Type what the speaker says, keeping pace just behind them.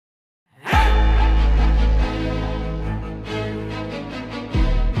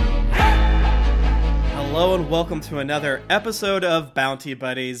Hello and welcome to another episode of Bounty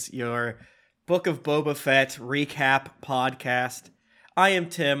Buddies, your Book of Boba Fett recap podcast. I am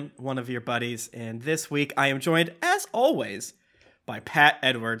Tim, one of your buddies, and this week I am joined, as always, by Pat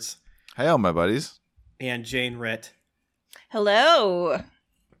Edwards. Hey, all my buddies. And Jane Ritt. Hello.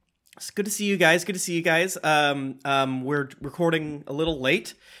 It's good to see you guys. We're recording a little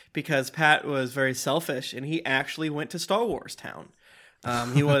late because Pat was very selfish and he actually went to Star Wars Town.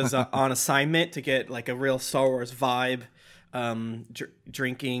 He was on assignment to get like a real Star Wars vibe,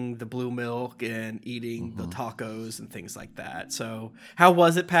 drinking the blue milk and eating the tacos and things like that. So how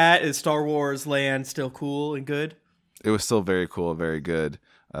was it, Pat? Is Star Wars Land still cool and good? It was still very cool, very good.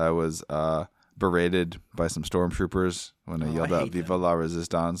 I was berated by some stormtroopers when I yelled out "Viva la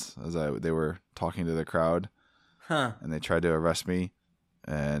Resistance" as they were talking to the crowd. And they tried to arrest me,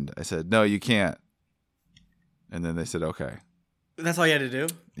 and I said, "No, you can't." And then they said, "Okay." That's all you had to do?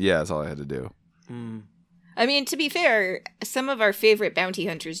 Yeah, that's all I had to do. I mean, to be fair, some of our favorite bounty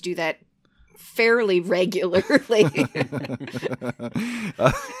hunters do that fairly regularly.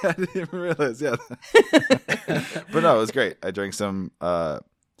 I didn't even realize, yeah. But no, it was great. I drank some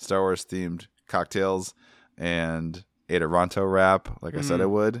Star Wars themed cocktails and ate a Ronto wrap, like I said I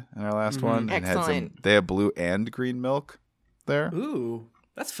would in our last one. And Excellent. they had blue and green milk there. Ooh,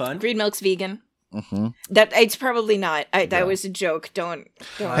 that's fun. Green milk's vegan. Mm-hmm. That it's probably not. That was a joke. Don't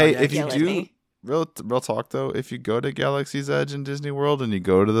Hey, if you yell at do, me. real talk though, if you go to Galaxy's Edge in Disney World and you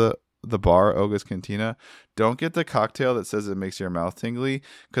go to the bar, Oga's Cantina, don't get the cocktail that says it makes your mouth tingly,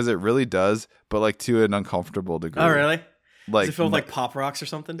 because it really does, but like to an uncomfortable degree. Oh, really? Like, Does it feel like Pop Rocks or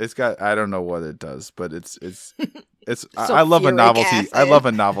something? It's got, I don't know what it does, but it's So I love a novelty. acid. I love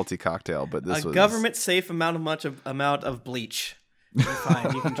a novelty cocktail, but this was government safe amount of bleach. You're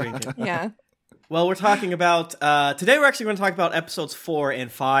fine, you can drink it. Yeah. Well, we're talking about today. We're actually going to talk about episodes 4 and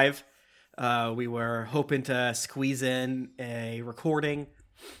 5. We were hoping to squeeze in a recording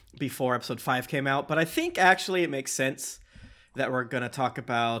before episode 5 came out, but I think actually it makes sense that we're going to talk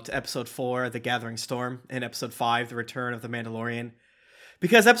about episode 4, The Gathering Storm, and episode 5, The Return of the Mandalorian,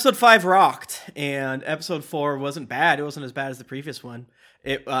 because episode 5 rocked and episode 4 wasn't bad. It wasn't as bad as the previous one.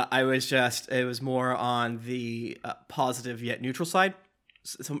 It was more on the positive yet neutral side.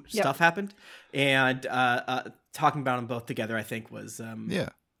 Some stuff happened, and talking about them both together, I think, was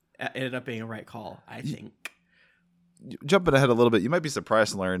ended up being a right call. I think. Jumping ahead a little bit, you might be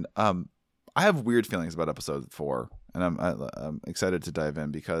surprised to learn. I have weird feelings about episode 4, and I'm excited to dive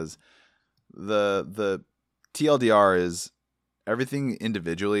in because the TLDR is everything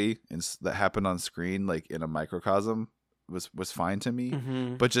individually that happened on screen, like in a microcosm, was fine to me,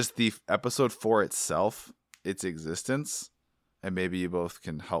 but just the episode 4 itself, its existence. And maybe you both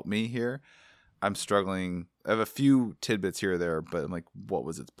can help me here. I'm struggling. I have a few tidbits here or there, but I'm like, what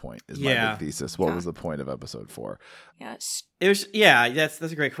was its point? Is my big thesis. What was the point of episode 4? Yes. It was. Yeah, that's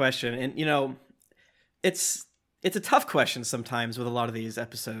a great question, and it's a tough question sometimes with a lot of these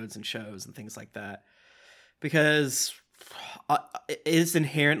episodes and shows and things like that, because is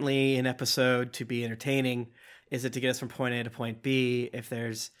inherently an episode to be entertaining? Is it to get us from point A to point B? If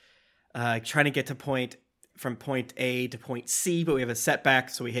there's trying to get to from point A to point C, but we have a setback,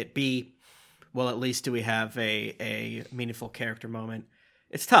 so we hit B. Well, at least do we have a meaningful character moment?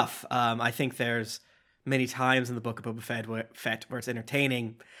 It's tough. I think there's many times in the Book of Boba Fett where it's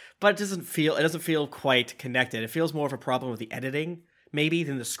entertaining, but it doesn't feel quite connected. It feels more of a problem with the editing, maybe,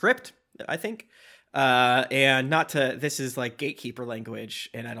 than the script, I think. And this is like gatekeeper language,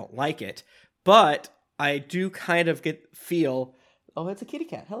 and I don't like it, but I do kind of feel. Oh, it's a kitty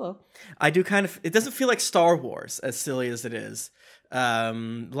cat. Hello. It doesn't feel like Star Wars, as silly as it is. A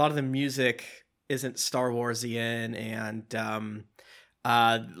lot of the music isn't Star Warsian, and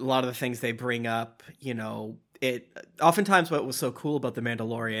a lot of the things they bring up, oftentimes what was so cool about The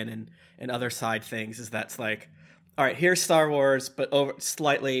Mandalorian and other side things is that's like, all right, here's Star Wars, but over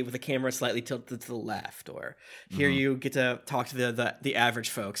slightly with the camera slightly tilted to the left, or here you get to talk to the average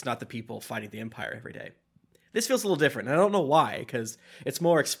folks, not the people fighting the Empire every day. This feels a little different. I don't know why, because it's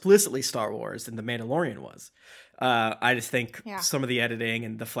more explicitly Star Wars than The Mandalorian was. I just think some of the editing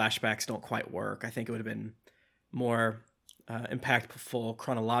and the flashbacks don't quite work. I think it would have been more impactful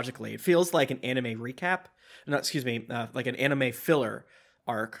chronologically. It feels like an anime recap. Like an anime filler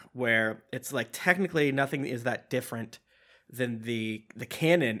arc where it's like technically nothing is that different than the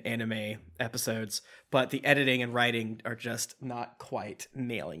canon anime episodes, but the editing and writing are just not quite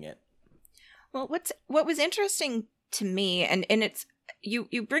nailing it. Well, what was interesting to me, and it's you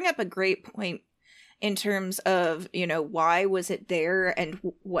bring up a great point in terms of, why was it there and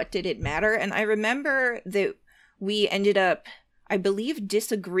what did it matter? And I remember that we ended up, I believe,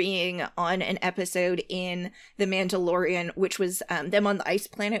 disagreeing on an episode in The Mandalorian, which was them on the ice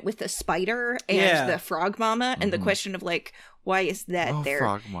planet with the spider and the frog mama, and the question of like, why is that there?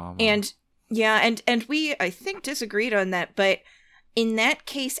 Frog mama. And and we, I think, disagreed on that, but in that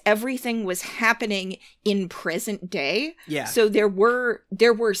case, everything was happening in present day. Yeah. So there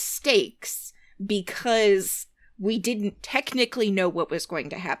were stakes because we didn't technically know what was going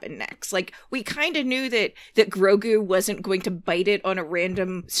to happen next. Like, we kind of knew that Grogu wasn't going to bite it on a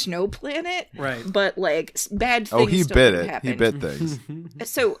random snow planet. Right. But, like, bad things he still bit it. happened. He bit things.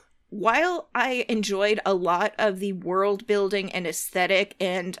 So, while I enjoyed a lot of the world building and aesthetic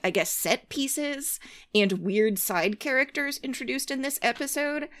and, I guess, set pieces and weird side characters introduced in this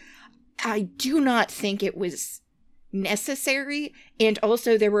episode, I do not think it was necessary. And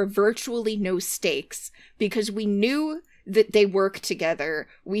also, there were virtually no stakes because we knew that they work together.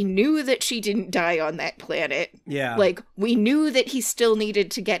 We knew that she didn't die on that planet. Yeah. Like, we knew that he still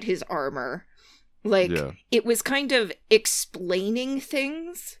needed to get his armor. Like, it was kind of explaining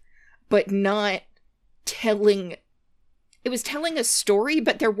things, but not telling. It was telling a story,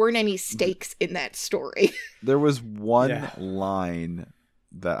 but there weren't any stakes in that story. There was one line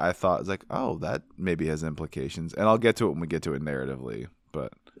that I thought was like, oh, that maybe has implications. And I'll get to it when we get to it narratively.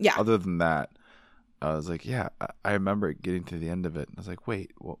 But other than that, I was like, I remember getting to the end of it. And I was like,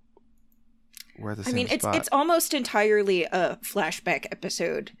 wait, well, we're at the same spot. It's almost entirely a flashback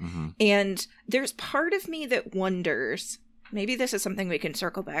episode. Mm-hmm. And there's part of me that wonders, maybe this is something we can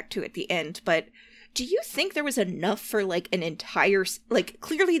circle back to at the end, but do you think there was enough for like an entire, like,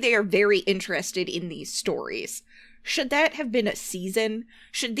 clearly they are very interested in these stories. Should that have been a season?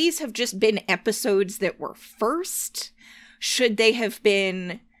 Should these have just been episodes that were first? Should they have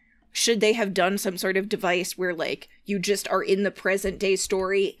done some sort of device where, like, you just are in the present day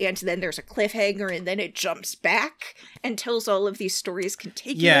story and then there's a cliffhanger and then it jumps back and tells all of these stories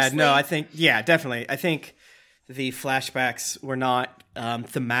contiguously? Yeah, no, I think, definitely. I think the flashbacks were not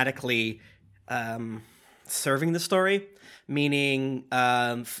thematically serving the story, meaning,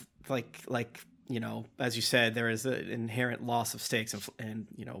 like, you know, as you said, there is an inherent loss of stakes and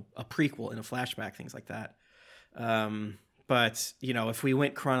you know, a prequel in a flashback, things like that. But, you know, if we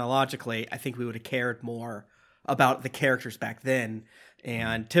went chronologically, I think we would have cared more about the characters back then.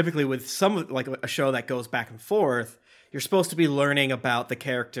 And typically with some, like a show that goes back and forth, you're supposed to be learning about the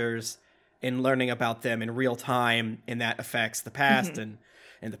characters and learning about them in real time, and that affects the past, and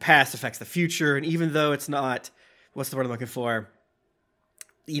the past affects the future. And even though it's not, what's the word I'm looking for?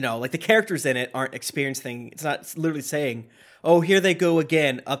 You know, like the characters in it aren't experiencing, it's not literally saying, oh, here they go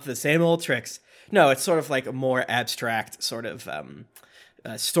again, up to the same old tricks. No, it's sort of like a more abstract sort of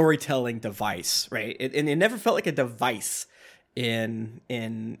storytelling device, right? And it never felt like a device in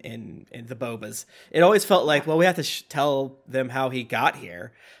the Bobas. It always felt like, well, we have to tell them how he got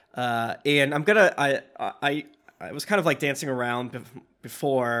here. And I was kind of like dancing around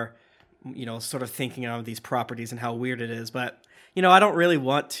before, you know, sort of thinking of these properties and how weird it is, but you know, I don't really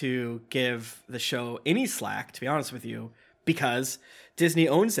want to give the show any slack, to be honest with you, because Disney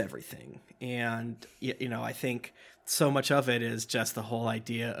owns everything. And, you know, I think so much of it is just the whole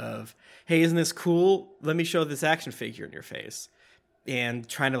idea of, hey, isn't this cool? Let me show this action figure in your face. And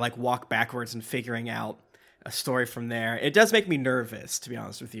trying to, like, walk backwards and figuring out a story from there. It does make me nervous, to be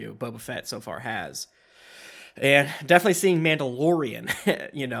honest with you. Boba Fett so far has. And definitely seeing Mandalorian,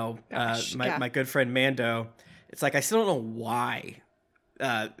 you know, my good friend Mando. It's like, I still don't know why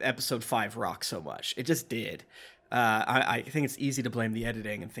episode 5 rocked so much. It just did. I think it's easy to blame the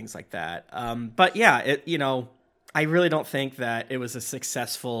editing and things like that. But yeah, you know, I really don't think that it was a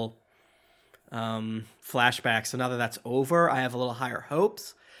successful flashback. So now that that's over, I have a little higher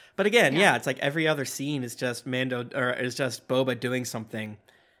hopes. But again, it's like every other scene is just is just Boba doing something.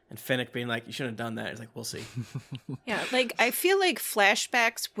 And Fennec being like, you shouldn't have done that. It's like, we'll see. Yeah, like, I feel like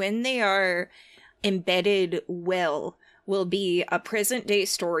flashbacks, when they are embedded well, will be a present day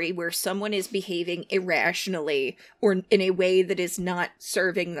story where someone is behaving irrationally or in a way that is not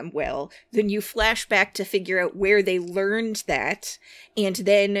serving them well. Then you flash back to figure out where they learned that, and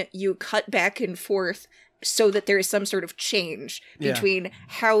then you cut back and forth so that there is some sort of change between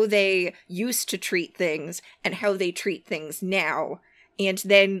how they used to treat things and how they treat things now. And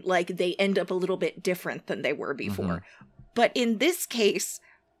then, like, they end up a little bit different than they were before. But in this case,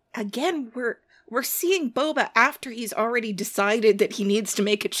 again, we're seeing Boba after he's already decided that he needs to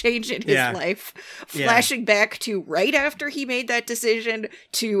make a change in his life, flashing back to right after he made that decision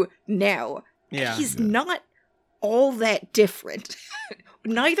to now. Yeah. He's not all that different.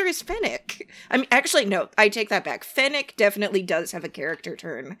 neither is Fennec. I mean, actually, no, I take that back. Fennec definitely does have a character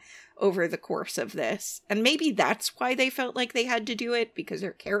turn over the course of this. And maybe that's why they felt like they had to do it, because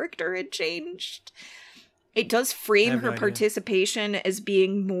her character had changed. It does frame her participation as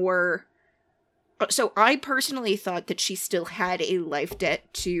being more... So I personally thought that she still had a life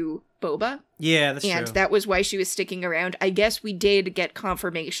debt to Boba. Yeah, that's true. And that was why she was sticking around. I guess we did get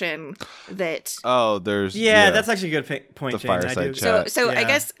confirmation that... Oh, there's... Yeah, that's actually a good point, The Jane. fireside chat. So Yeah. I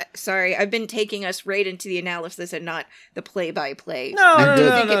guess, sorry, I've been taking us right into the analysis and not the play-by-play. No, I no, do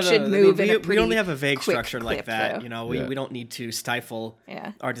no, think no, it should no. move in a We pretty only have a vague quick structure like clip, that. though. You know, we don't need to stifle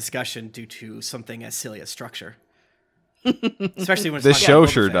our discussion due to something as silly as structure. Especially when it's This talking show about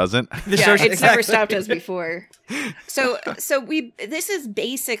Boba sure Fett. doesn't. The Yeah, show it's exactly. never stopped us before. So this is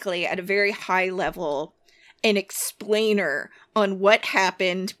basically at a very high level an explainer on what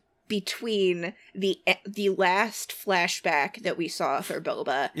happened between the last flashback that we saw for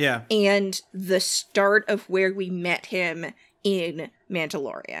Boba Yeah. and the start of where we met him in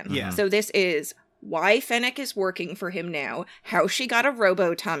Mandalorian. Yeah. So this is why Fennec is working for him now, how she got a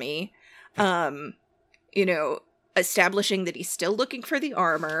robo-tummy, establishing that he's still looking for the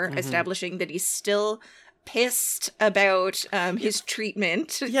armor, establishing that he's still pissed about his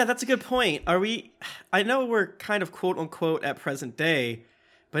treatment. Yeah, that's a good point. I know we're kind of quote unquote at present day,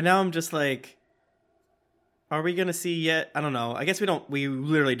 but now I'm just like, are we going to see yet? I don't know. I guess we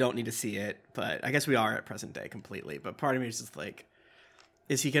literally don't need to see it, but I guess we are at present day completely. But part of me is just like,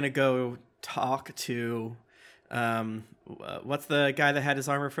 is he going to go talk to, what's the guy that had his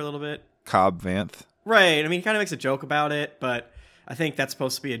armor for a little bit? Cobb Vanth. Right. I mean, he kind of makes a joke about it, but I think that's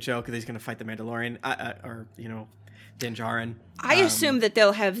supposed to be a joke that he's going to fight the Mandalorian, Din Djarin. I assume that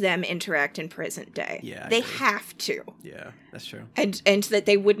they'll have them interact in present day. Yeah, I they agree. have to. Yeah, that's true. And that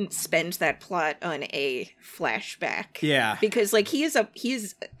they wouldn't spend that plot on a flashback. Yeah. Because he is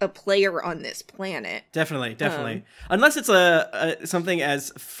a player on this planet. Definitely. Unless it's a something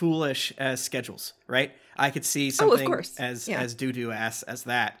as foolish as schedules, right? I could see something course. as Yeah. doo-doo ass as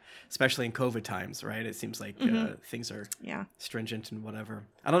that, especially in COVID times, right? It seems like things are stringent and whatever.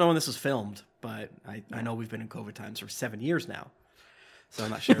 I don't know when this was filmed, but I know we've been in COVID times for 7 years now, so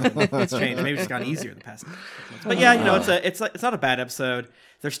I'm not sure when it's changed. Maybe it's gotten easier the past months. But yeah, it's not a bad episode.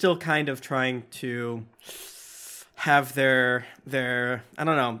 They're still kind of trying to have their I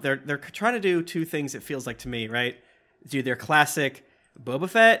don't know. They're trying to do two things. It feels like to me, right? Do their classic. Boba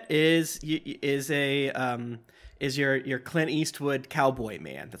Fett is your Clint Eastwood cowboy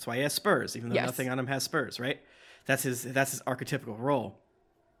man. That's why he has spurs, even though nothing on him has spurs, right? That's his archetypical role.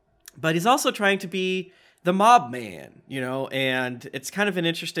 But he's also trying to be the mob man, and it's kind of an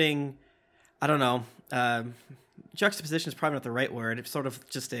interesting, I don't know, juxtaposition is probably not the right word. It's sort of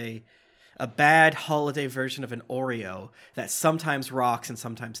just a bad holiday version of an Oreo that sometimes rocks and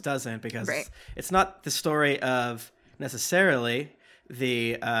sometimes doesn't, because it's not the story of necessarily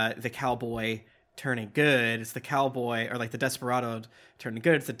the cowboy turning good. It's the cowboy, or like the desperado turning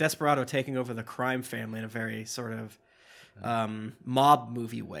good. It's the desperado taking over the crime family in a very sort of mob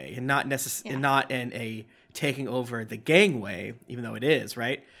movie way, and not not in a taking over the gang way, even though it is,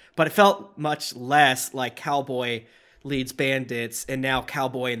 right? But it felt much less like cowboy leads bandits and now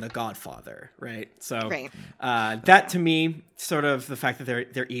cowboy and the Godfather, right? So that to me, sort of the fact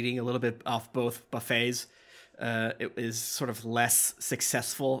that they're eating a little bit off both buffets, it is sort of less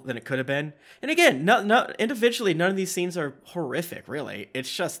successful than it could have been. And again, not individually, none of these scenes are horrific, really.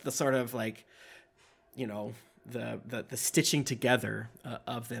 It's just the sort of like, the stitching together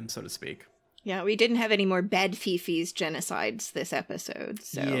of them, so to speak. Yeah, we didn't have any more bad Fifi's genocides this episode,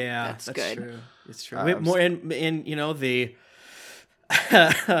 so that's good. True. It's true. More in the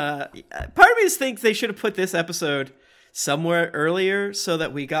part of me thinks they should have put this episode somewhere earlier so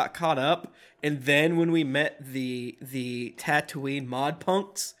that we got caught up, and then when we met the Tatooine mod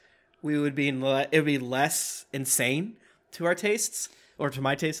punks, it would be less insane to our tastes, or to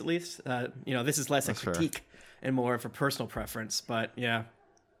my taste at least. This is less a critique and more of a personal preference, but yeah.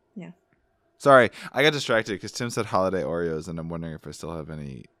 Sorry, I got distracted because Tim said holiday Oreos, and I'm wondering if I still have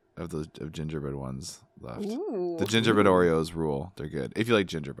any of those gingerbread ones left. Ooh. The gingerbread Oreos rule. They're good. If you like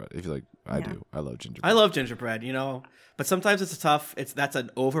gingerbread. If you like, I do. I love gingerbread. I love gingerbread, but sometimes it's tough. That's an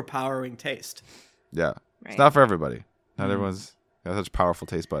overpowering taste. Yeah. Right. It's not for everybody. Not everyone's got such powerful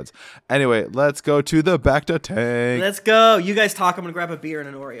taste buds. Anyway, let's go to the back to tank. Let's go. You guys talk. I'm going to grab a beer and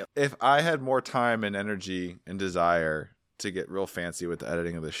an Oreo. If I had more time and energy and desire to get real fancy with the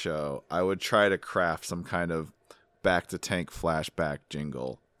editing of the show, I would try to craft some kind of back to tank flashback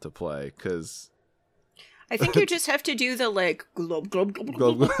jingle to play, because I think you just have to do the like glob glob glob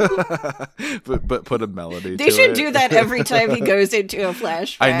Go- glob. but put a melody. They to should it. do that every time he goes into a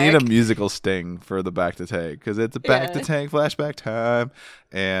flashback. I need a musical sting for the back to tank because it's a back to tank flashback time,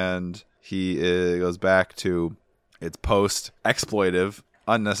 and he goes back to its post exploitive,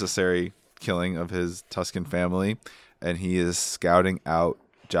 unnecessary killing of his Tuscan family, and he is scouting out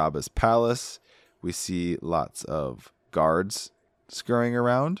Jabba's palace. We see lots of guards scurrying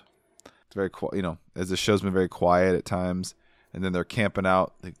around. It's very as the show's been very quiet at times, and then they're camping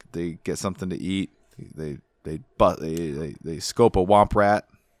out. They get something to eat. They scope a womp rat.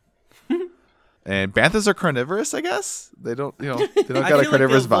 And banthas are carnivorous, I guess. They don't got a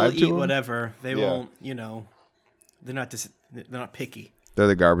carnivorous vibe to eat them. whatever. They won't, they're not picky. They're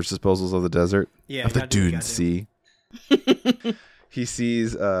the garbage disposals of the desert. Yeah, of the gotta do what Dune you Sea. He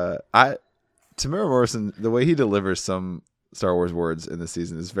sees Tamara Morrison, the way he delivers some Star Wars words in this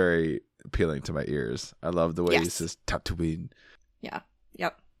season is very appealing to my ears. I love the way he says Tatooine. Yeah.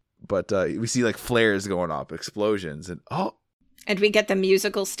 Yep. But we see like flares going off, explosions, and And we get the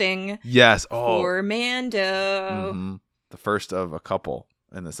musical sting yes, for Mando. mhm. The first of a couple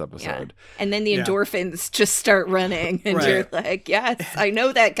in this episode. And then the Yeah. endorphins just start running, and Right. you're like, yes, I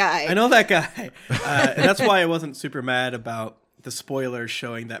know that guy. I know that guy. And that's why I wasn't super mad about the spoilers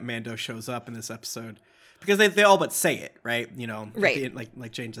showing that Mando shows up in this episode. Because they all but say it, right? At Right. the end,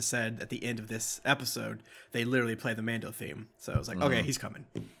 like Jane just said, at the end of this episode, they literally play the Mando theme. So I was like, okay, he's coming.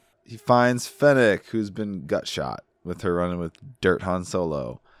 He finds Fennec, who's been gut shot with her running with Dirt Han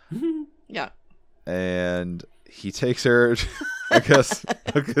Solo. Yeah. And he takes her, I guess,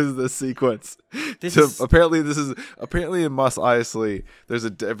 because the sequence. This So is- apparently in Mos Eisley, there's a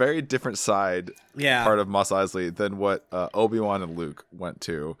very different side Yeah. part of Mos Eisley than what Obi-Wan and Luke went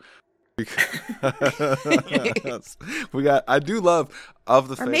to. I do love of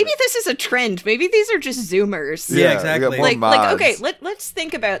the Or maybe this is a trend. Maybe these are just Zoomers. Yeah, we exactly. got more Like okay, mods. let's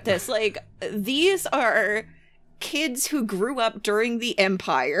think about this. Like, these are kids who grew up during the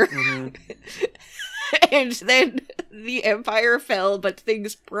Empire. And then the Empire fell, but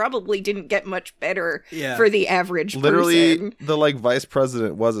things probably didn't get much better Yeah. for the average Literally, person. the vice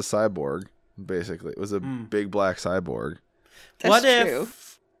president was a cyborg. Basically, it was a big black cyborg. That's true.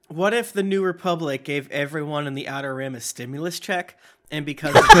 What if the New Republic gave everyone in the Outer Rim a stimulus check, and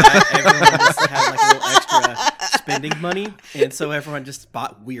because of that, everyone just had like a little extra spending money, and so everyone just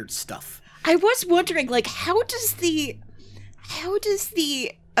bought weird stuff. I was wondering, like, how does the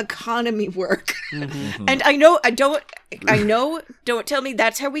economy work? And don't tell me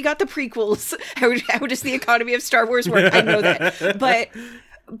that's how we got the prequels. How does the economy of Star Wars work? I know that.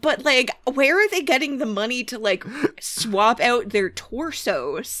 But like, where are they getting the money to like swap out their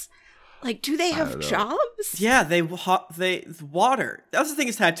torsos? Like, do they have jobs? Yeah, they water. That's the thing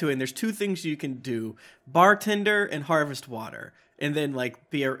is tattooing. There's two things you can do: bartender and harvest water, and then like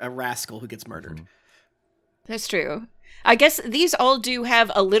be a rascal who gets murdered. That's true. I guess these all do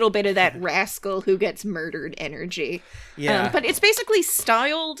have a little bit of that rascal who gets murdered energy. Yeah, But it's basically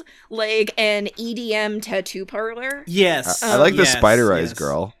styled like an EDM tattoo parlor. yes, I like the yes, spider eyes yes.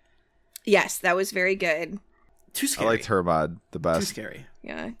 girl. Yes, that was very good. Too I scary. liked her mod the Too best. scary.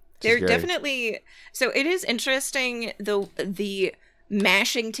 Yeah. They're scary. definitely so it is interesting the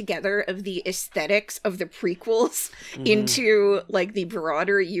mashing together of the aesthetics of the prequels into like the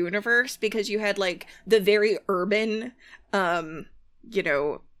broader universe, because you had like the very urban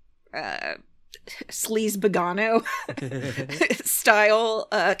sleaze Bogano style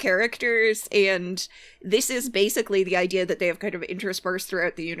characters, and this is basically the idea that they have kind of interspersed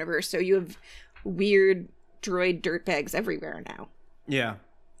throughout the universe, so you have weird droid dirtbags everywhere now. Yeah.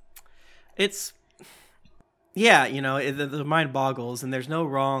 It's the mind boggles, and there's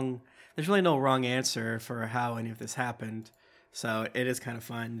really no wrong answer for how any of this happened. So it is kind of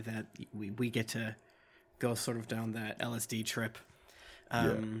fun that we get to go sort of down that LSD trip.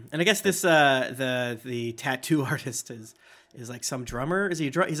 And I guess this the tattoo artist is like some drummer. Is he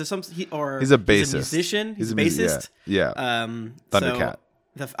a he's a bassist? He's a musician. He's a mus- bassist. Yeah. Thundercat.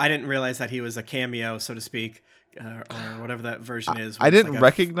 So I didn't realize that he was a cameo, so to speak, or whatever that version is. I where it's didn't like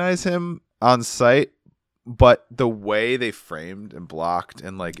recognize him on sight, but the way they framed and blocked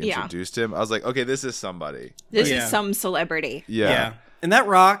and like Yeah. introduced him, I was like, okay, this is somebody. This Yeah. is some celebrity. Yeah. And that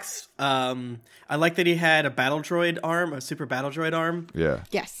rocks. I like that he had a battle droid arm, a super battle droid arm. Yeah.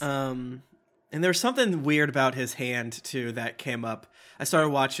 Yes. And there was something weird about his hand too that came up. I started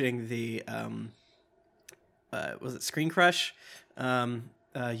watching the was it Screen Crush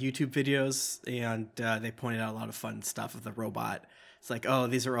YouTube videos, and they pointed out a lot of fun stuff of the robot. It's like, oh,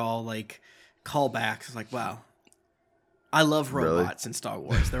 these are all like callbacks. It's like, wow, I love Really? robots in Star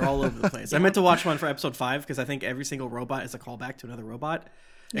Wars. They're all over the place. I meant to watch one for episode 5 because I think every single robot is a callback to another robot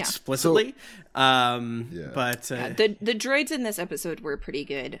explicitly. But the droids in this episode were pretty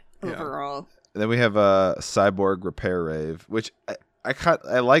good overall. And then we have Cyborg Repair Rave, which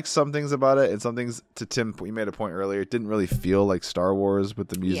I like some things about it, and some things, to Tim, you made a point earlier, it didn't really feel like Star Wars with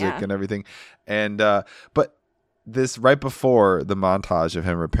the music and everything. And but this, right before the montage of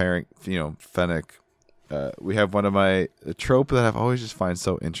him repairing, Fennec, we have one of a trope that I've always just find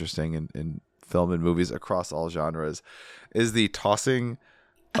so interesting in film and movies across all genres, is the tossing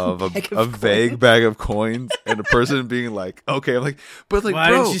of a vague bag of coins and a person being like, okay, I'm like, but like, why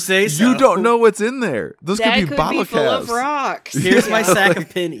bro, didn't you say so? You don't know what's in there. Those That could be bottle full caps. of rocks. Here's my sack of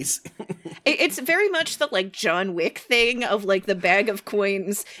pennies. It's very much the like John Wick thing of like the bag of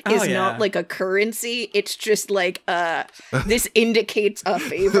coins is not like a currency. It's just like this indicates a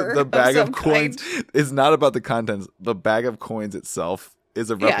favor. The bag of of coins is not about the contents. The bag of coins itself is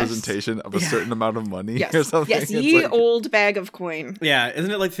a representation of a certain amount of money or something. Yes, old bag of coin. Yeah,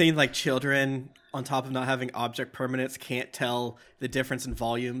 isn't it like saying like children, on top of not having object permanence, can't tell the difference in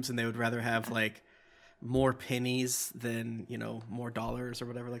volumes, and they would rather have like more pennies than more dollars or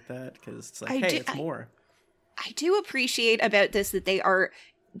whatever like that, because it's like, it's more. I do appreciate about this that they are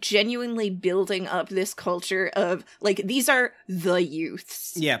genuinely building up this culture of like, these are the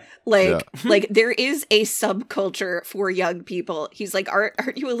youths. Like there is a subculture for young people. He's like, aren't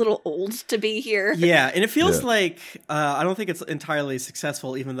you a little old to be here? Yeah, and it feels like I don't think it's entirely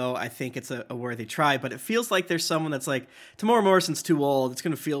successful, even though I think it's a worthy try, but it feels like there's someone that's like, Tamora Morrison's too old, it's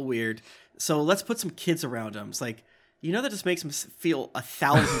gonna feel weird, so let's put some kids around him. It's like, that just makes him feel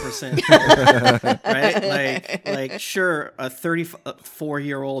 1,000% right? Like sure, a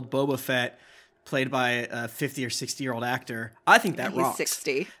 34-year-old Boba Fett played by a 50 or 60-year-old actor, I think that rocks. He's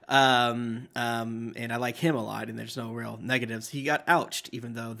 60. And I like him a lot, and there's no real negatives. He got ouched,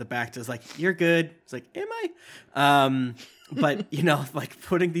 even though the back is like, you're good. It's like, am I? But like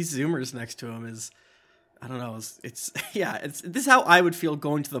putting these Zoomers next to him is, I don't know. It's this is how I would feel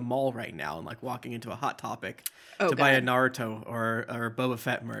going to the mall right now and like walking into a Hot Topic to buy a Naruto or Boba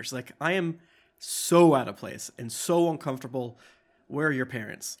Fett merch. Like, I am so out of place and so uncomfortable. Where are your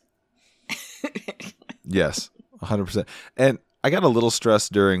parents? Yes, 100%. And I got a little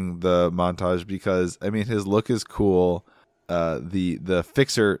stressed during the montage because his look is cool. The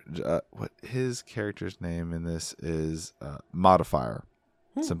fixer, what his character's name in this is, Modifier.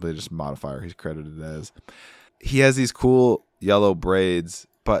 Simply just Modifier, he's credited as. He has these cool yellow braids,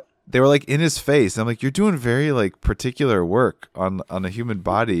 but they were like in his face. I'm like, you're doing very like particular work on a human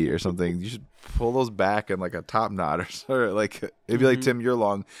body or something. You should pull those back in like a top knot or sort like it'd be like, Tim, your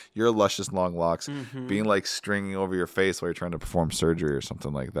luscious long locks being like stringing over your face while you're trying to perform surgery or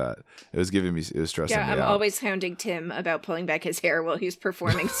something like that. It was stressing me out. I'm always hounding Tim about pulling back his hair while he's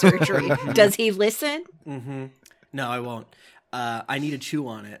performing surgery. Does he listen? No, I won't. I need to chew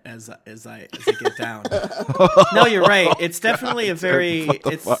on it as I get down. No, you're right. It's definitely a very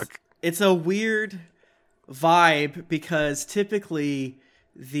it's a weird vibe, because typically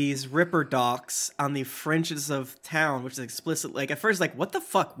these Ripper docs on the fringes of town, which is explicit, like at first like, what the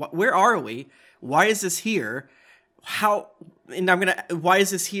fuck? Where are we? Why is this here? Why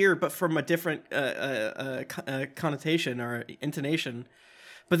is this here? But from a different connotation or intonation.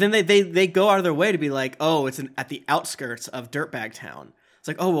 But then they go out of their way to be like, oh, it's at the outskirts of Dirtbag Town. It's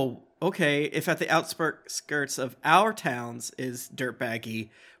like, oh, well, okay, if at the outskirts of our towns is dirtbaggy,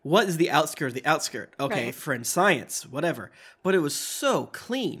 what is the outskirt of the outskirt? Okay, right. Fringe science, whatever. But it was so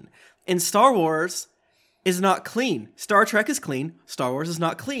clean. And Star Wars is not clean. Star Trek is clean. Star Wars is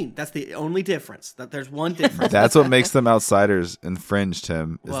not clean. That's the only difference. That there's one difference. That's what makes them outsiders and Fringe,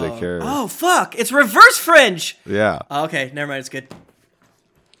 Tim, is they care. Oh, fuck. It's reverse Fringe. Yeah. Okay, never mind. It's good.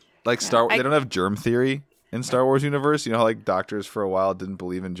 Like they don't have germ theory in Star Wars universe. You know how like doctors for a while didn't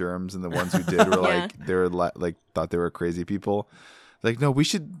believe in germs, and the ones who did were like they were like thought they were crazy people. Like, no, we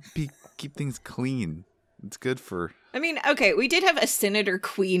should keep things clean. It's good for. I mean, okay, we did have a Senator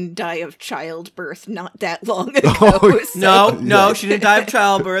Queen die of childbirth not that long ago. No, she didn't die of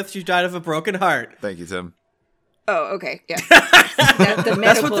childbirth. She died of a broken heart. Thank you, Tim. Oh, okay, yeah.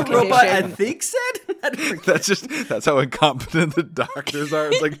 That's what the robot, I think, said? That's how incompetent the doctors are.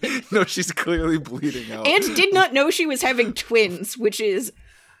 It's like, no, she's clearly bleeding out. And did not know she was having twins, which is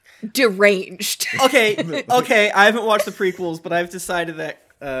deranged. Okay, I haven't watched the prequels, but I've decided that,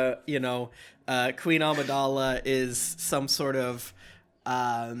 Queen Amidala is some sort of...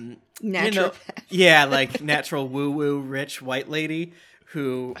 natural. Like natural woo-woo rich white lady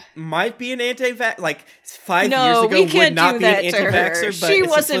who might be an anti-vax, like 5 No, years ago we can't would not do be an that to her. anti-vaxxer, but She it's a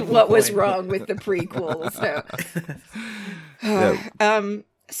wasn't flippant what was coin. wrong with the prequels. So, Yeah.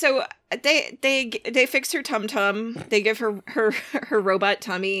 So they fix her tum-tum. They give her robot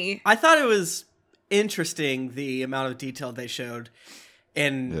tummy. I thought it was interesting the amount of detail they showed,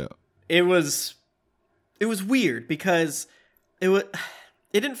 and it was weird because it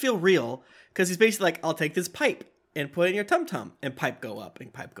didn't feel real, because he's basically like, I'll take this pipe and put it in your tum-tum, and pipe go up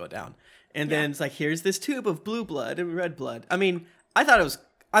and pipe go down, and then it's like, here's this tube of blue blood and red blood. I mean,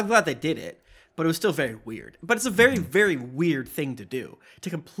 I'm glad they did it, but it was still very weird. But it's a very, very weird thing to do, to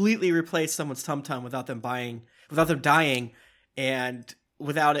completely replace someone's tum-tum without them dying, and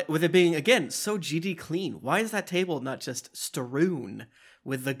with it being, again, so GD clean. Why is that table not just strewn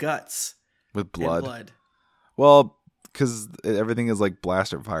with the guts with and blood? Well, because everything is like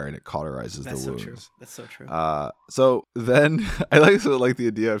blaster fire and it cauterizes That's the wounds. True. That's so true. So then I like the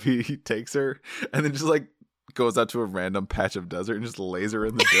idea of he takes her and then just like goes out to a random patch of desert and just lays her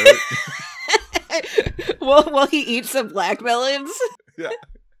in the dirt. While he eats some black melons. Yeah.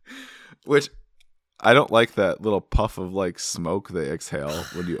 Which I don't like, that little puff of like smoke they exhale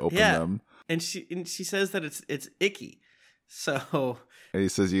when you open them. And she says that it's icky. So and he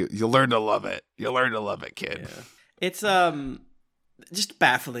says you'll learn to love it. You'll learn to love it, kid. Yeah. It's just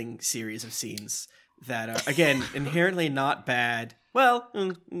baffling series of scenes that are, again, inherently not bad. Well,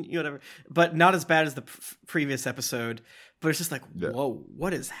 whatever, but not as bad as the previous episode. But it's just like, whoa,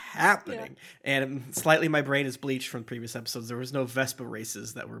 what is happening? Yeah. And slightly my brain is bleached from previous episodes. There was no Vespa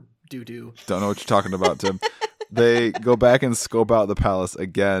races that were doo-doo. Don't know what you're talking about, Tim. They go back and scope out the palace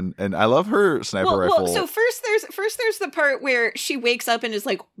again, and I love her sniper rifle. So first there's the part where she wakes up and is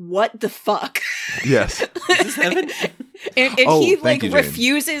like, "What the fuck?" Yes. Is this heaven? and he like you,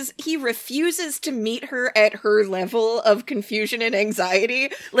 refuses. He refuses to meet her at her level of confusion and anxiety.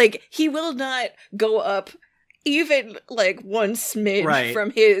 Like, he will not go up even like one smidge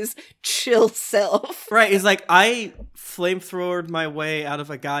from his chill self. Right. He's like, I flamethrowered my way out of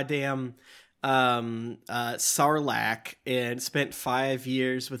a goddamn Sarlacc and spent 5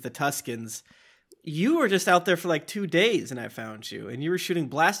 years with the Tuskens. You were just out there for like 2 days and I found you, and you were shooting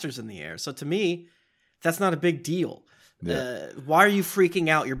blasters in the air. So to me, that's not a big deal. Yeah. Why are you freaking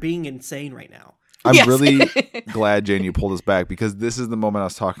out? You're being insane right now. I'm really glad, Jane, you pulled us back, because this is the moment I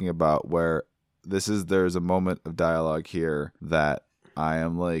was talking about where there's a moment of dialogue here that I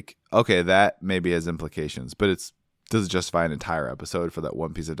am like, okay, that maybe has implications, but does it justify an entire episode for that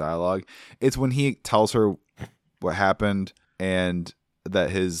one piece of dialogue? It's when he tells her what happened and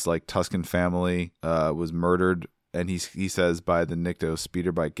that his like Tusken family was murdered, and he says by the Nikto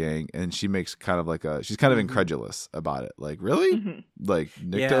speeder bike gang, and she makes kind of like she's kind of incredulous about it, like, really? Mm-hmm. Like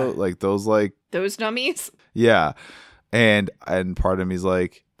Nikto, like those dummies? Yeah. And part of me's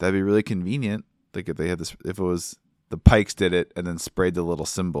like, that'd be really convenient, like if it was the Pikes did it and then sprayed the little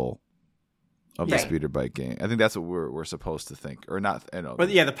symbol of the speeder bike gang. I think that's what we're supposed to think, or not. But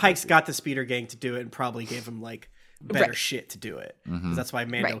yeah, the Pikes got the speeder gang to do it and probably gave him like better shit to do it. Mm-hmm. That's why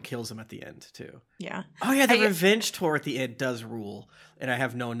Mando kills him at the end too. Yeah. Oh yeah, the revenge tour at the end does rule, and I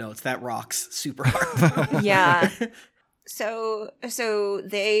have no notes. That rocks super hard. Yeah. So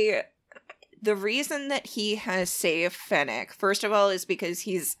the reason that he has saved Fennec, first of all, is because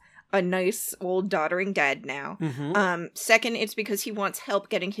he's a nice old doddering dad now. Mm-hmm. Second, it's because he wants help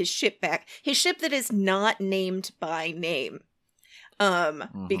getting his ship back. His ship that is not named by name.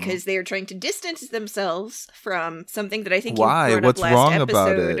 Because they are trying to distance themselves from something that I think Why? You brought What's up last wrong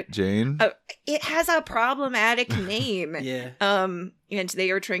episode. about it, Jane? It has a problematic name. Yeah. And they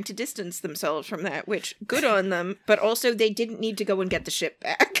are trying to distance themselves from that, which good on them. But also, they didn't need to go and get the ship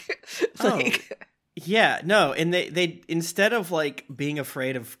back. Yeah, no, and they instead of like being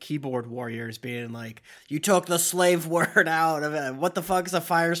afraid of keyboard warriors being like, you took the slave word out of it, what the fuck is a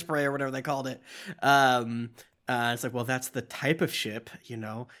fire spray or whatever they called it. It's like, well, that's the type of ship, you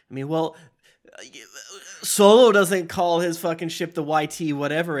know. I mean, well, Solo doesn't call his fucking ship the YT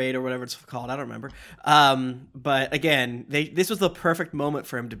whatever 8 or whatever it's called. I don't remember. But again, this was the perfect moment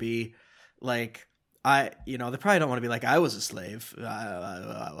for him to be like, they probably don't want to be like, I was a slave.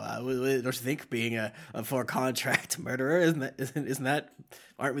 Don't you think being a for contract murderer isn't that,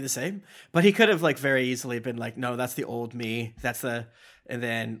 aren't we the same? But he could have like very easily been like, no, that's the old me. And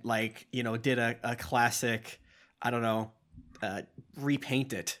then like, did a classic, I don't know,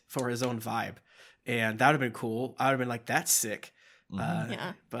 repaint it for his own vibe, and that would have been cool. I would have been like, that's sick.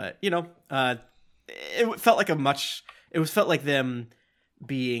 Mm-hmm. But it felt like them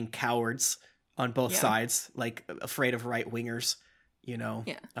being cowards on both sides, like afraid of right wingers,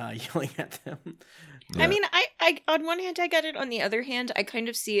 yelling at them. I mean, I on one hand I get it. On the other hand, I kind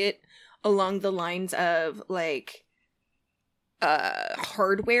of see it along the lines of like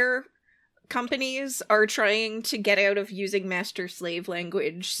hardware companies are trying to get out of using master slave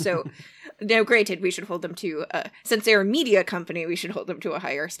language. So now granted, we should hold them to since they're a media company, we should hold them to a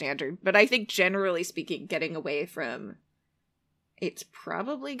higher standard. But I think generally speaking, getting away from it's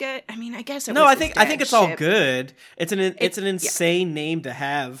probably good. I mean, I guess it No, was I think it's all good. It's an insane name to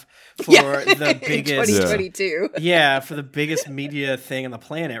have for the biggest 2022. For the biggest media thing on the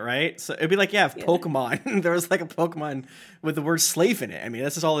planet, right? So it'd be like, if Pokemon, there was like a Pokemon with the word slave in it. I mean,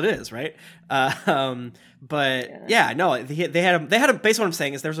 that's just all it is, right? No, they had basically what I'm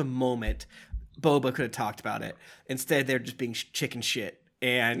saying is there's a moment Boba could have talked about it. Instead, they're just being chicken shit.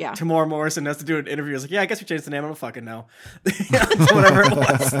 And Tamora Morrison has to do an interview. It's like, I guess we changed the name. I don't fucking know. Whatever it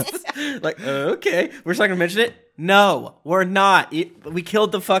was. Like, okay. We're just not going to mention it? No, we're not. We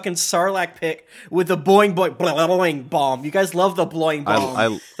killed the fucking Sarlacc pit with the boing boing boing bomb. You guys love the boing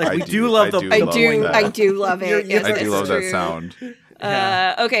bomb. I do love it. I do love it. Yes, I do love that sound.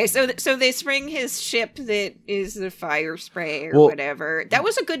 Okay, so they spring his ship that is the fire spray or whatever. That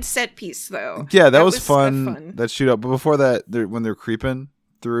was a good set piece, though. Yeah, that was fun. That shootout. But before that, when they're creeping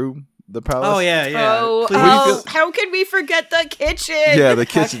through the palace. Oh yeah. How could we forget the kitchen? Yeah, the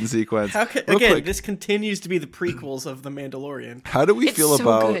kitchen sequence. This continues to be the prequels of The Mandalorian. How do we feel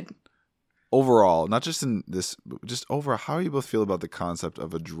about overall, not just in this, just overall? How do you both feel about the concept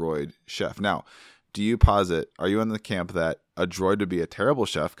of a droid chef? Now, do you posit? Are you in the camp that a droid would be a terrible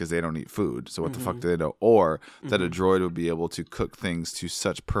chef because they don't eat food? So what the fuck do they know? Or that a droid would be able to cook things to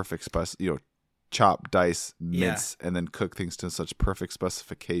such perfect chop, dice, mince, and then cook things to such perfect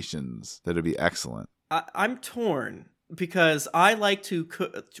specifications that it'd be excellent. I'm torn because I like to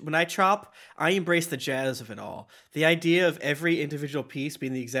cook. When I chop, I embrace the jazz of it all. The idea of every individual piece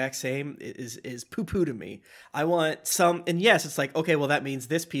being the exact same is poo-poo to me. I want some, and yes, it's like, okay, well, that means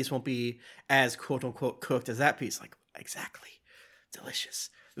this piece won't be as quote-unquote cooked as that piece. Like, exactly. Delicious.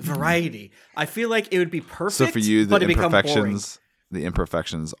 Variety. I feel like it would be perfect, so for you, but it become boring. The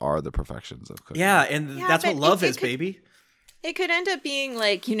imperfections are the perfections of cooking. Yeah, and that's what love is, baby. It could end up being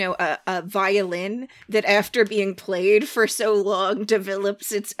like, a violin that after being played for so long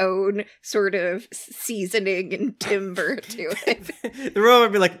develops its own sort of seasoning and timbre to it. The robot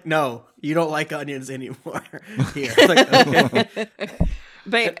would be like, no, you don't like onions anymore. Here. Like, okay.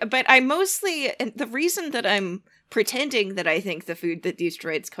 But I mostly, and the reason that I'm pretending that I think the food that these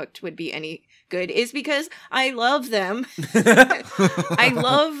droids cooked would be any good is because I love them. I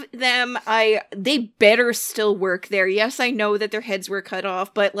love them. They better still work there. Yes, I know that their heads were cut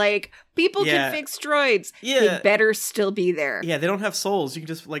off, but like people can fix droids. Yeah. They better still be there. Yeah, they don't have souls. You can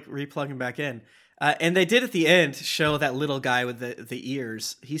just like replug them back in. And they did at the end show that little guy with the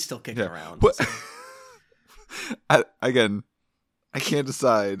ears. He's still kicking around. So. I can't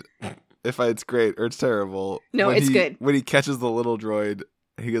decide if it's great or it's terrible. No, it's good. When he catches the little droid,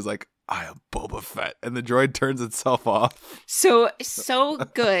 he goes like, I am Boba Fett, and the droid turns itself off. So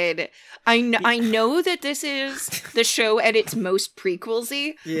good. I know that this is the show at its most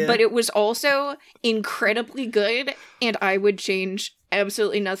prequelsy, but it was also incredibly good, and I would change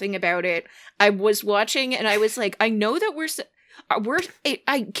absolutely nothing about it. I was watching, and I was like, I know that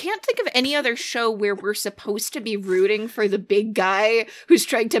I can't think of any other show where we're supposed to be rooting for the big guy who's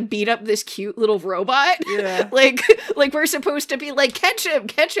trying to beat up this cute little robot. Yeah. like we're supposed to be like, catch him.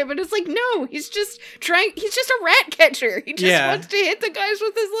 And it's like, no, he's just a rat catcher. He just wants to hit the guys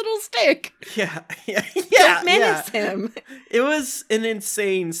with his little stick. Yeah. Don't menace him. It was an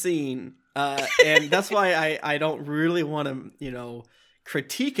insane scene. And that's why I don't really want to,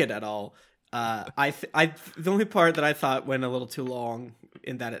 critique it at all. The only part that I thought went a little too long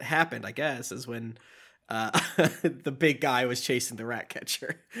in that it happened, I guess, is when the big guy was chasing the rat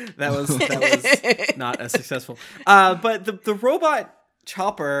catcher. That was not as successful. But the robot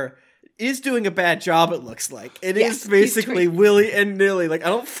chopper is doing a bad job, it looks like. It is basically willy and nilly. Like, I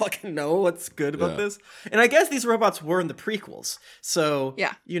don't fucking know what's good about this. And I guess these robots were in the prequels. So,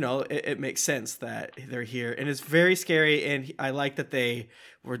 it makes sense that they're here. And it's very scary. And I like that they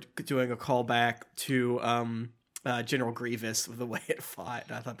were doing a callback to General Grievous with the way it fought.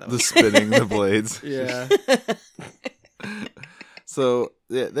 I thought that was spinning the blades. Yeah. So,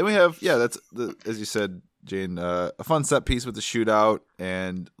 then we have, that's, as you said, Jane, a fun set piece with the shootout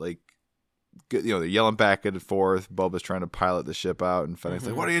and, like, they're yelling back and forth. Boba's trying to pilot the ship out, and Fennec's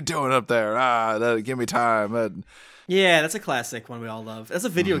like, "What are you doing up there? Give me time." Yeah, that's a classic one we all love. That's a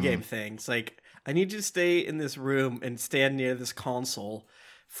video game thing. It's like, I need you to stay in this room and stand near this console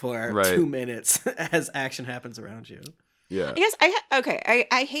for 2 minutes as action happens around you. Yeah. I guess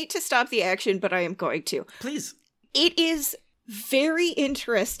I hate to stop the action, but I am going to. Please. It is very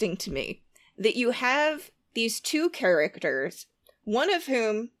interesting to me that you have these two characters, one of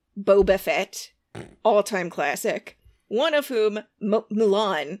whom, Boba Fett, all-time classic, one of whom,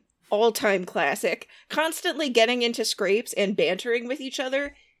 Mulan, all-time classic, constantly getting into scrapes and bantering with each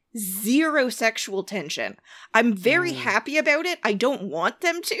other. Zero sexual tension. I'm very happy about it. I don't want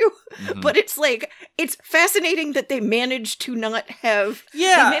them to, but it's like, it's fascinating that they managed to not have, they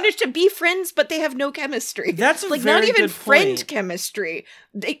managed to be friends, but they have no chemistry. That's a like very not even good friend point. chemistry.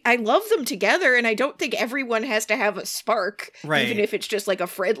 I love them together, and I don't think everyone has to have a spark, Right. even if it's just like a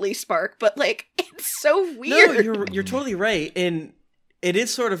friendly spark, but like, it's so No, weird. you're totally right. And it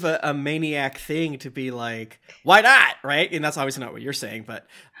is sort of a maniac thing to be like, why not? Right? And that's obviously not what you're saying, but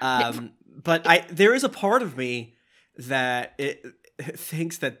there is a part of me that it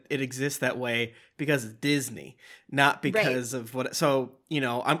thinks that it exists that way because it's Disney, not because of what. So, you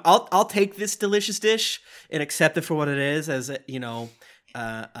know, I'll take this delicious dish and accept it for what it is, as you know,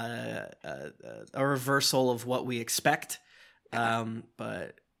 a reversal of what we expect.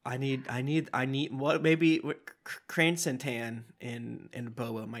 But I need what maybe Crane Santan and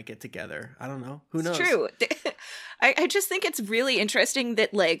Boa might get together. I don't know. Who knows? It's true. I just think it's really interesting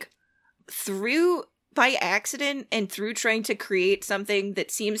that, like, through by accident and through trying to create something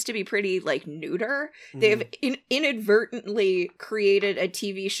that seems to be pretty, like, neuter, they've inadvertently created a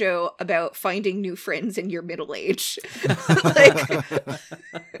TV show about finding new friends in your middle age. Like,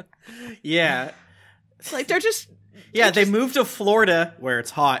 yeah. like they're just... Yeah, they moved to Florida where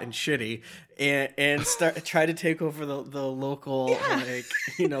it's hot and shitty, and try to take over the local like,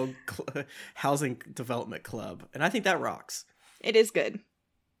 you know, housing development club, and I think that rocks. It is good.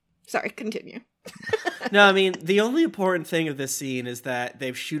 Sorry, continue. No, I mean, the only important thing of this scene is that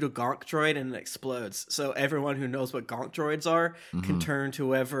they shoot a gonk droid and it explodes. So everyone who knows what gonk droids are can turn to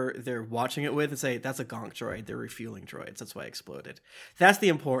whoever they're watching it with and say, that's a gonk droid. They're refueling droids. That's why it exploded. That's the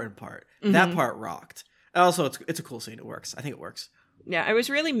important part. That part rocked. Also, it's a cool scene. It works. I think it works. Yeah, I was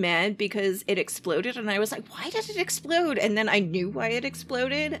really mad because it exploded, and I was like, why did it explode? And then I knew why it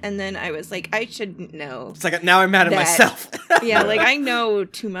exploded, and then I was like, I shouldn't know. It's like, now I'm mad at myself. Yeah, like, I know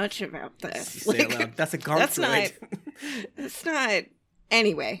too much about this. Like, that's a gonk droid. It's not...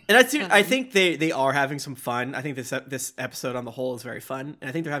 Anyway. And I think they are having some fun. I think this episode on the whole is very fun. And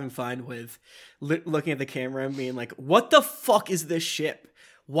I think they're having fun with looking at the camera and being like, what the fuck is this ship?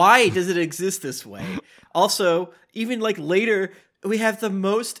 Why does it exist this way? Also, even like later, we have the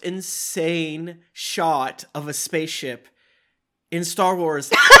most insane shot of a spaceship in Star Wars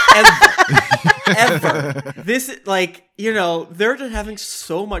ever. This, like, you know, they're just having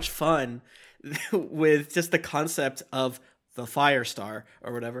so much fun with just the concept of the Firestar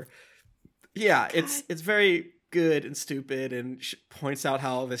or whatever. Yeah, it's very good and stupid and points out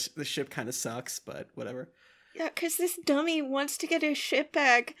how the ship kind of sucks, but whatever. Yeah, because this dummy wants to get his ship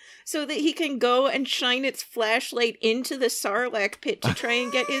back so that he can go and shine its flashlight into the Sarlacc pit to try and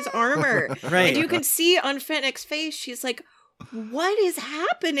get his armor. Right. And you can see on Fennec's face, she's like, what is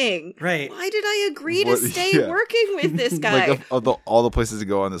happening? Right. Why did I agree to stay working with this guy? Like of all the places to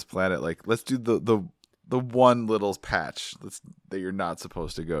go on this planet, like, let's do the one little patch that you're not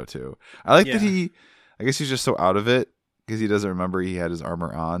supposed to go to. I like that I guess he's just so out of it because he doesn't remember he had his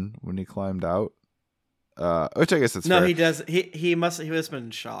armor on when he climbed out. Which I guess it's fair. He does. He must have been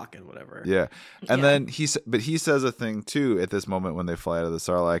in shock and whatever. Yeah, and then he says a thing too at this moment when they fly out of the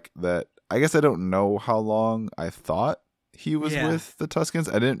Sarlacc that I guess I don't know how long I thought he was with the Tuskens.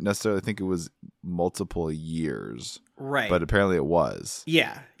 I didn't necessarily think it was multiple years, right? But apparently it was.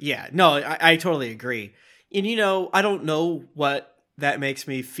 Yeah. No, I totally agree. And you know, I don't know what that makes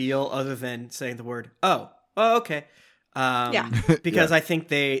me feel other than saying the word oh okay. Because I think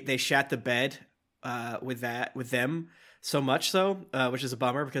they shat the bed. With them so much so, which is a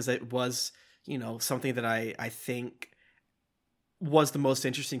bummer because it was, you know, something that I think was the most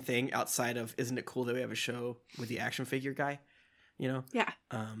interesting thing outside of, isn't it cool that we have a show with the action figure guy, you know? Yeah.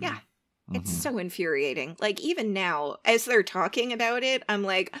 It's so infuriating. Like, even now, as they're talking about it, I'm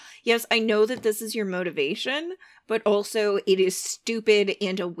like, yes, I know that this is your motivation, but also it is stupid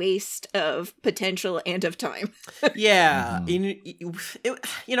and a waste of potential and of time. Yeah. You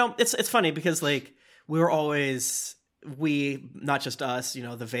know, it's funny because, like, we, not just us, you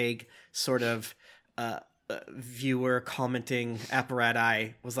know, the vague sort of viewer commenting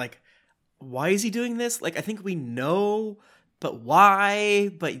apparatus was like, why is he doing this? Like, I think we know, but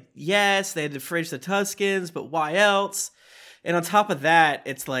why? But yes, they had to fridge the Tuskens, but why else? And on top of that,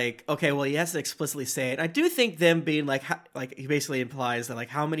 it's like, okay, well, he has to explicitly say it. I do think them being like he basically implies that, like,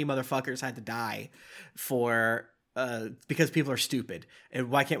 how many motherfuckers had to die for because people are stupid, and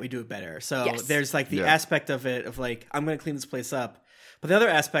why can't we do it better? So Yes. there's like the aspect of it of like, I'm going to clean this place up. But the other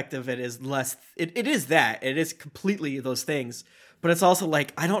aspect of it is less, it is that. It is completely those things. But it's also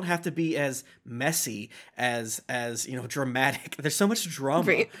like, I don't have to be as messy, as dramatic. There's so much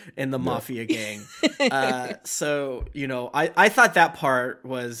drama in the Mafia gang. So, I thought that part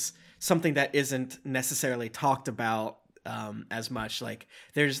was something that isn't necessarily talked about as much. Like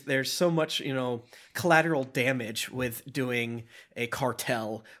there's so much collateral damage with doing a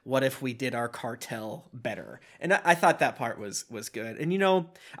cartel. What if we did our cartel better? And I thought that part was good. And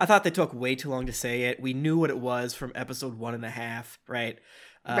I thought they took way too long to say it. We knew what it was from episode 1.5, right?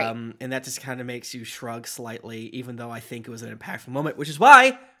 And that just kind of makes you shrug slightly, even though I think it was an impactful moment, which is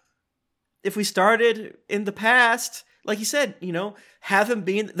why if we started in the past, like you said, have him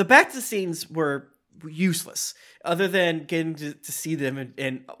be in the back to the scenes were useless, other than getting to see them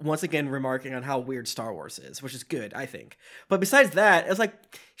and once again remarking on how weird Star Wars is, which is good, I think. But besides that, it's like,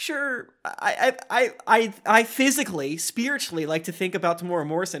 sure, I physically, spiritually like to think about Tamora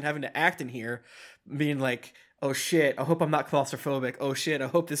Morrison having to act in here, being like, oh shit, I hope I'm not claustrophobic. Oh shit, I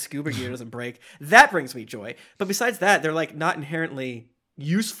hope this scuba gear doesn't break. That brings me joy. But besides that, they're like not inherently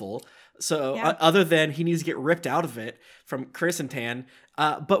useful. So other than he needs to get ripped out of it from Chrysantan,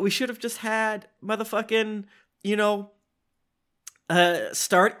 but we should have just had motherfucking,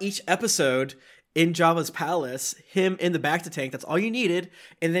 start each episode in Jabba's palace, him in the bacta tank. That's all you needed,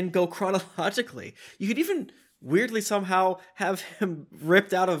 and then go chronologically. You could even weirdly somehow have him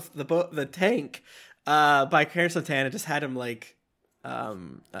ripped out of the tank by Chrysantan and just had him like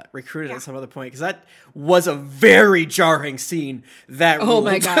recruited at some other point, because that was a very jarring scene.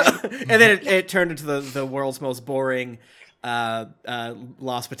 My god! And then it turned into the world's most boring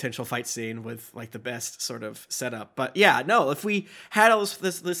lost potential fight scene with like the best sort of setup. But yeah, no, if we had all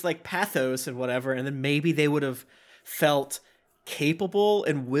this like pathos and whatever, and then maybe they would have felt capable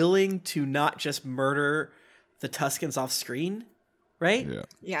and willing to not just murder the Tuskens off screen. Right?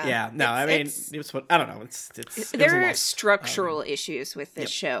 Yeah. No, I mean, it was what I don't know. There are structural issues with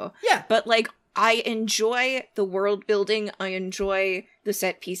this show. Yeah, but like, I enjoy the world building. I enjoy the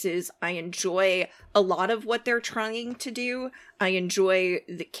set pieces. I enjoy a lot of what they're trying to do. I enjoy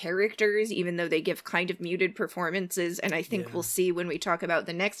the characters, even though they give kind of muted performances. And I think we'll see when we talk about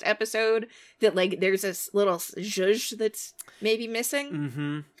the next episode that like there's this little zhuzh that's maybe missing.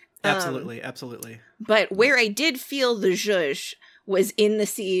 Mm-hmm. Absolutely. But where I did feel the zhuzh was in the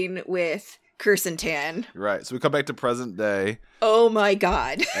scene with Chrysantan. Right. So we come back to present day. Oh my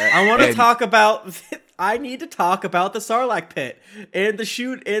god. I want to talk about... I need to talk about the Sarlacc pit and the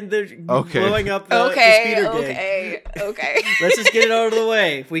shoot and the blowing up the speeder gig. Okay. Let's just get it out of the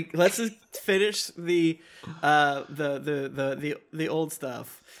way. Let's just finish the old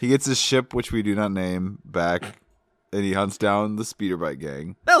stuff. He gets his ship, which we do not name, back. And he hunts down the speeder bike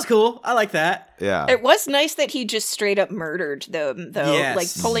gang. That was cool. I like that. Yeah. It was nice that he just straight up murdered them, though. Yes. Like,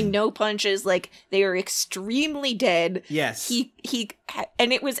 pulling no punches. Like, they are extremely dead. Yes.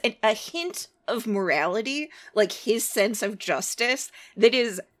 And it was a hint of morality, like his sense of justice, that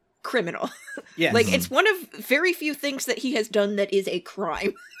is criminal. Yes. Like, it's one of very few things that he has done that is a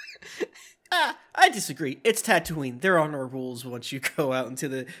crime. I disagree. It's Tatooine. There are no rules once you go out into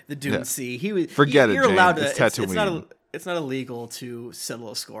the Dune Sea. You're allowed to. It's Tatooine. It's not illegal to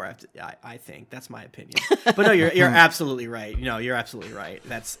settle a score. I think that's my opinion. But no, you're absolutely right. You're absolutely right.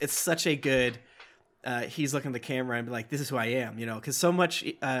 It's such a good. He's looking at the camera and be like, "This is who I am." Because so much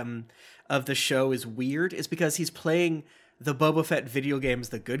of the show is weird. Is because he's playing the Boba Fett video game as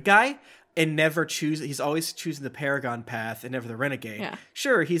the good guy. And he's always choosing the Paragon path and never the Renegade. Yeah.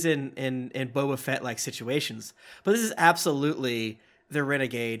 Sure, he's in Boba Fett like situations, but this is absolutely the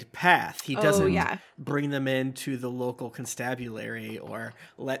Renegade path. He doesn't bring them into the local constabulary or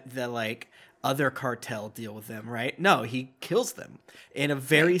let the like other cartel deal with them, right? No, he kills them in a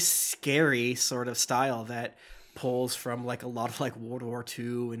very scary sort of style that pulls from like a lot of like World War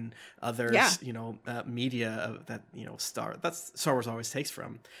II and other media that Star Wars always takes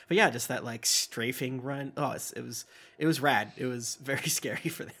from. But yeah, just that like strafing run. Oh, it was rad. It was very scary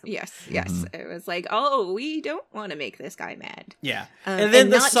for them. Yes. It was like, oh, we don't want to make this guy mad. Yeah, and then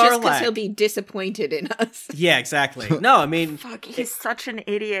the not Sarlacc, just because he'll be disappointed in us. Yeah, exactly. No, I mean, fuck, he's such an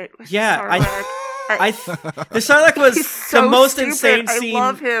idiot. Yeah, the Sarlacc was the most stupid. insane scene. I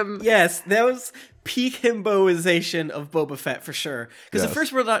love him. Yes, that was peak himboization of Boba Fett for sure. Because at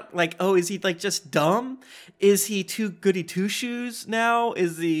first we're not like, oh, is he like just dumb? Is he too goody two shoes now?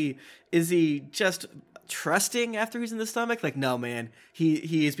 Is he just trusting after he's in the stomach? Like, no, man,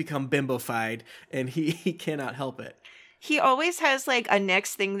 he has become bimbofied and he cannot help it. he always has like a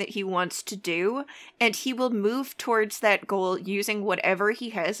next thing that he wants to do, and he will move towards that goal using whatever he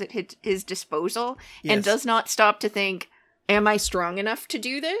has at his disposal, and Yes. does not stop to think, am I strong enough to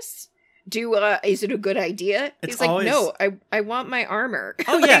do this? Is it a good idea? It's He's like, always- no, I want my armor.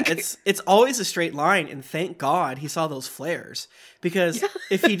 Oh yeah, Like, it's always a straight line, and thank God he saw those flares. Because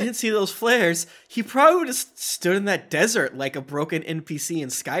if he didn't see those flares, he probably would have stood in that desert like a broken NPC in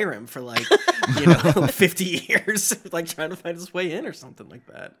Skyrim for like 50 years, like trying to find his way in or something like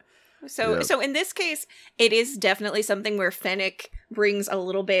that. So Yeah. so in this case, it is definitely something where Fennec brings a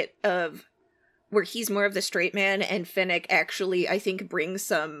little bit of where he's more of the straight man, and Fennec actually, I think, brings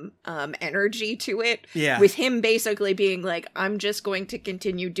some energy to it. Yeah. With him basically being like, I'm just going to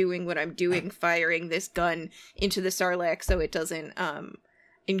continue doing what I'm doing, firing this gun into the Sarlacc so it doesn't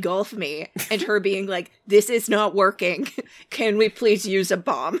engulf me. And her being like, this is not working. Can we please use a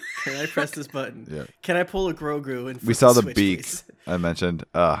bomb? Can I press this button? Yeah. Can I pull a Grogu and We flip saw the switch, beak please? I mentioned.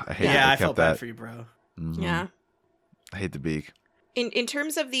 I hate that Yeah, they I felt kept bad that. for you, bro. Mhm. Yeah. I hate the beak. In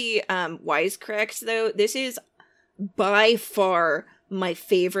terms of the wisecracks, though, this is by far my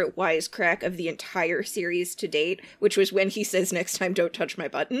favorite wisecrack of the entire series to date, which was when he says, next time don't touch my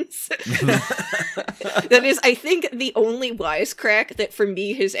buttons. That is, I think, the only wisecrack that for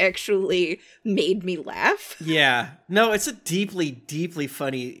me has actually made me laugh. Yeah. No, it's a deeply, deeply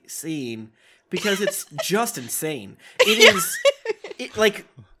funny scene because it's just insane. It is like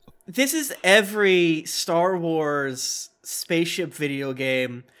this is every Star Wars spaceship video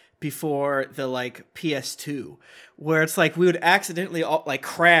game before the like PS2, where it's like we would accidentally like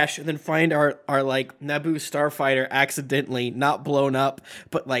crash and then find our like Naboo starfighter accidentally not blown up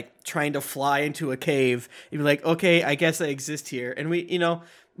but like trying to fly into a cave. You'd be like, okay, I guess I exist here, and we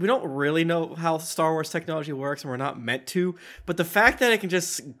don't really know how Star Wars technology works, and we're not meant to, but the fact that it can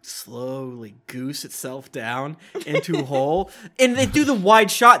just slowly goose itself down into a hole, and they do the wide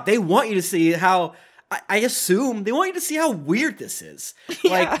shot, they want you to see how, I assume, they want you to see how weird this is.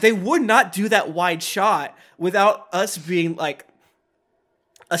 Yeah. Like, they would not do that wide shot without us being, like,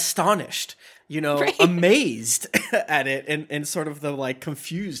 astonished, Right. amazed at it, and sort of the, like,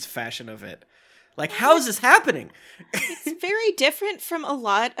 confused fashion of it. Like, how is this happening? It's very different from a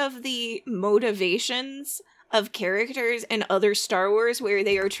lot of the motivations of characters in other Star Wars where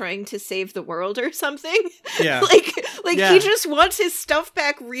they are trying to save the world or something. Yeah. like Yeah. he just wants his stuff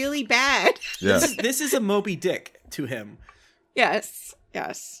back really bad. Yeah. This is a Moby Dick to him. Yes.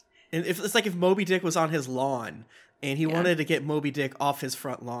 And if it's like if Moby Dick was on his lawn and he wanted to get Moby Dick off his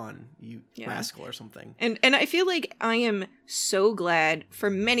front lawn, you rascal or something. And I feel like I am so glad for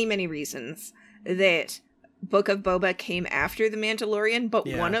many, many reasons that Book of Boba came after The Mandalorian, but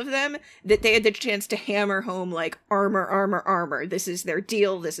Yeah. one of them, that they had the chance to hammer home, like, armor. This is their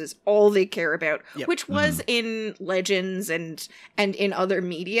deal. This is all they care about, Yep. which was in Legends and in other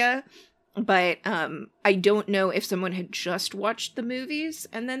media. But I don't know if someone had just watched the movies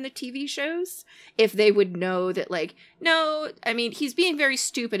and then the TV shows, if they would know that, like, no, I mean, he's being very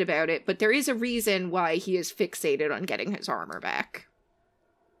stupid about it, but there is a reason why he is fixated on getting his armor back.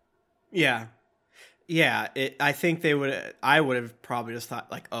 Yeah. Yeah, I think I would have probably just thought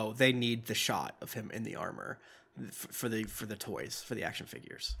like, oh, they need the shot of him in the armor for the toys, for the action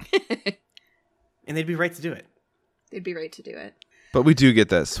figures. And they'd be right to do it. They'd be right to do it. But we do get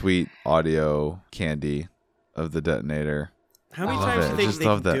that sweet audio candy of the detonator. How many I love times it. do I you think just they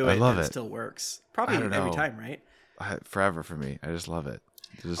love can that. do I it love and it it. still works? Probably I don't every know. time, right? Forever for me. I just love it.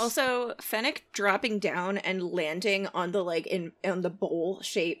 Just, Also, Fennec dropping down and landing on the on the bowl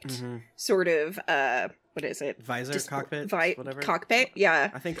shaped sort of what is it? Visor, cockpit, whatever. Cockpit,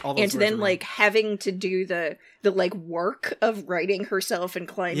 yeah. I think all those And words then are like having to do the like work of riding herself and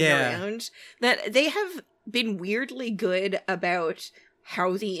climbing around. That they have been weirdly good about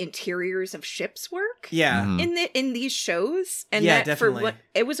how the interiors of ships work. Yeah. Mhm. In these shows, and Yeah, that definitely.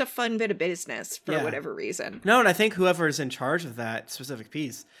 it was a fun bit of business for Yeah. whatever reason. No, and I think whoever is in charge of that specific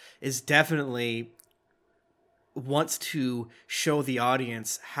piece is definitely wants to show the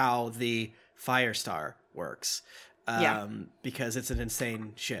audience how the Firestar works. Because it's an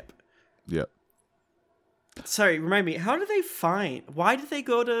insane ship. Yep. Sorry, remind me, why did they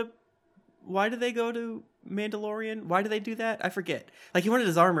go to Mandalorian? Why did they do that? I forget. Like, he wanted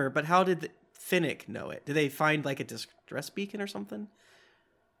his armor, but how did Finnick know it? Did they find like a distress beacon or something?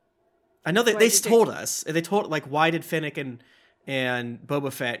 I know that they told us. They told, like, why did Finnick and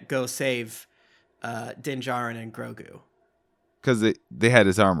Boba Fett go save Din Djarin and Grogu? Because they had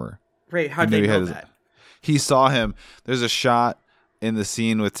his armor. Right, how He did they knew he know had his- that? He saw him. There's a shot in the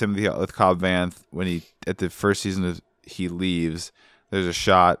scene with Cobb Vanth when he at the first season he leaves. There's a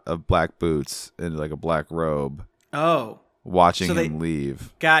shot of black boots and like a black robe, Oh, watching So they- him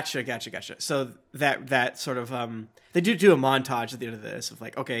leave. gotcha. So that sort of they do a montage at the end of this of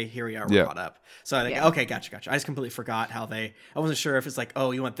like, okay, here we are, we're Yeah. caught up. So I think, Yeah. okay, gotcha. I just completely forgot how I wasn't sure if it's like,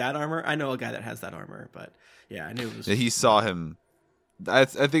 oh, you want that armor? I know a guy that has that armor, but yeah, I knew it was. Yeah, he saw him. I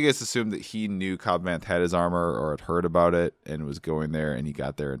think it's assumed that he knew Cobb Vanth had his armor or had heard about it and was going there, and he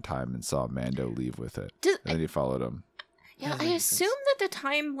got there in time and saw Mando leave with it. Does- And then he followed him. Yeah, Doesn't I make assume sense. that the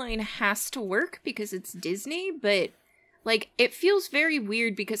timeline has to work because it's Disney, but like it feels very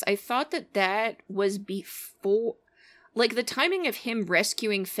weird because I thought that was before, like the timing of him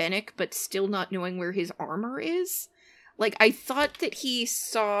rescuing Fennec but still not knowing where his armor is. Like I thought that he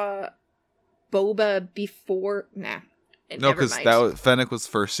saw Boba before. Nah, No, never because mind. Fennec was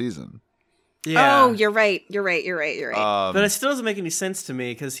first season. Yeah. Oh, you're right. But it still doesn't make any sense to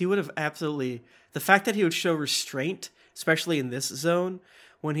me because he would have absolutely the fact that he would show restraint, especially in this zone,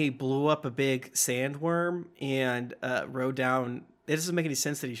 when he blew up a big sandworm and rode down. It doesn't make any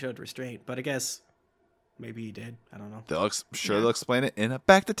sense that he showed restraint, but I guess maybe he did. I don't know. They'll explain it in a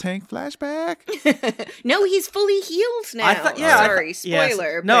Back to Tank flashback. No, he's fully healed now. I thought, yeah, Sorry,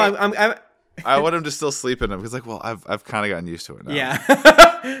 spoiler. No, but- I'm I want him to still sleep in him because, like, well, I've kind of gotten used to it now.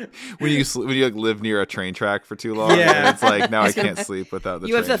 yeah. When you like, live near a train track for too long, Yeah. it's like now I can't sleep without the.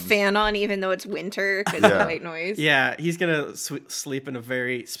 you have the trains. fan on even though it's winter because of Yeah. the white noise. Yeah, he's gonna sleep in a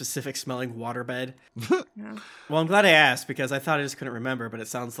very specific smelling waterbed. Yeah. Well, I'm glad I asked because I thought I just couldn't remember, but it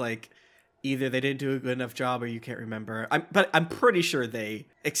sounds like either they didn't do a good enough job or you can't remember. But I'm pretty sure they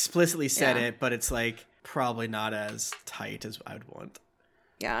explicitly said Yeah. it, but it's like probably not as tight as I'd want.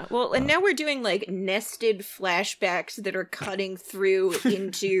 Yeah. Well, and now we're doing like nested flashbacks that are cutting through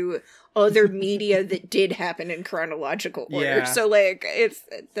into other media that did happen in chronological order. Yeah. So like it's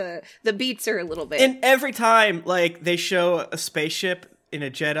the beats are a little bit. And every time like they show a spaceship in a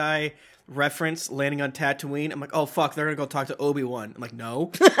Jedi reference landing on Tatooine, I'm like, oh fuck, they're gonna go talk to Obi-Wan. I'm like,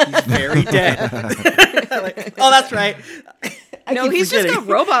 no, he's very dead. Like, oh, that's right. I no, keep he's just forgetting.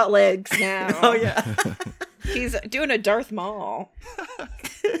 got robot legs now. Oh yeah. He's doing a Darth Maul.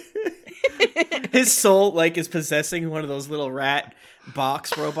 His soul like is possessing one of those little rat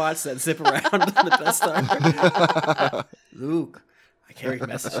box robots that zip around on the Death Star. Luke, I carry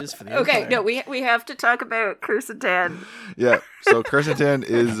messages for the Okay, Empire. no, we have to talk about Cursitan. Yeah. So Kersentan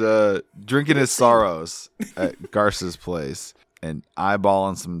is drinking his sorrows at Garce's place and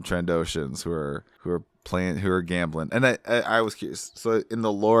eyeballing some Trandoshans who are gambling. And I was curious. So in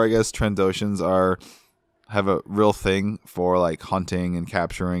the lore, I guess Trandoshans have a real thing for like hunting and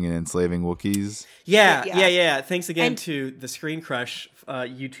capturing and enslaving Wookiees. Yeah. Thanks again And- to the Screen Crush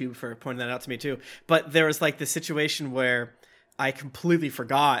YouTube for pointing that out to me too. But there was like the situation where I completely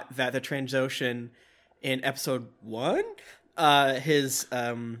forgot that the Trandoshan in episode 1, his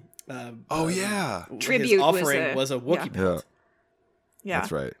Oh yeah. Tribute his was offering was a Wookiee Yeah. pelt. Yeah.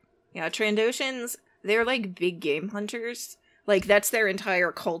 That's right. Yeah, Trandoshans, they're like big game hunters. Like that's their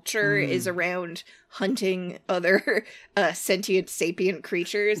entire culture is around hunting other sentient sapient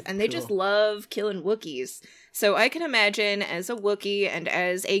creatures, and they just love killing Wookiees. So I can imagine as a Wookiee and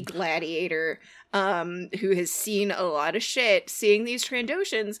as a gladiator who has seen a lot of shit, seeing these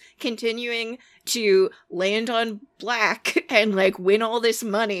Trandoshans continuing to land on black and like win all this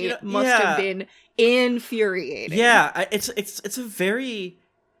money You know, must yeah. have been infuriating. Yeah, it's a very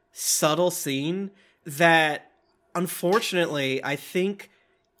subtle scene that, unfortunately, I think,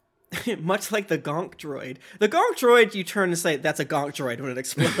 much like the Gonk droid. The Gonk droid, you turn and say that's a Gonk droid when it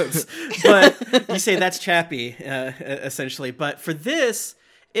explodes, but you say that's Chappie, essentially. But for this,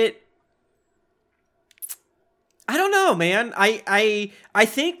 I don't know, man. I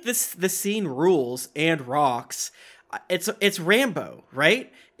think this scene rules and rocks. It's Rambo,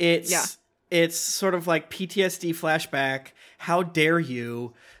 right? It's sort of like PTSD flashback. How dare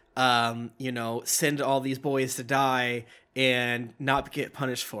you, send all these boys to die and not get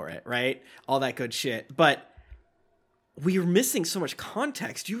punished for it, right? All that good shit. But we're missing so much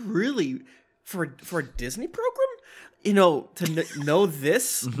context. You really, for a Disney program, to know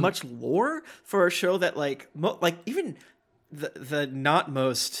this much lore for a show that like even the not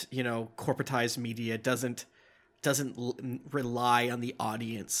most corporatized media doesn't rely on the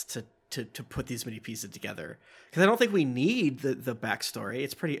audience to put these many pieces together, because I don't think we need the backstory.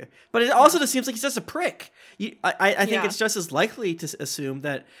 It's pretty, but it also just seems like he's just a prick. I think it's just as likely to assume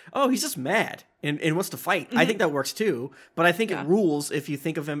that he's just mad and wants to fight. I think that works too, but I think it rules if you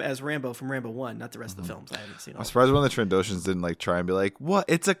think of him as Rambo from Rambo 1, not the rest of the films. I haven't seen all. I'm surprised one of the Trandoshans didn't like try and be like, "What?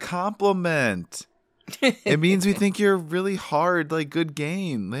 It's a compliment." It means we think you're really hard, like good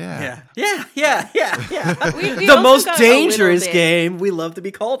game. Yeah. Yeah. We The also most got a dangerous little bit- game. We love to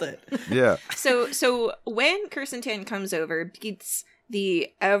be called it. Yeah. So when Kirsten Tan comes over, beats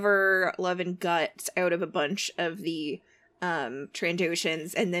the ever loving guts out of a bunch of the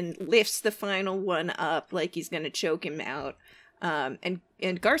Trandoshans, and then lifts the final one up like he's gonna choke him out. And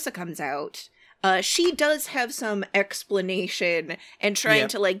Garza comes out. She does have some explanation and trying Yep.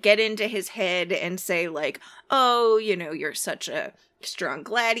 to like get into his head and say like, oh, you know, you're such a strong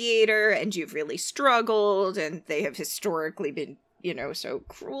gladiator and you've really struggled and they have historically been, you know, so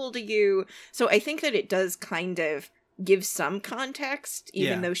cruel to you. So I think that it does kind of give some context,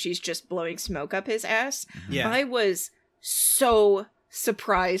 even Yeah. though she's just blowing smoke up his ass. Yeah. I was so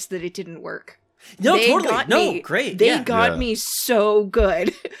surprised that it didn't work. No, They totally. got No, me. great. They yeah. got Yeah. me so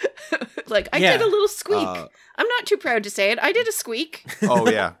good. Like, I Yeah. did a little squeak. Uh, I'm not too proud to say it. I did a squeak. Oh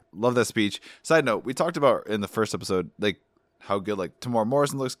yeah, love that speech. Side note: we talked about in the first episode, like how good like Tamora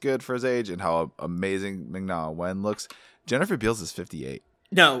Morrison looks good for his age, and how amazing Ming-Na Wen looks. Jennifer Beals is 58.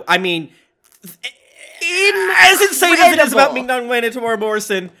 No, I mean, as insane as it is about Incredible. Ming-Na Wen and Tamora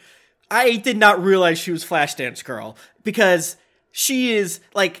Morrison, I did not realize she was Flashdance Girl, because she is,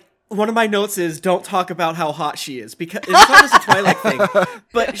 like, one of my notes is don't talk about how hot she is, because it's not just a Twilight thing,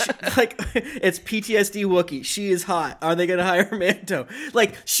 but like it's PTSD Wookiee. She is hot. Are they gonna hire Mando?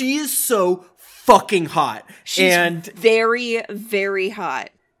 Like, she is so fucking hot, She's and very, very hot.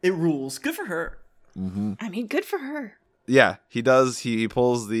 it rules. Good for her. I mean, good for her. Yeah, he does. He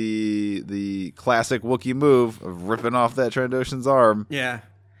pulls the classic Wookiee move of ripping off that Trandoshan's arm. Yeah,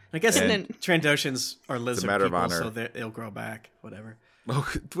 I guess And- Trandoshans are lizard matter of people, honor. so they'll grow back. Whatever. Oh,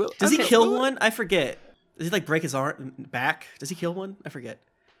 well, Does he Okay, kill well- one? I forget. Does he like break his arm back? Does he kill one? I forget.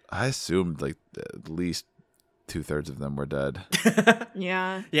 I assumed like at least 2/3 of them were dead.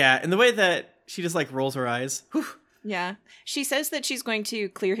 Yeah. Yeah, and the way that she just like rolls her eyes. Whew. Yeah. She says that she's going to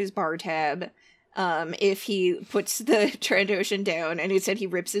clear his bar tab if he puts the Trandoshan down, and he said he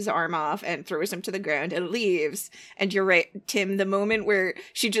rips his arm off and throws him to the ground and leaves. And you're right, Tim, the moment where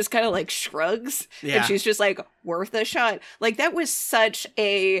she just kind of like shrugs Yeah. and she's just like, worth a shot. Like, that was such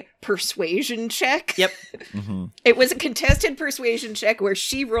a persuasion check. Yep. It was a contested persuasion check where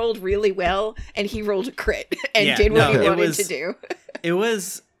she rolled really well and he rolled a crit and Yeah, did what no, he it wanted was- to do. It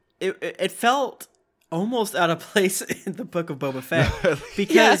was. It felt almost out of place in the Book of Boba Fett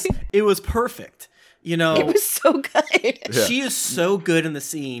because it was perfect. You know, It was so good. Yeah. she is so good in the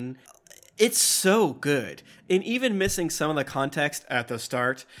scene. It's so good, and even missing some of the context at the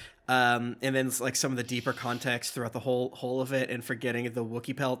start, and then like some of the deeper context throughout the whole of it, and forgetting the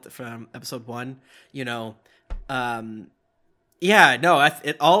Wookiee pelt from episode 1. You know, yeah, no,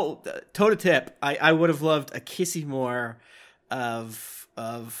 it all toe to tip. I would have loved a kissy more of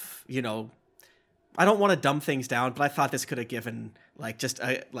you know. I don't want to dumb things down, but I thought this could have given like just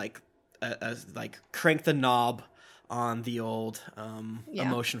a crank the knob on the old Yeah.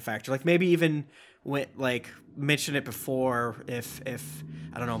 emotion factor. Like maybe even went like mention it before if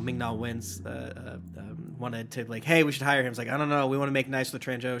I don't know, Ming-Na Wen's wanted to like, hey, we should hire him. It's like, I don't know, we want to make nice with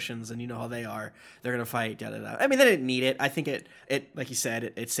the Trandoshans, and you know how they are. They're gonna fight. Da da da. I mean, they didn't need it. I think it like you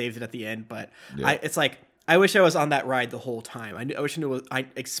said, it saved it at the end. But Yeah. it's like, I wish I was on that ride the whole time. I wish I knew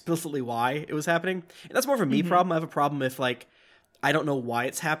explicitly why it was happening. And that's more of a me problem. I have a problem if like I don't know why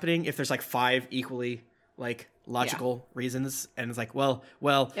it's happening. If there's like 5 equally like logical reasons, and it's like, well,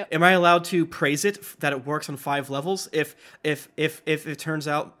 Yep. am I allowed to praise it that it works on 5 levels? If it turns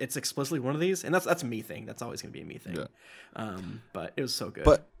out it's explicitly one of these, and that's a me thing. That's always gonna be a me thing. Yeah. But it was so good.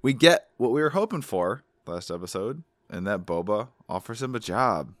 But we get what we were hoping for last episode, and that Boba offers him a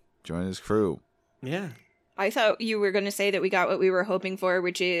job, join his crew. yeah. I thought you were going to say that we got what we were hoping for,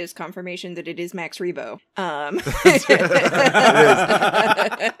 which is confirmation that it is Max Rebo.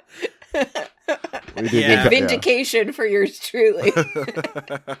 We did Yeah. get- Vindication for yours truly.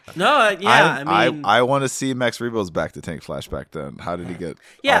 No, yeah. I mean, I want to see Max Rebo's back to tank flashback. Then how did he get?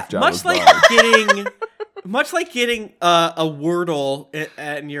 yeah, off Jabba's much like bar? getting, much like getting a Wordle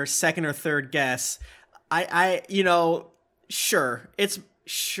in your second or third guess. I you know, sure it's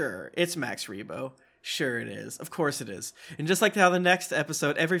Max Rebo. Sure it is. Of course it is. And just like how the next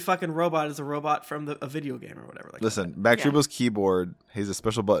episode, every fucking robot is a robot from a video game or whatever. Like Listen, Max Yeah. Rebo's keyboard, he has a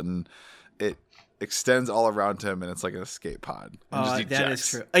special button. It extends all around him, and it's like an escape pod. And just that ejects. is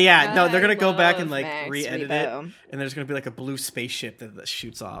true. Yeah, no, they're I gonna go back and love like Max re-edit Rebo. it, and there's gonna be like a blue spaceship that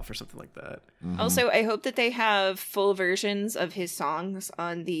shoots off or something like that. Also, I hope that they have full versions of his songs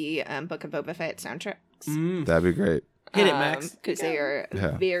on the Book of Boba Fett soundtracks. That'd be great. Hit it, Max. Because they are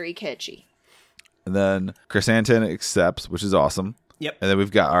Yeah. very catchy. And then Chris Anton accepts, which is awesome. Yep. And then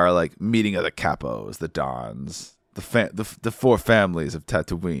we've got our like meeting of the capos, the Dons, the four families of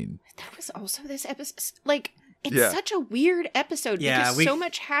Tatooine. That was also this episode. Like, it's Yeah. such a weird episode Yeah, because so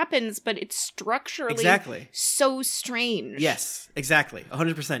much happens, but it's structurally Exactly. so strange. Yes, exactly.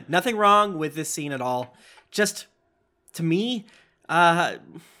 100%. Nothing wrong with this scene at all. Just, to me, I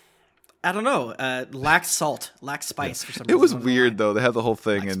don't know, lacks salt, lacks spice for some reason. It was I don't know weird why. though. They have the whole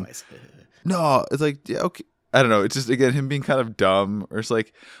thing, Lacks and spice. no, it's like, yeah, okay. I don't know. It's just, again, him being kind of dumb, or it's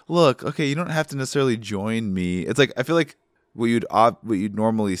like, look, okay, you don't have to necessarily join me. It's like, I feel like what you'd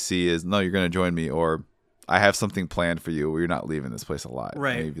normally see is, no, you're going to join me, or I have something planned for you where you're not leaving this place alive.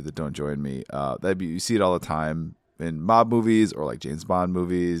 Right. Maybe that don't join me. You see it all the time in mob movies or like James Bond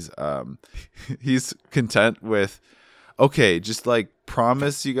movies. He's content with, okay, just like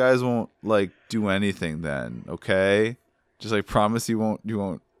promise you guys won't like do anything then, okay? Just like promise you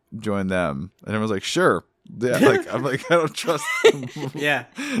won't join them. And everyone's like, sure. Yeah, like I'm like, I don't trust them. Yeah.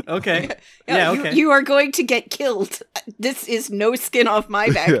 Okay. Yeah, okay. You are going to get killed. This is no skin off my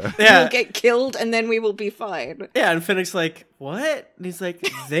back. Yeah. Yeah. You will get killed, and then we will be fine. Yeah, and Finnick's like, what? And he's like,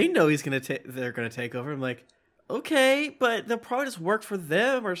 they know they're gonna take over. I'm like, okay, but they'll probably just work for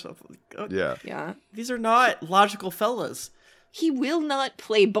them or something. Yeah. Yeah. These are not logical fellas. He will not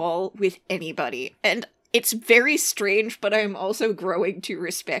play ball with anybody. And it's very strange, but I'm also growing to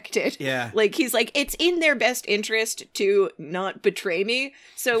respect it. Yeah. Like, he's like, it's in their best interest to not betray me,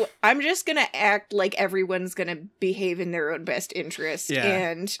 so I'm just gonna act like everyone's gonna behave in their own best interest Yeah.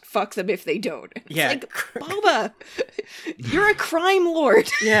 and fuck them if they don't. It's Yeah. like, Boba, you're a crime lord.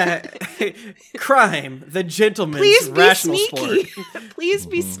 Yeah. Crime, the gentleman's Please be rational sneaky. sport. Please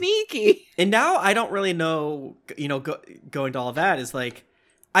be sneaky. And now I don't really know, going to all of that is like,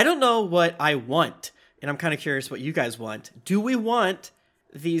 I don't know what I want. And I'm kind of curious what you guys want. Do we want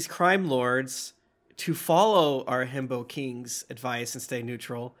these crime lords to follow our Himbo King's advice and stay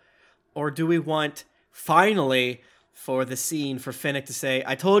neutral? Or do we want, finally, for the scene for Finnick to say,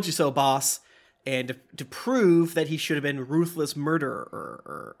 I told you so, boss, and to prove that he should have been ruthless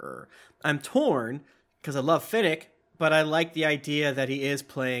murderer? I'm torn, because I love Finnick, but I like the idea that he is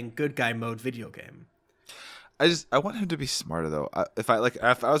playing good guy mode video game. I want him to be smarter though. If I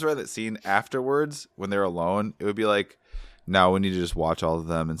was writing that scene afterwards when they're alone, it would be like, now we need to just watch all of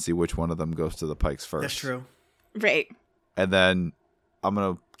them and see which one of them goes to the Pikes first. That's true. Right. And then I'm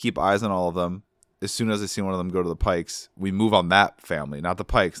gonna keep eyes on all of them. As soon as I see one of them go to the Pikes, we move on that family, not the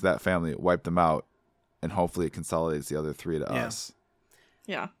Pikes. That family, wipe them out, and hopefully it consolidates the other three to Yeah. us.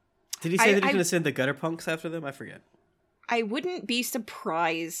 Yeah. Did he say that he's going to send the gutter punks after them? I forget. I wouldn't be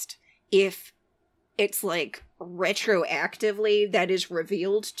surprised if it's like retroactively that is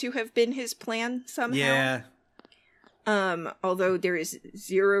revealed to have been his plan somehow. Yeah. Although there is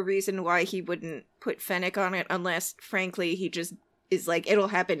zero reason why he wouldn't put Fennec on it, unless frankly he just is like, it'll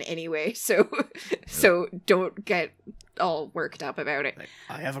happen anyway, so don't get all worked up about it. Like,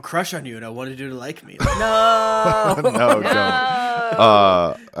 I have a crush on you and I wanted you to like me. Like, no! No,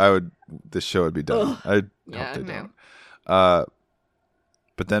 No! don't. This show would be done. Ugh. I hope Yeah, they no. don't.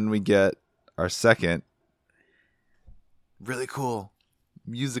 But then we get our second really cool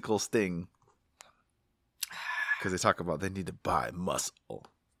musical sting. Because they talk about they need to buy muscle.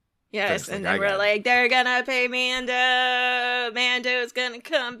 Yes, Thanks, and like, then I we're got like, they're gonna pay Mando. Mando's gonna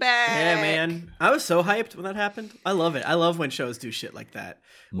come back. Yeah, man. I was so hyped when that happened. I love it. I love when shows do shit like that,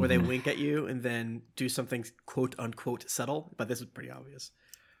 where they wink at you and then do something quote unquote subtle. But this is pretty obvious.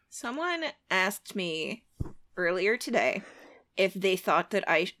 Someone asked me earlier today if they thought that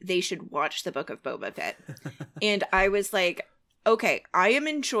they should watch the Book of Boba Fett. And I was like, okay, I am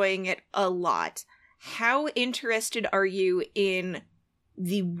enjoying it a lot. How interested are you in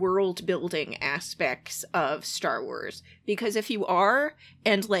the world building aspects of Star Wars? Because if you are,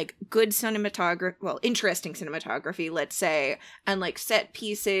 and like good cinematography, well, interesting cinematography, let's say, and like set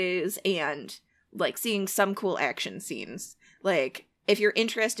pieces and like seeing some cool action scenes, like if you're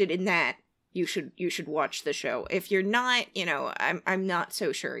interested in that, you should watch the show. If you're not, I'm not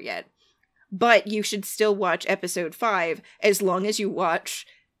so sure yet. But you should still watch episode 5 as long as you watch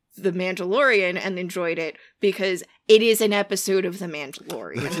The Mandalorian and enjoyed it, because it is an episode of The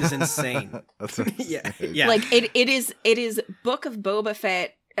Mandalorian. Which is insane. That's Yeah. Yeah. Like it is Book of Boba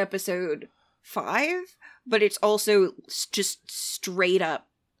Fett episode 5, but it's also just straight up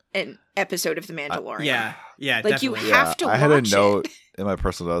an episode of The Mandalorian. Yeah. Yeah. Like, you definitely. have to I had a watch it. note in my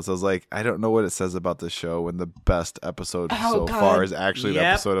personal notes. I was like, I don't know what it says about the show when the best episode Oh, so God. far is actually Yep. an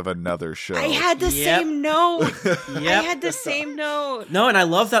episode of another show. I had the Yep. same note. I Yep. had the same note. No, and I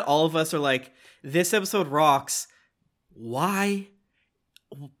love that all of us are like, this episode rocks. Why?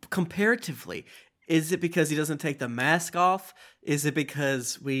 Comparatively, Is it because he doesn't take the mask off? Is it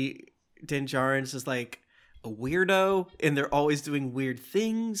because Din Djarin's just like a weirdo and they're always doing weird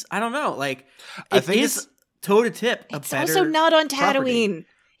things? I don't know. Like, I think it's toe to tip. It's also not on Tatooine.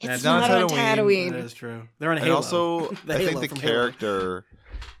 It's not on Tatooine. That is true. They're on Halo. And also, The I Halo think the from Halo. character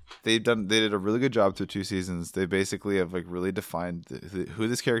they did a really good job through 2 seasons. They basically have like really defined who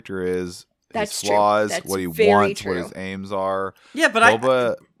this character is, That's his flaws, true. That's what he very wants, true. what his aims are. Yeah, but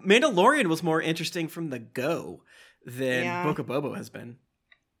Boba, Mandalorian was more interesting from the go than Yeah. Book of Boba has been.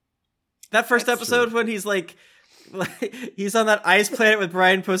 That first That's episode true. when he's like he's on that ice planet with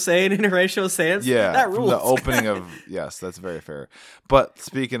Brian Posehn and Horatio Sands. yeah, that from rules. the opening of yes, that's very fair. But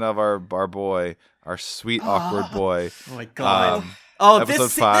speaking of our boy, our sweet awkward boy, Oh my god! episode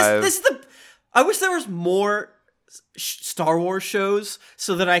this 5. this is the. I wish there was more Star Wars shows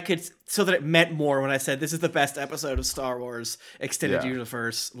so that it meant more when I said this is the best episode of Star Wars extended Yeah.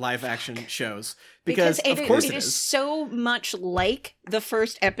 universe live action shows because of it, course it it is is. so much like the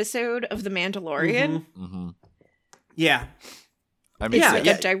first episode of The Mandalorian. Mm-hmm. Yeah, I mean, Yeah, Like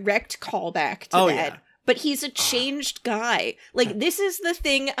yeah. a direct callback to Oh, that. yeah. But he's a changed guy. Like, this is the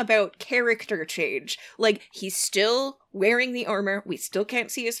thing about character change. Like, he's still wearing the armor. We still can't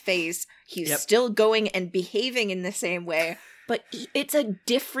see his face. He's Yep. still going and behaving in the same way. But it's a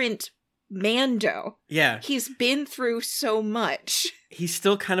different Mando. yeah. He's been through so much. He's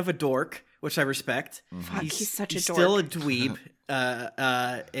still kind of a dork, which I respect. Fuck, he's such a he's dork. still a dweeb,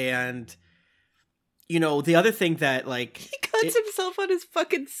 and you know the other thing that like He cuts himself on his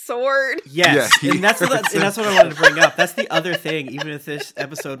fucking sword. yes, Yeah, and that's what I wanted to bring up. That's the other thing. Even if this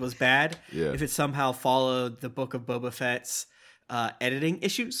episode was bad, Yeah. if it somehow followed the Book of Boba Fett's editing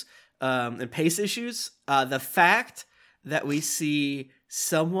issues and pace issues, the fact that we see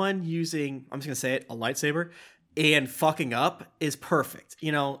someone using, I'm just gonna say it, a lightsaber and fucking up is perfect.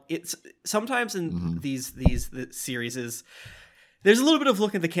 You know, it's sometimes in these the series is there's a little bit of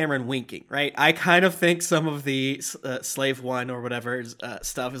looking at the camera and winking, right? I kind of think some of the Slave One or whatever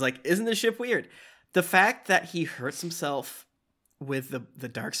stuff is like, isn't this ship weird? The fact that he hurts himself with the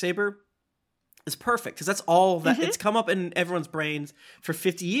Darksaber is perfect because that's all that it's come up in everyone's brains for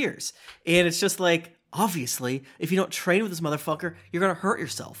 50 years, and it's just like, obviously, if you don't train with this motherfucker, you're gonna hurt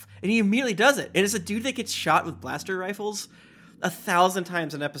yourself, and he immediately does it. And it's a dude that gets shot with blaster rifles 1,000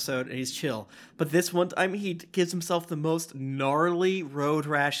 times an episode, and he's chill. But this one time, he gives himself the most gnarly road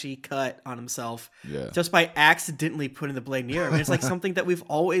rashy cut on himself, Yeah. just by accidentally putting the blade near him. And it's like something that we've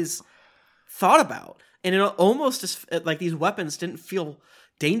always thought about, and it almost just like these weapons didn't feel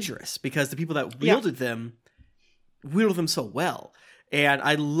dangerous because the people that wielded them so well. And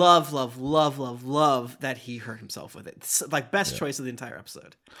I love that he hurt himself with it. It's like best choice of the entire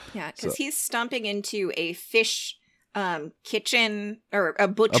episode. Yeah, because he's stomping into a fish kitchen or a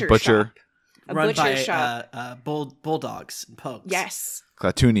butcher butcher. shop. A Run butcher by shop. bulldogs and pugs. Yes.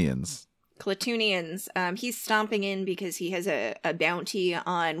 Clatoonians. Clatoonians. He's stomping in because he has a bounty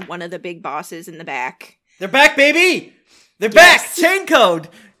on one of the big bosses in the back. They're back, baby. They're Yes. back. Chain code.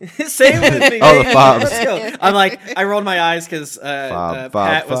 Same with me. Oh, the fobs. Let's go. I'm like, I rolled my eyes because Fob,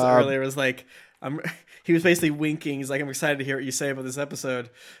 Pat was fob. earlier. Was like, he was basically winking. He's like, I'm excited to hear what you say about this episode.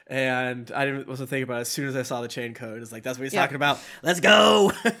 And I wasn't thinking about it as soon as I saw the chain code. It's like, that's what he's Yeah. talking about. Let's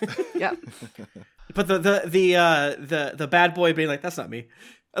go. Yep. But the bad boy being like, that's not me.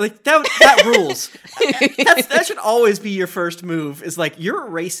 Like that rules. That should always be your first move. Is like, you're a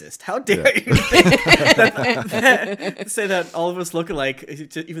racist. How dare you say that all of us look alike,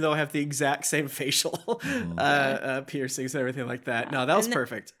 even though I have the exact same facial piercings and everything like that. No, that was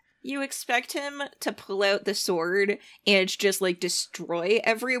perfect. You expect him to pull out the sword and just like destroy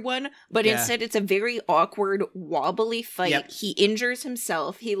everyone, but Yeah. instead it's a very awkward, wobbly fight. Yep. He injures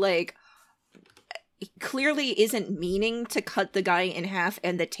himself. He clearly isn't meaning to cut the guy in half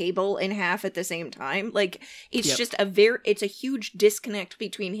and the table in half at the same time. Like, it's Yep. just it's a huge disconnect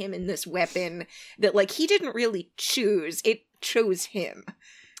between him and this weapon that like he didn't really choose. It chose him.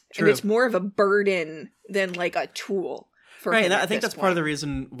 True. And it's more of a burden than like a tool for Right, him. and I at think this that's part of the point.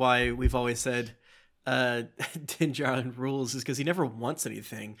 reason why we've always said Din Djarin rules is because he never wants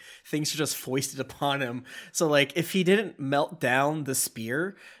anything. Things are just foisted upon him. So, like, if he didn't melt down the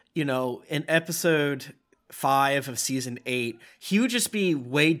spear, you know, in episode 5 of season 8, he would just be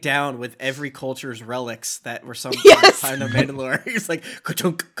weighed down with every culture's relics that were some Yes. time in Mandalore. He's like,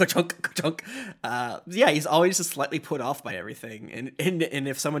 ka-chunk, ka-chunk, ka-chunk. Yeah, he's always just slightly put off by everything. And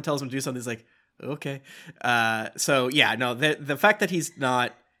if someone tells him to do something, he's like, okay. So yeah, no, the fact that he's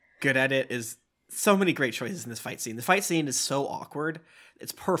not good at it is so many great choices in this fight scene. The fight scene is so awkward.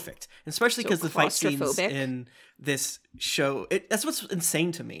 It's perfect, especially So because the fight scenes claustrophobic. in this show. That's what's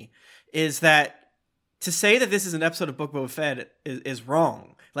insane to me is that to say that this is an episode of Book of Boba Fett is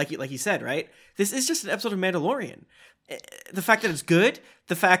wrong. Like you said, right? This is just an episode of Mandalorian. The fact that it's good,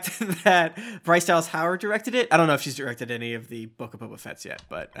 the fact that Bryce Dallas Howard directed it. I don't know if she's directed any of the Book of Boba Fett's yet,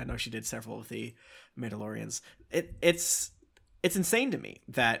 but I know she did several of the Mandalorians. It's insane to me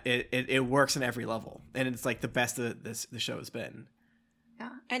that it works in every level, and it's like the best that the show has been.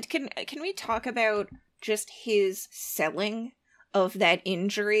 Yeah. And can we talk about just his selling of that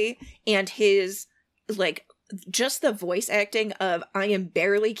injury and his, like, just the voice acting of, I am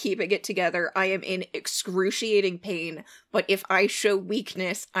barely keeping it together, I am in excruciating pain, but if I show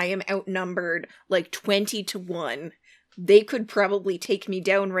weakness, I am outnumbered like 20-1. They could probably take me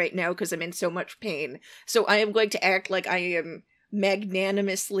down right now because I'm in so much pain. So I am going to act like I am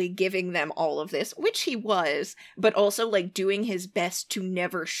magnanimously giving them all of this, which he was, but also like doing his best to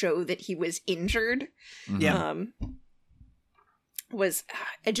never show that he was injured. Yeah. Was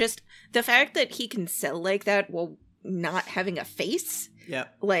just the fact that he can sell like that while not having a face. Yeah.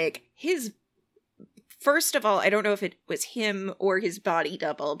 Like, his, first of all, I don't know if it was him or his body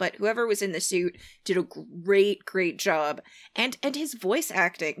double, but whoever was in the suit did a great job. And his voice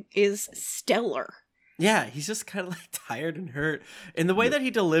acting is stellar. Yeah, he's just kind of like tired and hurt. And the way that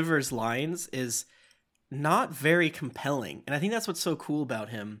he delivers lines is not very compelling. And I think that's what's so cool about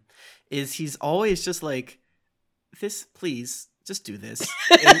him, is he's always just like, this, please, just do this.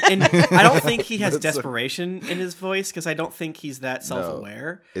 And I don't think he has desperation in his voice, because I don't think he's that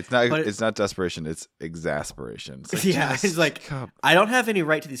self-aware. No, it's not desperation, it's exasperation. It's like, yeah, he's like, I don't have any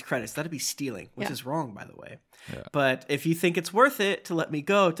right to these credits. That'd be stealing, which is wrong, by the way. Yeah. But if you think it's worth it to let me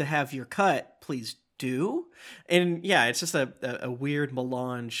go to have your cut, please do. And yeah, it's just a weird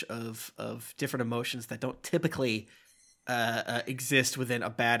melange of different emotions that don't typically exist within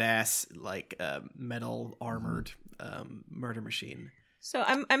a badass, like, metal armored murder machine. So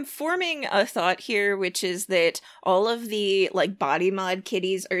I'm forming a thought here, which is that all of the, like, body mod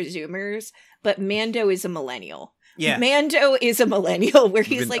kitties are Zoomers, but Mando is a millennial. Yeah, Mando is a millennial, where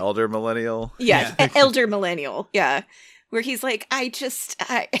he's like elder millennial. Yeah, elder millennial. Yeah, where he's like, I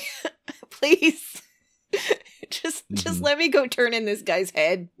please, just let me go turn in this guy's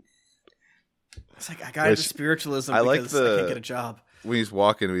head. It's like, I got into spiritualism because I can't get a job. When he's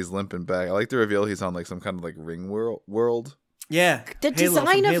walking, he's limping back. I like the reveal he's on like some kind of like ring world. Yeah, the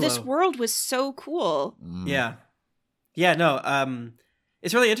design of this world was so cool. Yeah, no,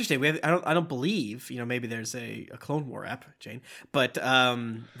 it's really interesting. I don't believe, maybe there's a Clone War app, Jane, but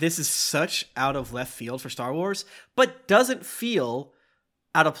this is such out of left field for Star Wars, but doesn't feel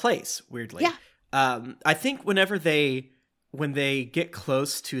out of place. Weirdly, yeah. I think when they get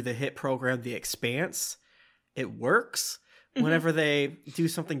close to the hit program The Expanse, it works. Mm-hmm. Whenever they do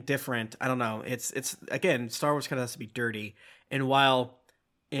something different, I don't know. It's again, Star Wars kind of has to be dirty. And while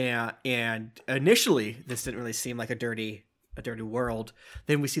and initially this didn't really seem like a dirty world,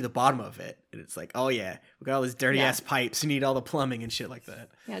 then we see the bottom of it, and it's like, oh yeah, we got all these dirty ass pipes. You need all the plumbing and shit like that.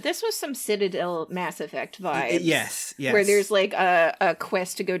 Yeah, this was some Citadel Mass Effect vibes. Yes. Where there's like a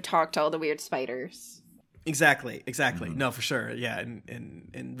quest to go talk to all the weird spiders. Exactly. Mm-hmm. No, for sure. Yeah,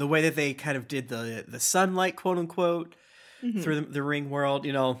 and the way that they kind of did the sunlight, quote unquote, through the ring world,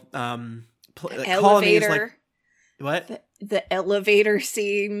 elevator. Like, what? The elevator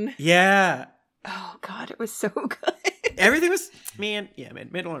scene. Yeah. Oh god, it was so good. Everything was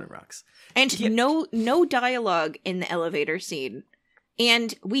Mandalorian rocks. And no dialogue in the elevator scene.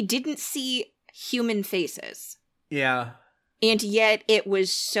 And we didn't see human faces. Yeah. And yet it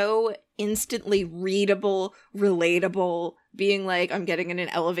was so instantly readable, relatable, being like, I'm getting in an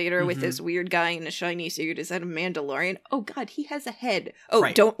elevator with this weird guy in a shiny suit. Is that a Mandalorian? Oh god, he has a head. Oh,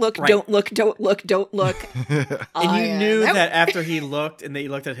 right. Don't look. And you knew that after he looked and they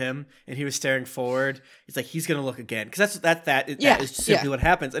looked at him and he was staring forward, it's like, he's gonna look again, because that is simply what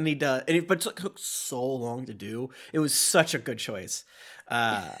happens. And he does, but it took so long to do. It was such a good choice.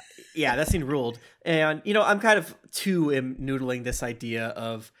 That scene ruled. And I'm kind of too noodling this idea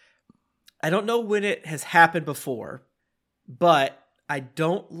of, I don't know when it has happened before, but I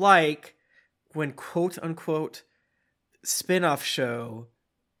don't like when quote unquote spin-off show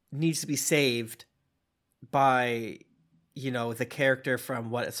needs to be saved by, the character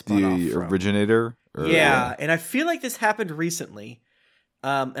from what it spun off from. The originator? And I feel like this happened recently.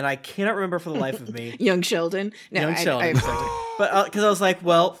 And I cannot remember for the life of me. Young Sheldon. No, Young Sheldon. But because I was like,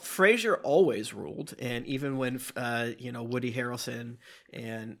 well, Frasier always ruled, and even when Woody Harrelson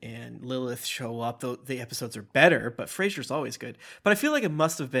and Lilith show up, the episodes are better. But Frasier's always good. But I feel like it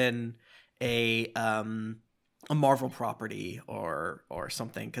must have been a Marvel property or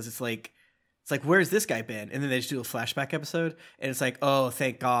something, because it's like It's like, where's this guy been? And then they just do a flashback episode, and it's like, oh,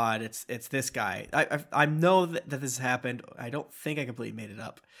 thank God, it's this guy. I know that this has happened. I don't think I completely made it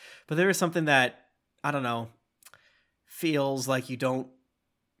up, but there is something that, I don't know, feels like you don't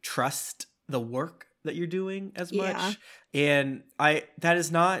trust the work that you're doing as much. And that is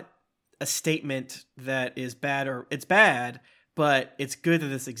not a statement that is bad, or it's bad, but it's good that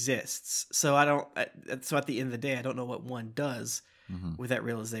this exists. So so at the end of the day, I don't know what one does with that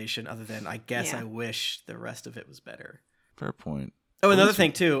realization, other than I guess I wish the rest of it was better. Fair point. Oh, another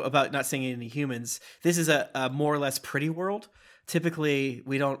thing too about not seeing any humans. This is a more or less pretty world. Typically,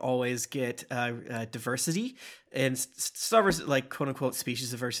 we don't always get diversity, and Star Wars, like, quote unquote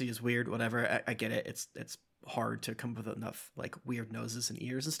species diversity is weird. Whatever, I get it. It's hard to come up with enough like weird noses and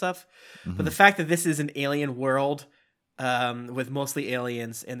ears and stuff. But the fact that this is an alien world with mostly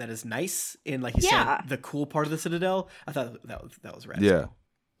aliens, and that is nice, and like you said, the cool part of the Citadel, I thought that was rad. Yeah.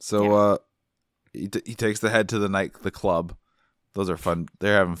 So he takes the head to the club. Those are fun.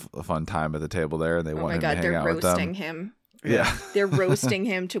 They're having a fun time at the table there, and they want him to hang out with them. They're roasting him. Yeah. They're roasting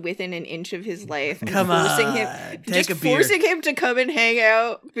him to within an inch of his life. Come on, take a beer. Forcing him to come and hang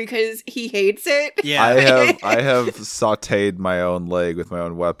out because he hates it. Yeah. I have sautéed my own leg with my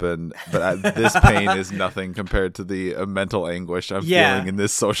own weapon, but this pain is nothing compared to the mental anguish I'm feeling in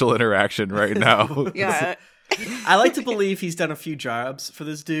this social interaction right now. Yeah. I like to believe he's done a few jobs for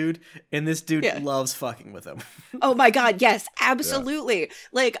this dude, and this dude loves fucking with him. Oh my God, yes, absolutely. Yeah.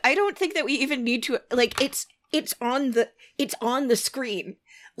 Like, I don't think that we even need to, like, it's on the screen.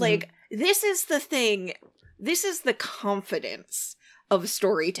 Like, this is the thing. This is the confidence of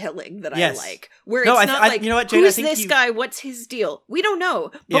storytelling that I like. Where it's not like, you know what, Jane, who's this guy? What's his deal? We don't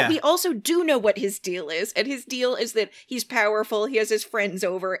know. But we also do know what his deal is. And his deal is that he's powerful, he has his friends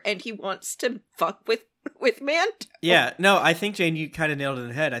over, and he wants to fuck with Mando. Yeah, no, I think, Jane, you kind of nailed it in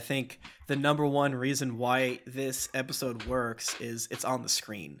the head. I think the number one reason why this episode works is it's on the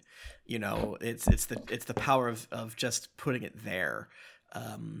screen. You know, it's the power of just putting it there,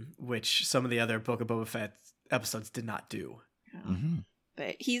 which some of the other Book of Boba Fett episodes did not do. Mm-hmm.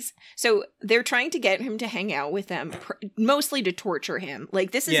 But they're trying to get him to hang out with them, mostly to torture him.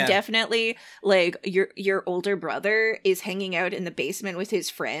 Like, this is definitely like your older brother is hanging out in the basement with his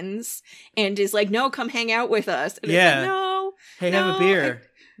friends and is like, no, come hang out with us. And it's like, no, hey, have a beer.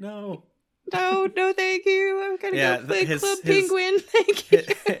 No, thank you. I'm gonna go play Club Penguin. Thank you.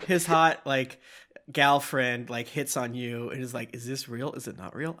 His hot, like, gal friend, like, hits on you and is like, is this real? Is it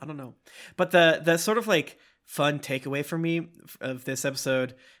not real? I don't know. But the sort of, like, fun takeaway for me of this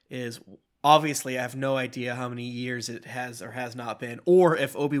episode is, obviously I have no idea how many years it has or has not been, or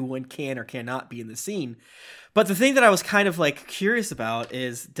if Obi-Wan can or cannot be in the scene. But the thing that I was kind of, like, curious about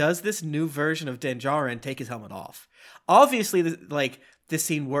is, does this new version of Din Djarin take his helmet off? Obviously, this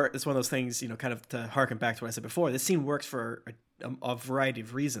scene works. It's one of those things, you know, kind of to harken back to what I said before. This scene works for a variety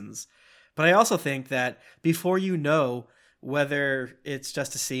of reasons. But I also think that before you know whether it's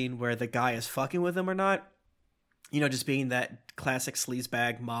just a scene where the guy is fucking with him or not, you know, just being that classic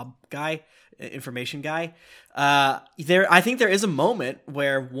sleazebag mob guy, information guy, I think there is a moment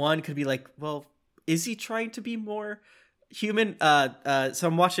where one could be like, well, is he trying to be more human? So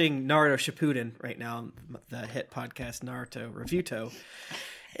I'm watching Naruto Shippuden right now, the hit podcast Naruto Reviewto,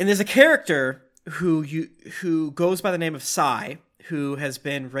 and there's a character who goes by the name of Sai, who has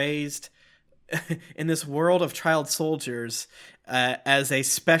been raised in this world of child soldiers as a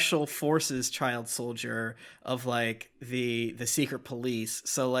special forces child soldier of, like, the secret police.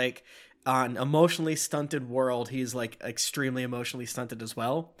 So, like, on emotionally stunted world, he's, like, extremely emotionally stunted as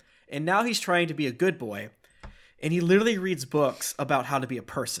well. And now he's trying to be a good boy. And he literally reads books about how to be a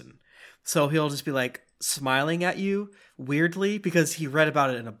person. So he'll just be, like, smiling at you weirdly because he read about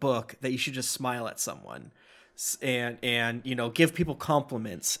it in a book that you should just smile at someone and you know, give people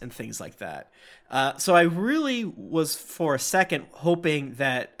compliments and things like that. So I really was, for a second, hoping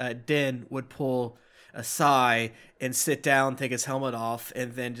that Din would pull a sigh and sit down, take his helmet off,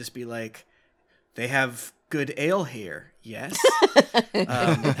 and then just be like, they have good ale here. Yes.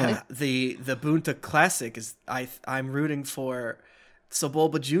 The Bunta Classic is, I'm rooting for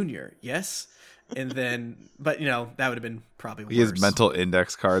Sebulba Jr. Yes. And then, but, you know, that would have been probably worse. He has mental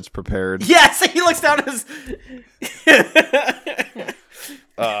index cards prepared. Yes, he looks down at his...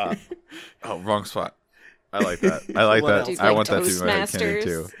 wrong spot. I like that. I like that. Dude, I want that to be my canon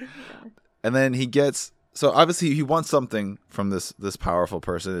too. And then he gets... So obviously he wants something from this powerful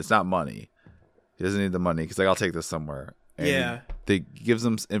person. It's not money. He doesn't need the money because, like, I'll take this somewhere. And they gives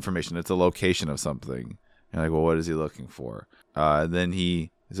him information. It's a location of something. And like, well, what is he looking for? And then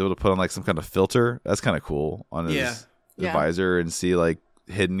he is able to put on, like, some kind of filter. That's kind of cool on his visor and see, like,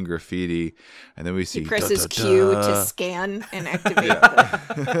 hidden graffiti, and then we see He presses da, da, Q da. to scan and activate.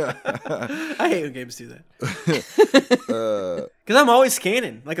 I hate when games do that. Because I'm always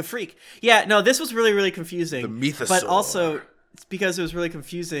scanning like a freak. Yeah, no, this was really, really confusing. The mythosaur. But also, it's because it was really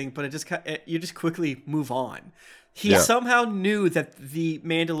confusing, but you just quickly move on. He Yeah. somehow knew that the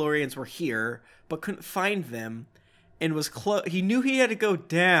Mandalorians were here, but couldn't find them, and was he knew he had to go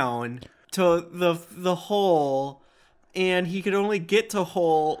down to the hole, and he could only get to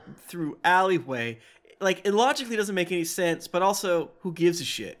hole through alleyway. Like, it logically doesn't make any sense, but also, who gives a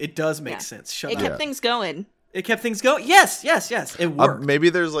shit? It does make Yeah. sense. Shut It up. kept things going. It kept things going. Yes. It worked. Maybe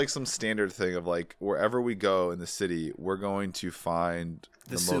there's like some standard thing of like wherever we go in the city, we're going to find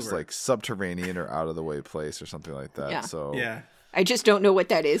the most sewer. like subterranean or out of the way place or something like that. Yeah. So Yeah. I just don't know what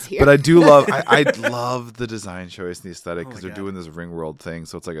that is here. But I do love I love the design choice and the aesthetic Oh because my they're God. doing this ring world thing.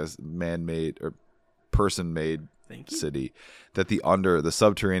 So it's like a man-made or person-made Thank you. city that the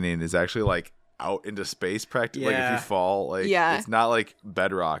subterranean is actually like out into space practically. Like if Yeah. you fall, like Yeah. it's not like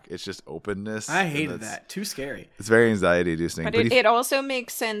bedrock, it's just openness. I and hated it's- that. Too scary. It's very anxiety inducing. But it also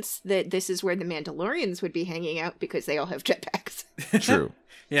makes sense that this is where the Mandalorians would be hanging out because they all have jetpacks. true.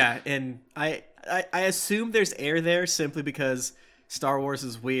 Yeah, and I assume there's air there simply because Star Wars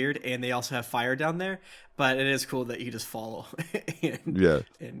is weird and they also have fire down there. But it is cool that you just follow Yeah.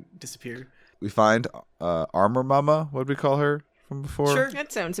 and disappear. We find Armor Mama, what we call her from before. Sure.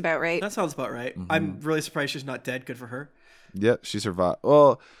 That sounds about right. That sounds about right. I'm really surprised she's not dead. Good for her. Yeah, she survived.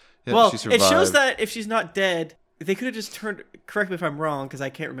 Well, yeah, Well, she it survived. shows that if she's not dead, they could have just turned. Correct me if I'm wrong, because I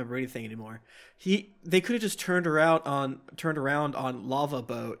can't remember anything anymore. They could have just turned around on Lava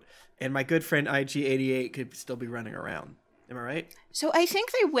Boat, and my good friend IG88 could still be running around. Am I right? So I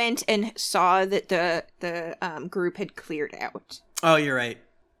think they went and saw that the group had cleared out, Oh, you're right.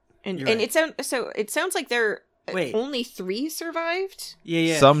 and You're and right. it sounds like there Wait. only 3 survived.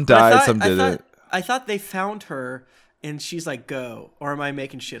 Yeah. Some But I died, thought- some didn't. I thought they found her, and she's like, "Go," or am I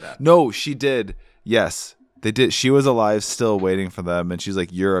making shit up? No, she did. Yes, they did. She was alive, still waiting for them, and she's like,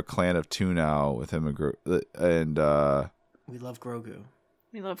 "You're a clan of 2 now," with him and We love Grogu.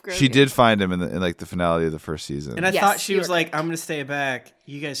 We love Grogu. she did find him in like the finale of the first season. And I Yes, thought she you was were like, correct. "I'm gonna stay back.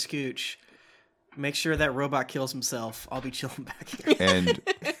 You guys scooch. Make sure that robot kills himself. I'll be chilling back here."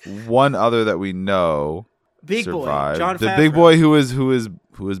 And one other that we know Big survived. boy, John the Favreau. big boy who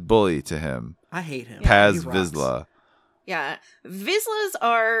was bully to him, I hate him. Paz He rocks. Vizsla. Yeah, Vizslas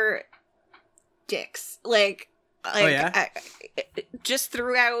are dicks. Like Oh, yeah? just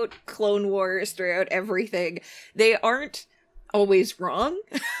throughout Clone Wars, throughout everything, they aren't always wrong,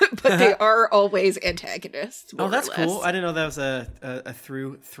 but they are always antagonists. Oh, more that's or cool. less. I didn't know that was a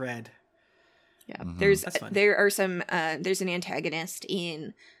through thread. Yeah, That's fun. there are some there's an antagonist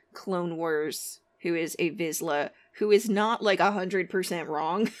in Clone Wars who is a Vizsla who is not like 100%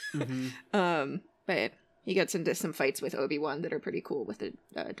 wrong. Mm-hmm. But he gets into some fights with Obi-Wan that are pretty cool with the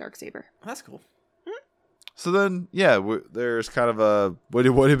Darksaber. That's cool. So then, yeah, there's kind of a what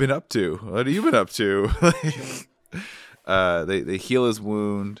have you been up to? What have you been up to? They heal his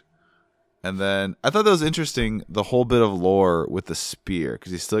wound, and then I thought that was interesting. The whole bit of lore with the spear,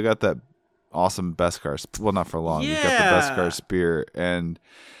 because he's still got that awesome Beskar. Well, not for long. He's got the Yeah. Beskar spear, and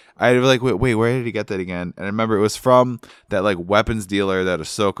I was like, wait, where did he get that again? And I remember it was from that like weapons dealer that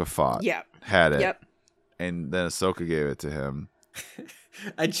Ahsoka fought. Yeah. Had it. Yep. And then Ahsoka gave it to him.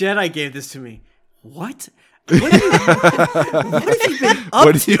 A Jedi gave this to me. What? What have you been up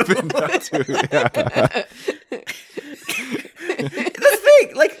What have to? you been up to? Yeah. The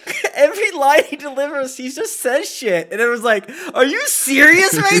thing, like every line he delivers, he just says shit, and it was like, "Are you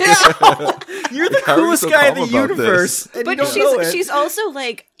serious right now? You're the How are you coolest so guy in the calm about universe." this? And But you don't know it. she's also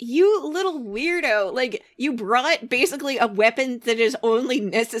like, you little weirdo. Like, you brought basically a weapon that is only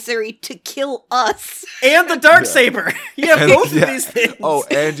necessary to kill us. and the dark saber. You have And- both yeah. of these things. Oh,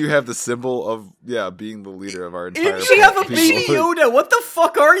 and you have the symbol of being the leader of our entire. and you have a people. baby Yoda. What the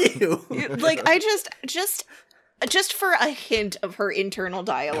fuck are you? Like, I just for a hint of her internal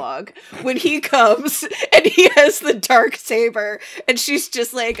dialogue, when he comes and he has the dark saber and she's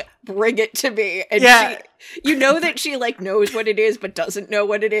just like, bring it to me. And Yeah. you know that she like knows what it is, but doesn't know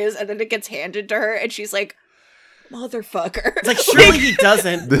what it is. And then it gets handed to her and she's like, motherfucker. It's like, surely he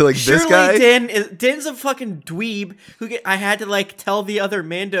doesn't. They're like, this surely guy? Din's a fucking dweeb I had to like tell the other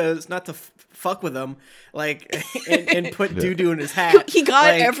Mandos not to fuck with him, like, and put doo-doo in his hat. He got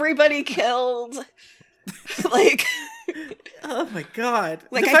Like, everybody killed. Like, oh my god!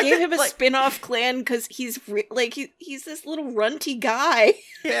 like The I fact gave that, him a like, spin-off clan because he's he's this little runty guy.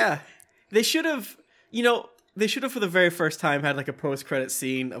 Yeah, they should have. They should have for the very first time had like a post-credit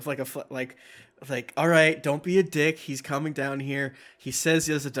scene of like like, all right, don't be a dick. He's coming down here. He says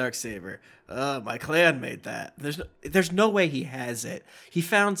he has a Darksaber. My clan made that. There's no way he has it. He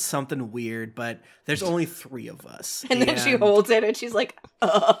found something weird, but there's only 3 of us. And then she holds it and she's like,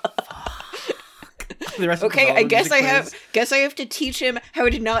 The rest of the okay, I development guess music I have to teach him how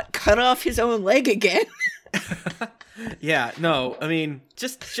to not cut off his own leg again. Yeah, no, I mean,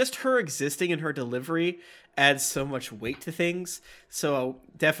 just her existing and her delivery adds so much weight to things. So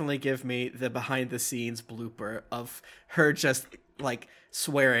definitely give me the behind the scenes blooper of her just like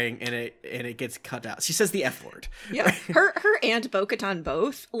swearing and it gets cut out. She says the F word. Yeah, her and Bo-Katan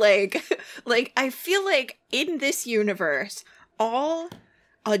both. Like I feel like in this universe, all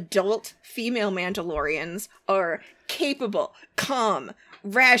adult female Mandalorians are capable, calm,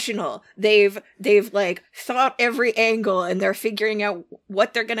 rational. They've like thought every angle and they're figuring out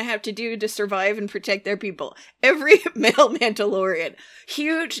what they're gonna have to do to survive and protect their people. Every male Mandalorian,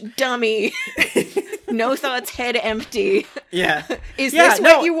 huge dummy, no thoughts, head empty. Yeah. Is this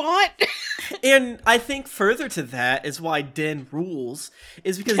what you want? And I think further to that is why Din rules,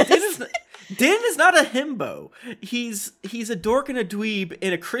 is because Din is not a himbo. He's a dork and a dweeb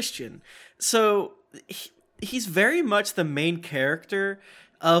and a Christian. So he's very much the main character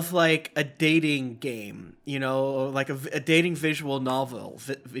of like a dating game, you know, like a dating visual novel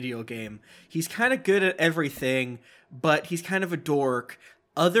video game. He's kind of good at everything, but he's kind of a dork.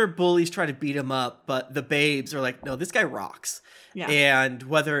 Other bullies try to beat him up, but the babes are like, no, this guy rocks. Yeah. And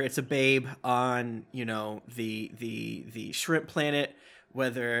whether it's a babe on, you know, the shrimp planet,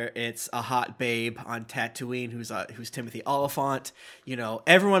 whether it's a hot babe on Tatooine who's Timothy Oliphant, you know,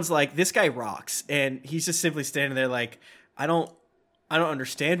 everyone's like, this guy rocks, and he's just simply standing there like, I don't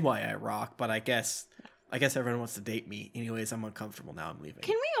understand why I rock, but I guess everyone wants to date me. Anyways, I'm uncomfortable now. I'm leaving.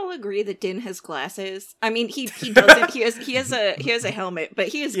 Can we all agree that Din has glasses? I mean, he doesn't. he has a helmet, but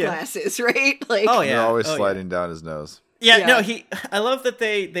he has glasses, right? Like, oh yeah, they're always sliding down his nose. Yeah, no, I love that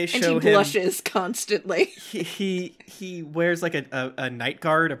they show him. And he blushes constantly. He wears like a night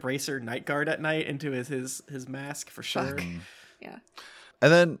guard, a bracer night guard at night into his mask for sure. Yeah.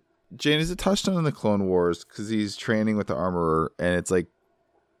 And then Jane, is it touched on in the Clone Wars because he's training with the armorer, and it's like,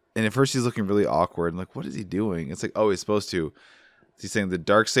 and at first he's looking really awkward and like, what is he doing? It's like, oh, he's supposed to. He's saying the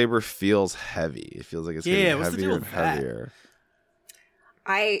Darksaber feels heavy. It feels like it's getting heavier and heavier.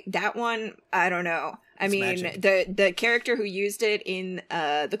 That one, I don't know. I mean, the character who used it in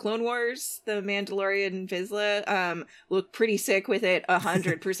the Clone Wars, the Mandalorian Vizsla, looked pretty sick with it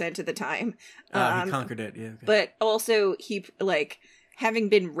 100% of the time. He conquered it, yeah. Okay. But also, he, like, having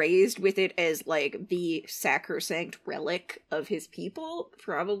been raised with it as, like, the sacrosanct relic of his people,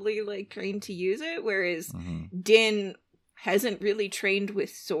 probably, like, trained to use it, whereas Din hasn't really trained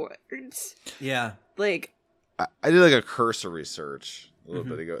with swords. Yeah. Like, I did, like, a cursory search a little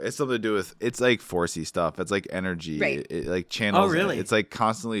bit ago. It's something to do with, it's like forcey stuff. It's like energy. Right. It like channels. Oh, really? It's like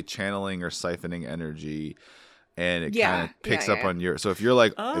constantly channeling or siphoning energy, and it kind of picks up on your. So if you're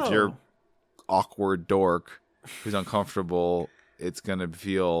like, if you're awkward dork who's uncomfortable, it's gonna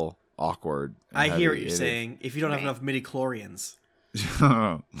feel awkward. I hear what you're saying. If you don't have enough midi-chlorians.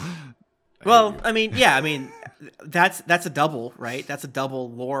 Well, I mean, that's a double, right? That's a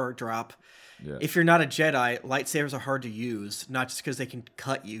double lore drop. Yeah. If you're not a Jedi, lightsabers are hard to use, not just because they can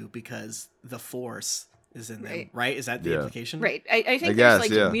cut you, because the Force is in them, right? Is that the implication? Right. I think there's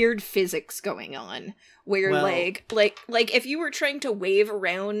like weird physics going on where like if you were trying to wave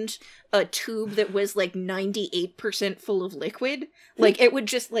around a tube that was like 98% full of liquid, like it would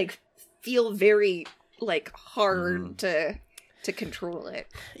just like feel very like hard to control it.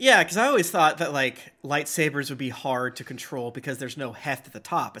 Yeah, because I always thought that like lightsabers would be hard to control because there's no heft at the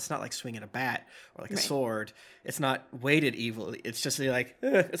top. It's not like swinging a bat or like a sword. It's not weighted evenly. It's just like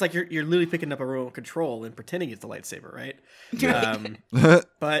it's like you're literally picking up a remote control and pretending it's the lightsaber, right?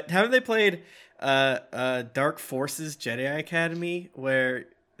 But haven't they played Dark Forces Jedi Academy where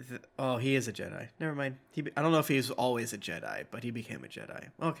he is a Jedi. Never mind. I don't know if he was always a Jedi, but he became a Jedi.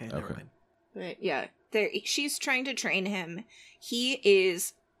 Okay, never mind. Right, yeah. She's trying to train him. He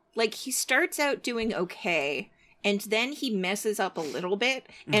is, like, he starts out doing okay, and then he messes up a little bit,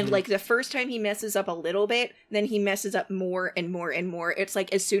 and, like, the first time he messes up a little bit, then he messes up more and more and more. It's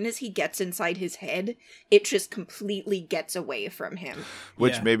like, as soon as he gets inside his head, it just completely gets away from him.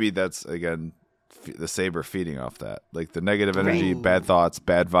 Which maybe that's, again, the saber feeding off that. Like, the negative energy, bad thoughts,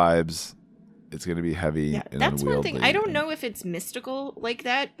 bad vibes. It's going to be heavy. Yeah, that's one thing. I don't know if it's mystical like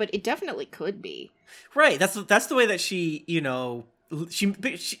that, but it definitely could be. Right. That's the way that she, you know, she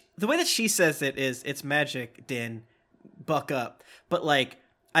the way that she says it is, it's magic, Din, buck up. But like,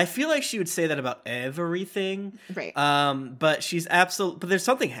 I feel like she would say that about everything. Right. But she's but there's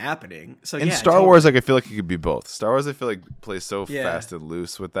something happening. So In yeah, Star totally. Wars, like I feel like it could be both. Star Wars, I feel like plays so Yeah. fast and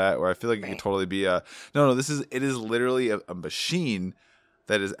loose with that, where I feel like it Right. could totally be a no. It is literally a machine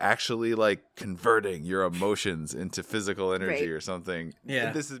that is actually like converting your emotions into physical energy Right. or something.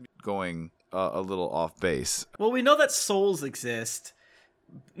 Yeah. This is going a little off base. Well, we know that souls exist,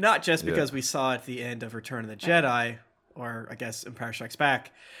 not just Yeah. because we saw at the end of Return of the Jedi, or I guess Empire Strikes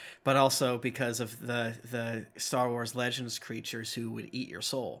Back, but also because of the Star Wars Legends creatures who would eat your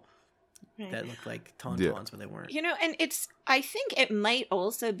soul Right. that looked like tauntauns, Yeah. but they weren't. You know, and I think it might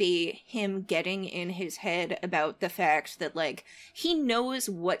also be him getting in his head about the fact that, like, he knows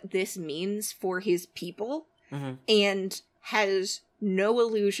what this means for his people Mhm. and has no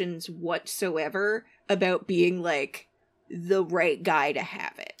illusions whatsoever about being, like, the right guy to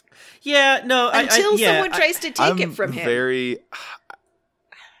have it. Yeah, no, Until yeah, someone tries to take it from him.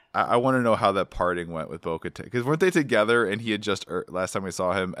 I want to know how that parting went with Bo-Katan, because weren't they together? And he had just last time we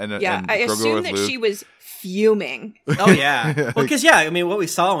saw him, and Yeah, and I Grogu assume with that Luke. she was fuming. Oh yeah, well, because I mean, what we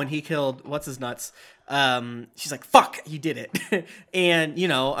saw when he killed what's his nuts, she's like, "Fuck, you did it," and you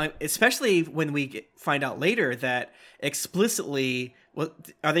know, especially when we find out later that explicitly, what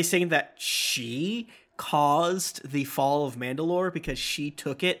are they saying that she caused the fall of Mandalore because she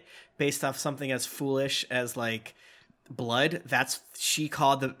took it based off something as foolish as like blood? She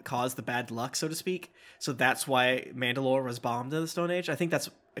caused the bad luck, so to speak. So that's why Mandalore was bombed in the Stone Age. I think that's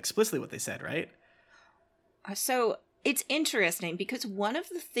explicitly what they said, right? So it's interesting because one of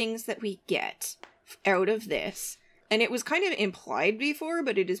the things that we get out of this, and it was kind of implied before,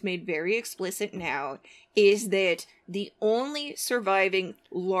 but it is made very explicit now, is that the only surviving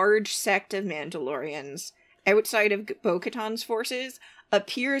large sect of Mandalorians outside of Bo-Katan's forces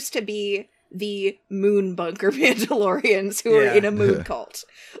appears to be the moon bunker Mandalorians who are Yeah. in a moon cult.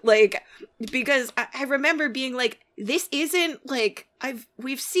 Like, because I remember being like, this isn't like,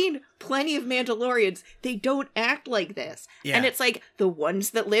 we've seen plenty of Mandalorians. They don't act like this. Yeah. And it's like, the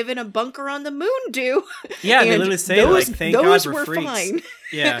ones that live in a bunker on the moon do. Yeah, they And literally say those, like, "Thank God those we're were freaks." fine.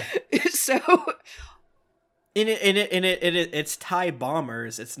 Yeah. So, It's TIE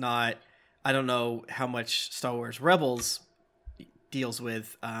bombers. It's not. I don't know how much Star Wars Rebels deals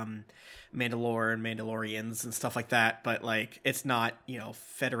with Mandalore and Mandalorians and stuff like that, but like it's not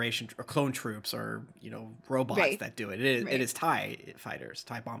Federation or clone troops or robots Right. that do it. It Right. is TIE fighters,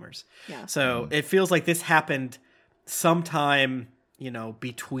 TIE bombers. yeah. So it feels like this happened sometime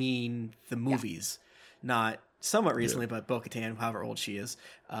between the movies, not somewhat recently, but Bo-Katan, however old she is,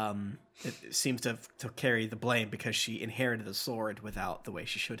 it seems to carry the blame because she inherited the sword without the way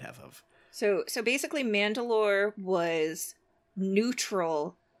she should have. So basically, Mandalore was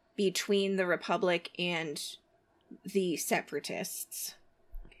neutral between the Republic and the Separatists.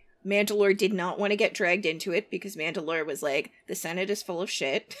 Mandalore did not want to get dragged into it because Mandalore was like, the Senate is full of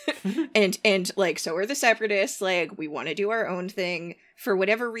shit, and like, so are the Separatists. Like, we want to do our own thing. For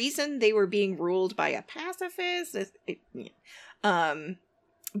whatever reason, they were being ruled by a pacifist,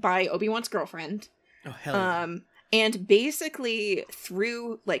 by Obi-Wan's girlfriend. Oh hell yeah. And basically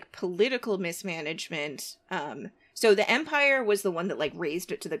through like political mismanagement, so the Empire was the one that like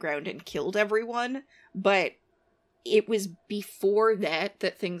razed it to the ground and killed everyone, but it was before that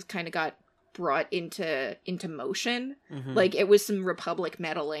things kind of got brought into motion. Mhm. Like, it was some Republic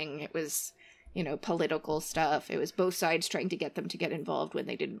meddling, it was political stuff, it was both sides trying to get them to get involved when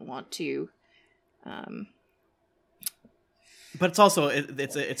they didn't want to. But it's also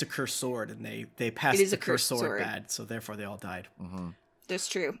it's a cursed sword, and they passed It is the a cursed cursed sword sword. bad, so therefore they all died. That's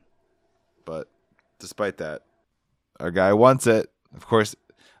true. But despite that, our guy wants it. Of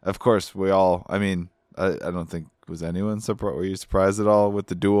course, we all. I mean, I don't think was anyone surprised. Were you surprised at all with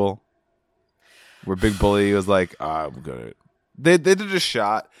the duel? Where Big Bully was like, "I'm gonna." They did a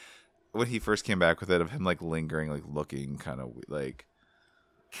shot when he first came back with it of him like lingering, like looking kind of like.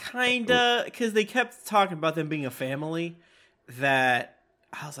 Kinda, because they kept talking about them being a family. That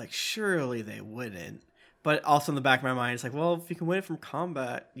I was like, surely they wouldn't. But also in the back of my mind, it's like, well, if you can win it from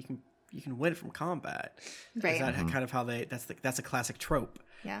combat, you can win it from combat. Right. Is that kind of how they? That's a classic trope.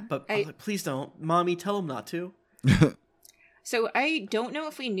 Yeah. But I was like, please don't, mommy, tell them not to. So I don't know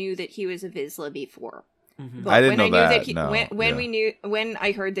if we knew that he was a Vizsla before. Mhm. But I didn't when know I knew that, that he, no, when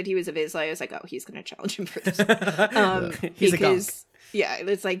I heard that he was a Vizsla, I was like, oh, he's going to challenge him for this. He's a gunk. Yeah,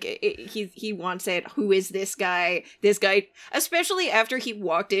 it's like he wants it. Who is this guy? This guy, especially after he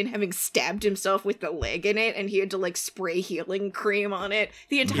walked in having stabbed himself with the leg in it, and he had to like spray healing cream on it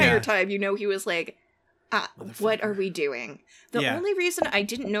the entire Yeah. time. He was like, what are we doing? The Yeah. only reason I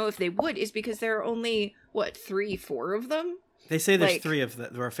didn't know if they would is because there are only 3-4 of them. They say there's Like- 3 of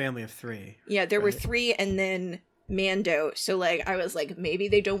them. We're a family of 3. Yeah, there were Right. 3 and then Mando. So like I was like, maybe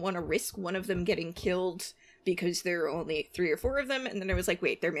they don't want to risk one of them getting killed because there are only 3 or 4 of them. And then I was like,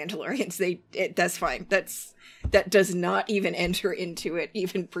 wait, they're Mandalorians. That's fine. That does not even enter into it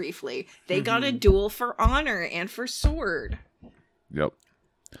even briefly. They got a duel for honor and for sword. Yep.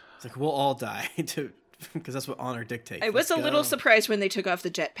 It's like, we'll all die because that's what honor dictates. I was Let's a little go. surprised when they took off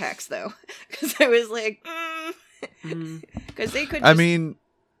the jetpacks though, because I was like, because they could. I Just... mean,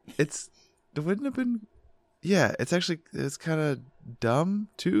 it wouldn't have been. Yeah, it's kind of dumb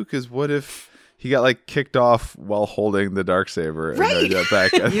too. Because what if he got like kicked off while holding the Darksaber Right. and then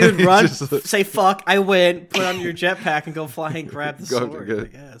jetpack? You'd run, Just- say "fuck," I win, put on your jetpack, and go fly and grab the Go, sword. go. I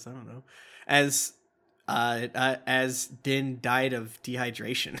guess I don't know. As Din died of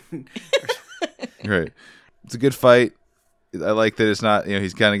dehydration. Right. It's a good fight. I like that it's not,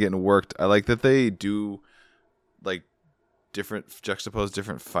 he's kind of getting worked. I like that they do like juxtapose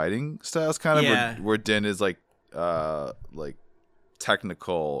different fighting styles kind of Yeah. where Din is like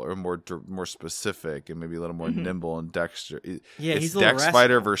technical or more specific and maybe a little more nimble and dexter. Yeah, it's he's a little dex rascal.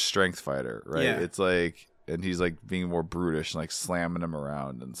 fighter versus strength fighter, right? Yeah. It's like, and he's like being more brutish and like slamming him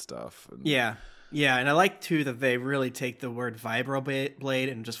around and stuff. And Yeah, and I like too that they really take the word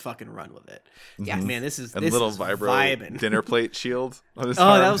vibroblade and just fucking run with it. Yeah, man, this is and this little is vibro vibing. dinner plate shield on his Oh,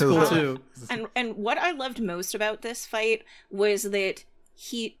 arm. that was cool too. And what I loved most about this fight was that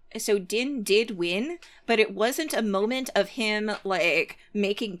Din did win, but it wasn't a moment of him like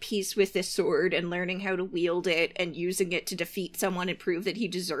making peace with this sword and learning how to wield it and using it to defeat someone and prove that he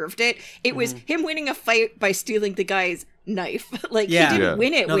deserved it. It was him winning a fight by stealing the guy's knife. Like Yeah. he didn't Yeah.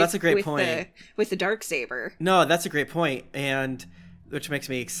 win it No, with, that's a great with point. with the Darksaber. No, that's a great point, and which makes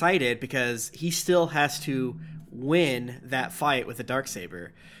me excited because he still has to win that fight with the Darksaber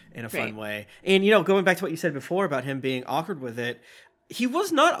in a fun Right. way. And going back to what you said before about him being awkward with it, he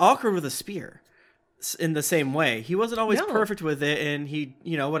was not awkward with a spear in the same way. He wasn't always No. perfect with it, and he,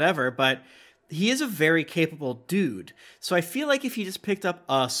 whatever, but he is a very capable dude. So I feel like if he just picked up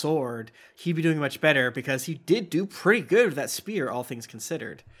a sword, he'd be doing much better because he did do pretty good with that spear, all things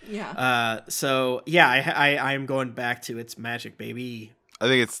considered. Yeah. So yeah, I am going back to its magic, baby. I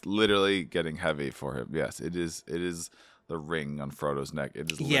think it's literally getting heavy for him. Yes, it is. It is the ring on Frodo's neck. It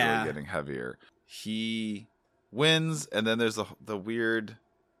is literally Yeah. getting heavier. He wins, and then there's the weird,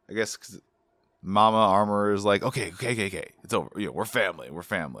 I guess, 'cause Mama Armor is like, okay, it's over. We're family.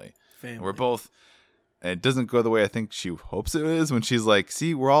 And we're both. And it doesn't go the way I think she hopes it is when she's like,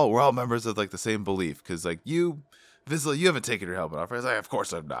 see, we're all members of like the same belief. Because like you, Vizsla, you haven't taken your helmet off. I was like, of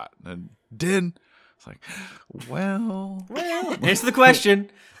course I'm not. And Din, it's like, well, Answer the question.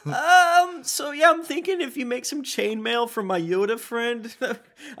 So yeah, I'm thinking if you make some chainmail from my Yoda friend,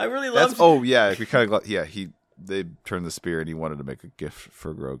 I really love. We kind of they turned the spear and he wanted to make a gift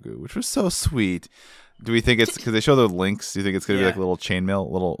for Grogu, which was so sweet. Do we think it's because they show the links? Do you think it's gonna be like a little chainmail,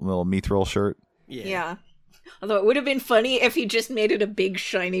 little mithril shirt? Yeah. Although it would have been funny if he just made it a big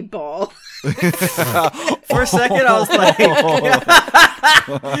shiny ball. For a second, I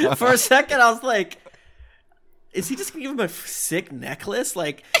was like, is he just gonna give him a sick necklace?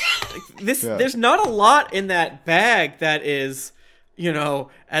 Like this, Yeah. There's not a lot in that bag that is,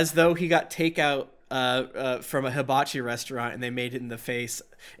 as though he got takeout from a hibachi restaurant and they made it in the face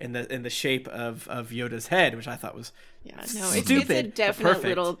in the shape of Yoda's head, which I thought was It's stupid, a but definite perfect.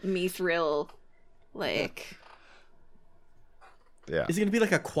 little mithril, like. Yeah. Is it gonna be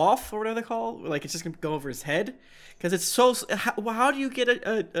like a coif or whatever they call? Like it's just gonna go over his head? Because it's so. How do you get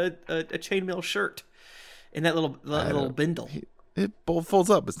a chainmail shirt in that little bindle? It folds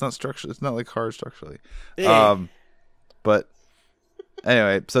up. It's not structured. It's not like hard structurally. Yeah. But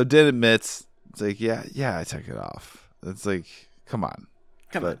anyway, so Din admits it's like, yeah, I took it off. It's like, come on.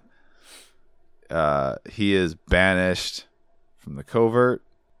 He is banished from the covert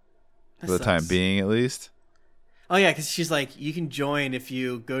That for the time sucks. being, at least. Oh yeah, because she's like, you can join if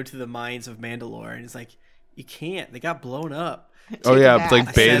you go to the mines of Mandalore, and it's like, you can't. They got blown up. Oh Take yeah, it it's like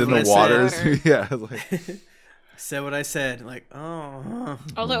back. bathe Said in what the I waters. said. Yeah, like, I said what I said. Like, oh.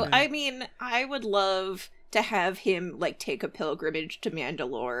 Although, I mean, I would love to have him, like, take a pilgrimage to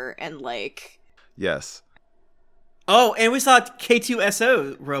Mandalore and, like... yes, Oh, and we saw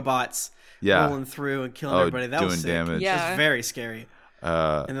K2SO robots yeah. rolling through and killing everybody. That was doing sick. damage. Yeah. That was very scary.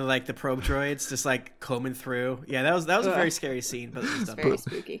 Uh, And then like the probe droids just like combing through. Yeah, that was a Ugh. very scary scene, but it was It's done very well.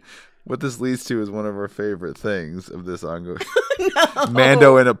 spooky. what this leads to is one of our favorite things of this ongoing.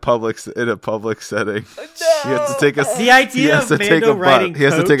 Mando in a public setting. He has to take a. The idea he has of to take Mando a riding He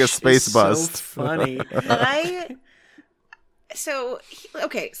has to take a coach space is bust. So funny. So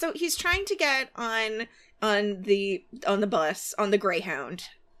he's trying to get on on the bus on the Greyhound,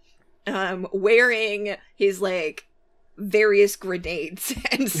 wearing his like various grenades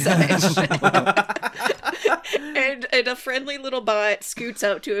and such. and a friendly little bot scoots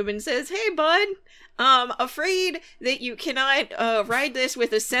out to him and says, "Hey, bud, afraid that you cannot ride this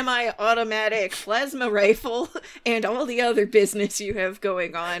with a semi-automatic plasma rifle and all the other business you have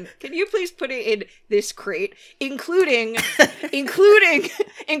going on. Can you please put it in this crate, including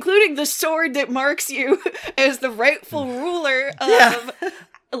the sword that marks you as the rightful ruler of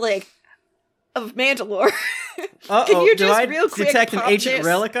Mandalore? Can you just real quick detect an ancient this?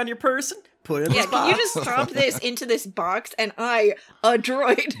 relic on your person? Put it in the box. Can you just drop this into this box and a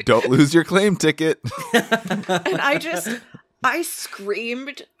droid?" Don't lose your claim ticket. And I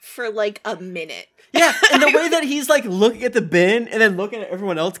screamed for like a minute. Yeah, and the way that he's like looking at the bin and then looking at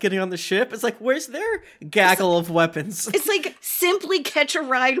everyone else getting on the ship, it's like, where's their gaggle of weapons? It's like, simply catch a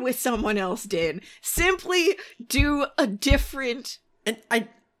ride with someone else, Din. Simply do a different... And I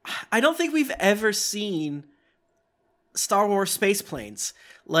don't think we've ever seen Star Wars space planes.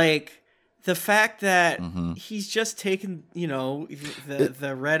 Like, the fact that he's just taken, you know,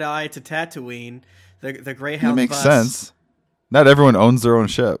 the red eye to Tatooine, the Greyhound It makes bus. sense. Not everyone owns their own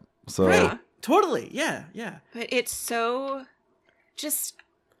ship. So Right. Totally. Yeah. But it's so... just...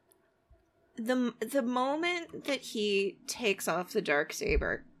 The moment that he takes off the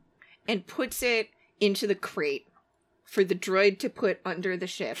Darksaber and puts it into the crate for the droid to put under the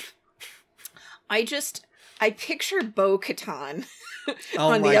ship, I picture Bo-Katan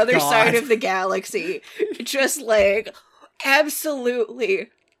on the other side of the galaxy, just like absolutely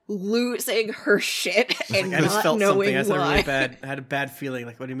losing her shit and I just not felt knowing something. why. I had a bad feeling.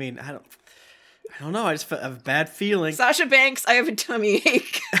 Like, what do you mean? I don't know. I just felt a bad feeling. Sasha Banks, I have a tummy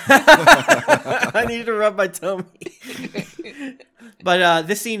ache. I need to rub my tummy. But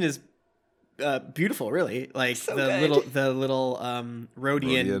this scene is beautiful, really. Like So the little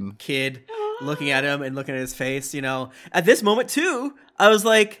Rodian kid looking at him and looking at his face. You know, at this moment too, I was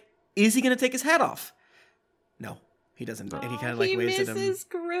like, is he gonna take his hat off? No, he doesn't. And he kind of like waves at him. He misses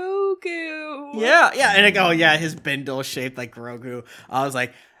Grogu. Yeah, and I go, yeah, his bindle shaped like Grogu. I was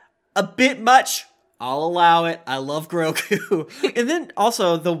like, a bit much. I'll allow it. I love Grogu. And then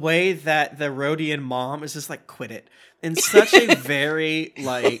also the way that the Rodian mom is just like, quit it, in such a very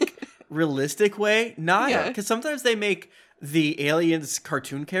like realistic way. Not because sometimes they make the aliens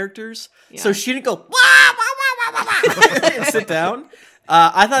cartoon characters, so she didn't go wah, wah, wah, wah, wah, and sit down.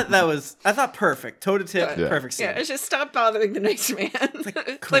 I thought perfect, toe to tip, perfect scene. Yeah, it's just stop bothering the nice man.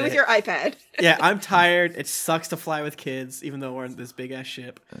 Play with your iPad. Yeah, I'm tired. It sucks to fly with kids, even though we're in this big ass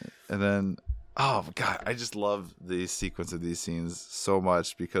ship. And then, oh god, I just love the sequence of these scenes so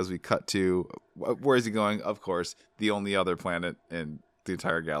much because we cut to, where is he going? Of course, the only other planet in the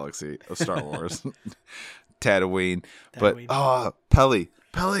entire galaxy of Star Wars, Tatooine. But Peli.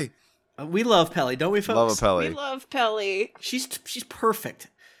 We love Peli, don't we, folks? Love a Peli. We love Peli. She's perfect.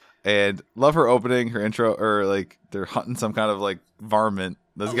 And love her opening, her intro, or like they're hunting some kind of like varmint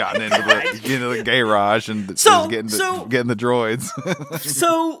that's gotten into the garage and is getting the droids.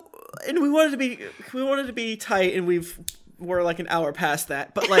 So, and we wanted to be tight, and we're like an hour past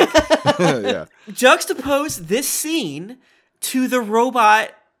that. But like, juxtapose this scene to the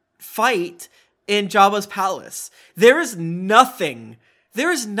robot fight in Jabba's palace. There is nothing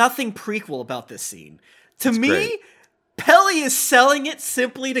prequel about this scene. To me, great. Peli is selling it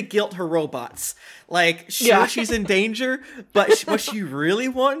simply to guilt her robots. Like, she's in danger, but what she really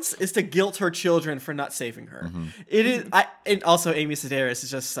wants is to guilt her children for not saving her. Mm-hmm. It is, and also Amy Sedaris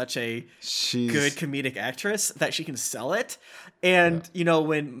is just such a good comedic actress that she can sell it. And, you know,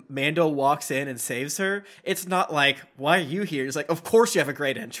 when Mando walks in and saves her, it's not like, why are you here? It's like, of course you have a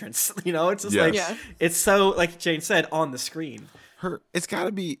great entrance. You know, it's just it's so, like Jane said, on the screen. There's got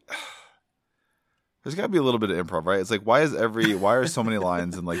to be a little bit of improv, right? It's like, why are so many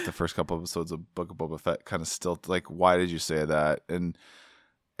lines in like the first couple episodes of Book of Boba Fett kind of still like, why did you say that? And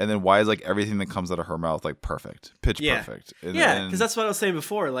then why is like everything that comes out of her mouth like perfect, pitch perfect? Because that's what I was saying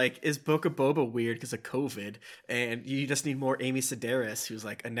before. Like, is Book of Boba weird because of COVID, and you just need more Amy Sedaris, who's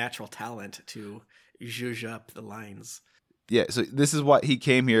like a natural talent to zhuzh up the lines. Yeah, so this is why he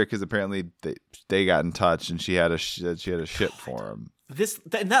came here, because apparently they got in touch and she had a ship for him.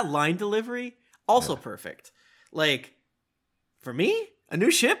 And that line delivery also perfect. Like, for me, a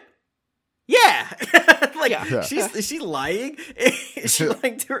new ship. Yeah, is she lying? Is she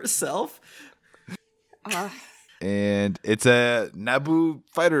lying to herself? And it's a Naboo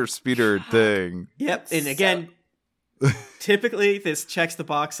fighter speeder thing. Yep, and again, typically this checks the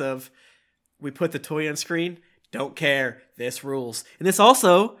box of we put the toy on screen. Don't care. This rules. And this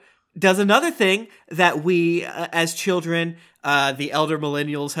also does another thing that we, as children, the elder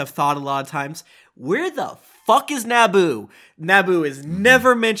millennials have thought a lot of times. Where the fuck is Naboo? Naboo is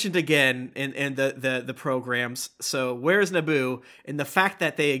never mentioned again in the programs. So where is Naboo? And the fact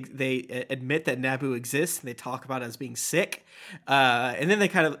that they admit that Naboo exists and they talk about it as being sick. And then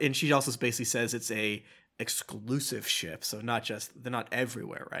and she also basically says it's a exclusive ship. So they're not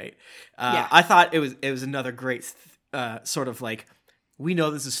everywhere, right? Yeah. I thought it was another great sort of like, we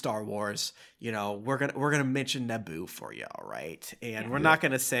know this is Star Wars. You know, we're gonna mention Naboo for you, all right? And we're not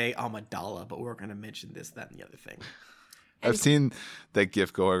gonna say Amidala, but we're gonna mention this, that, and the other thing. I've seen that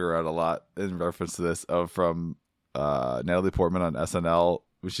GIF going around a lot in reference to this from Natalie Portman on SNL,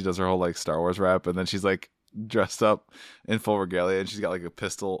 when she does her whole like Star Wars rap, and then she's like dressed up in full regalia, and she's got like a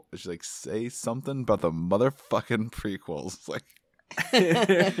pistol. And she's like, "Say something about the motherfucking prequels," like.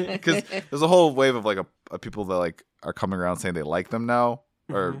 Because there's a whole wave of like a people that like are coming around saying they like them now,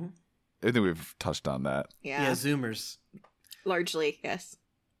 or I think we've touched on that. Yeah, Zoomers. Largely, yes.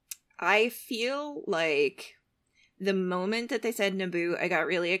 I feel like the moment that they said Naboo, I got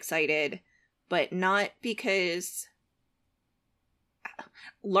really excited, but not because.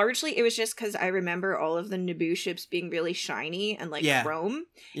 Largely, it was just because I remember all of the Naboo ships being really shiny and like chrome.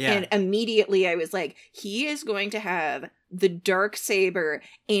 Yeah. And immediately I was like, he is going to have the dark saber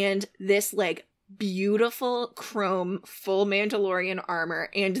and this like beautiful chrome full Mandalorian armor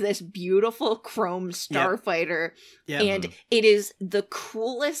and this beautiful chrome starfighter. Yep. And it is the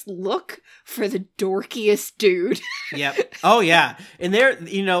coolest look for the dorkiest dude. Yep. Oh yeah. And there,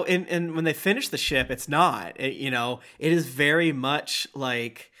 you know, and when they finish the ship, it's not, you know, it is very much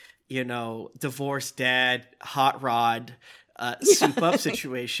like, you know, divorced dad, hot rod, soup up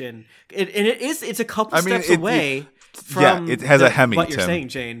situation. It's a couple steps away from it has a Hemi, what you're saying,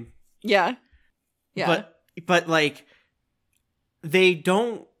 Jane. Yeah. Yeah. But like they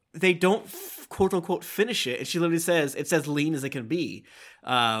don't quote unquote finish it. And she literally says, it says lean as it can be.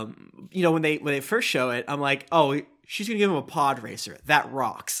 You know, when they first show it, I'm like, oh, she's gonna give him a pod racer. That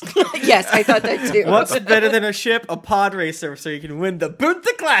rocks. Yes, I thought that too. What's better than a ship? A pod racer, so you can win the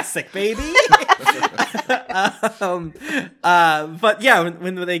Boonta Classic, baby. But yeah,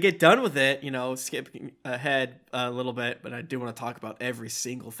 when they get done with it, you know, skipping ahead a little bit, but I do want to talk about every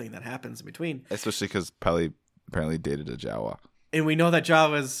single thing that happens in between. Especially because Peli apparently dated a Jawa. And we know that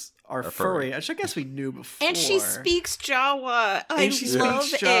Jawas are furry, which I guess we knew before. And she speaks Jawa. I love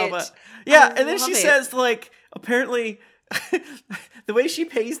it. Yeah, and then she says, like, apparently the way she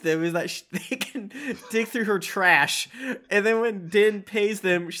pays them is that they can dig through her trash. And then when Din pays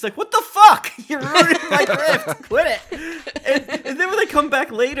them, she's like, what the fuck? You're ruining my gift. Quit it. And then when they come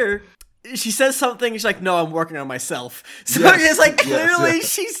back later, she says something. She's like, no, I'm working on myself. So it's like, clearly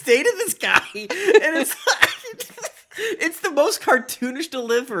she's dated this guy. And it's like... It's the most cartoonish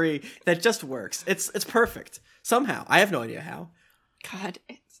delivery that just works. It's perfect somehow. I have no idea how. God,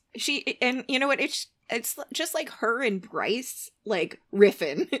 and you know what? It's just like her and Bryce like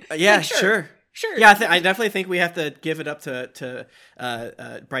riffing. Yeah, like, sure. Yeah, I definitely think we have to give it up to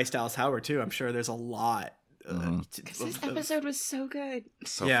Bryce Dallas Howard too. I'm sure there's a lot. Because this episode was so good,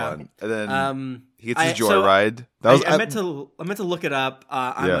 so fun. And then he gets his joyride. I meant to look it up.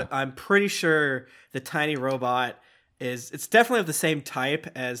 I'm pretty sure the tiny robot. It's definitely of the same type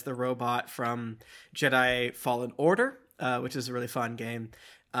as the robot from Jedi Fallen Order, which is a really fun game.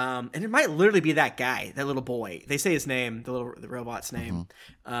 And it might literally be that guy, that little boy. They say his name, the robot's name.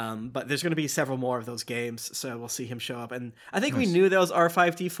 But there's going to be several more of those games, so we'll see him show up. And I think we knew that was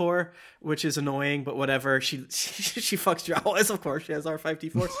R5D4, which is annoying, but whatever. She fucks Jawas, of course. She has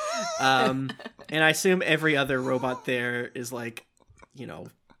R5D4. And I assume every other robot there is like, you know,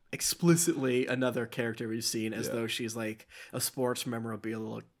 explicitly another character we've seen, as though she's like a sports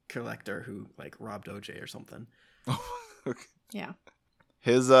memorabilia collector who like robbed OJ or something. Okay. Yeah.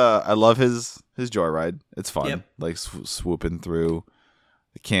 I love his joyride. It's fun, like swooping through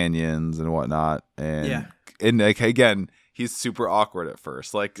the canyons and whatnot, and like again, he's super awkward at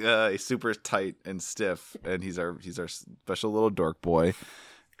first, like he's super tight and stiff, and he's our special little dork boy,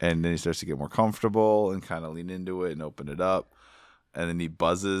 and then he starts to get more comfortable and kind of lean into it and open it up. And then he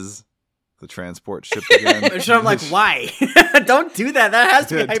buzzes the transport ship again. So I'm like, why? Don't do that. That has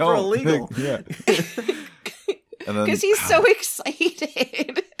to be hyper illegal. Because he's so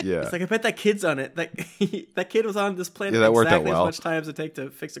excited. Yeah. It's like, I bet that kid's on it. That kid was on this planet that worked exactly out well. as much time as it take to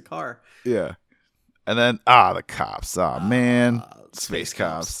fix a car. Yeah. And then, the cops. Man. Space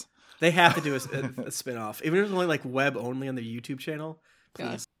cops. They have to do a spin-off. Even if it's only like web only on their YouTube channel.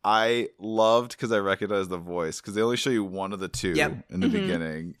 Please. I loved, because I recognized the voice, because they only show you one of the two in the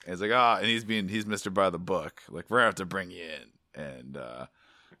beginning. And it's like, and he's Mr. By the Book. Like, we're going to have to bring you in. And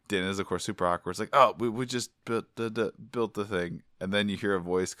Dan is, of course, super awkward. It's like, oh, we just built the thing. And then you hear a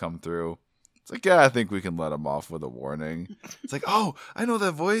voice come through. It's like, yeah, I think we can let him off with a warning. It's like, oh, I know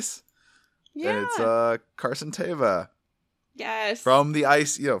that voice. Yeah. And it's Carson Teva Yes. from the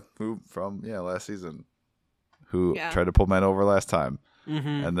Ice, from last season, who tried to pull men over last time.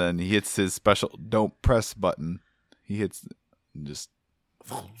 Mm-hmm. And then he hits his special don't press button. He hits just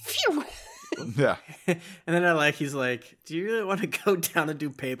Phew. yeah. And then he's like, do you really want to go down and do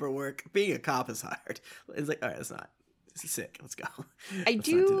paperwork? Being a cop is hard. It's like, all right, this is sick. Let's go. I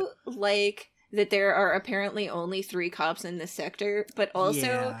do like that there are apparently only 3 cops in this sector, but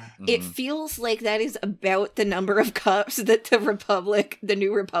also it feels like that is about the number of cops that the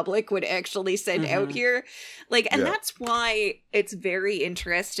New Republic would actually send out here. And that's why it's very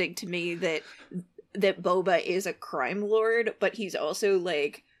interesting to me that Boba is a crime lord, but he's also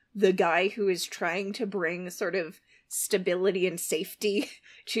like the guy who is trying to bring sort of stability and safety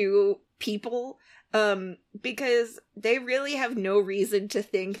to people, because they really have no reason to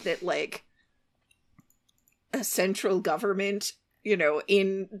think that like a central government,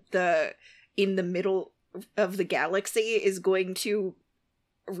 in the middle of the galaxy is going to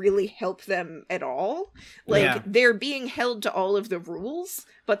really help them at all. They're being held to all of the rules,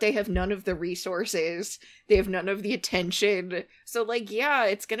 but they have none of the resources. They have none of the attention. So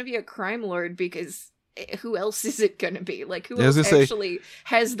it's gonna be a crime lord, because who else is it gonna be? Who else actually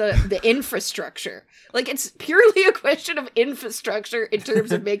has the infrastructure? It's purely a question of infrastructure in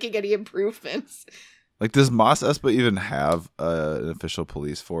terms of making any improvements. Does Mos Espa even have an official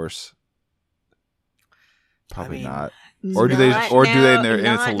police force? Probably not. Or do they? Or do they? And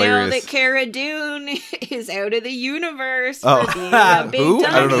it's hilarious. Now that Cara Dune is out of the universe. Oh, for being a big who?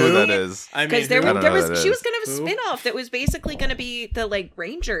 dummy. I don't know who that is. Because she was gonna have a spin-off that was basically gonna be the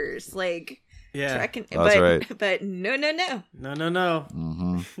Rangers, tracking. That's right. But no. No.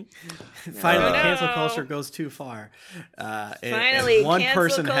 Mm-hmm. Finally, cancel culture goes too far. Finally,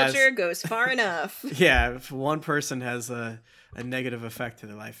 cancel culture goes far enough. Yeah, if one person has a negative effect to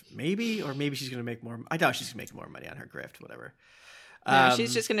their life, maybe she's gonna make more. I doubt she's gonna make more money on her grift, whatever. No,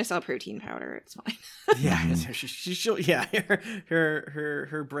 she's just gonna sell protein powder. It's fine. Yeah, she'll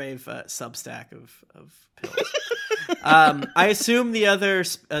her brave Substack of pills. I assume the other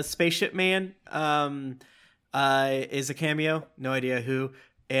spaceship man is a cameo. No idea who.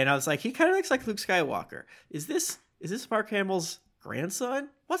 And I was like, he kind of looks like Luke Skywalker. Is this Mark Hamill's grandson?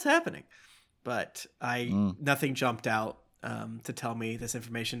 What's happening? But nothing jumped out to tell me this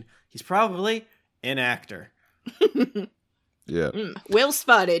information. He's probably an actor. Yeah. Well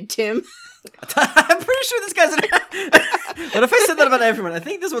spotted, Tim. I'm pretty sure this guy's an actor. But if I said that about everyone, I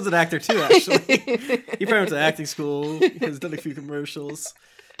think this one's an actor too, actually. He probably went to acting school. He's done a few commercials.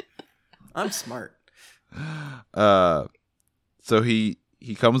 I'm smart. So he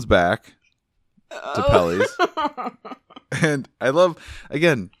comes back to Pelly's. And I love,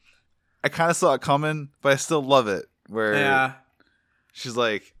 again, I kind of saw it coming, but I still love it. Where she's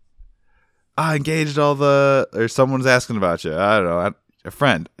like, I engaged or someone's asking about you. I don't know. A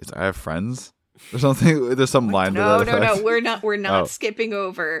friend. I have friends or something. There's some line. No. We're not skipping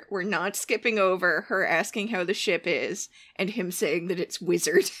over. We're not skipping over her asking how the ship is and him saying that it's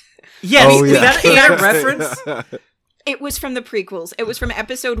wizard. Yes. Is that a reference? It was from the prequels. It was from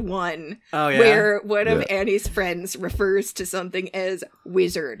episode 1, where one of Annie's friends refers to something as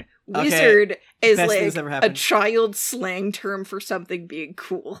wizard. Wizard is a child slang term for something being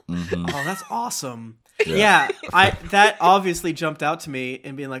cool. Mm-hmm. Oh, that's awesome. Yeah, that obviously jumped out to me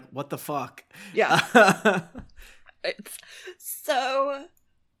and being like, what the fuck? Yeah. It's so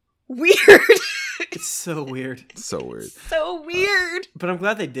weird. It's so weird. So weird. So weird. But I'm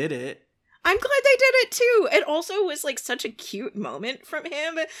glad they did it. I'm glad they did it too. It also was such a cute moment from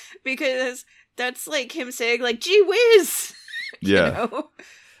him, because that's him saying gee whiz. Yeah.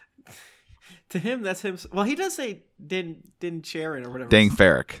 To him, that's him. Well, he does say Din Sharon or whatever. Dang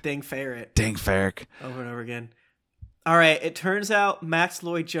ferret. Dang ferret. Dang ferret. Over and over again. All right. It turns out Max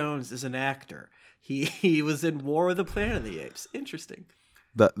Lloyd Jones is an actor. He was in War of the Planet of the Apes. Interesting.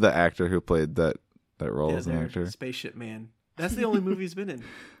 The actor who played that role as an actor. Spaceship Man. That's the only movie he's been in.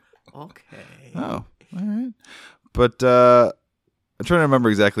 Okay. Oh, all right. But I'm trying to remember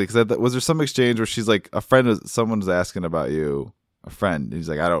exactly, because was there some exchange where she's like, someone's asking about you, a friend, and he's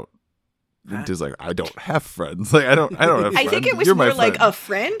like, I don't. Dude's like, I don't have friends. I don't have friends. I think it was more like a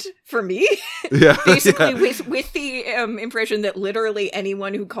friend for me. Yeah. Basically, with the impression that literally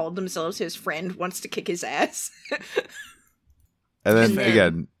anyone who called themselves his friend wants to kick his ass. And then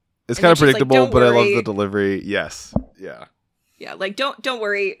again, it's kind of predictable, but I love the delivery. Yes. Yeah. Yeah, like don't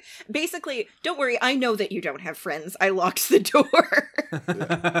worry. Basically, don't worry. I know that you don't have friends. I locked the door.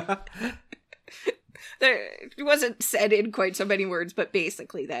 It wasn't said in quite so many words, but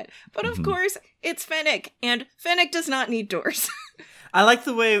basically that. But of course, it's Fennec, and Fennec does not need doors. I like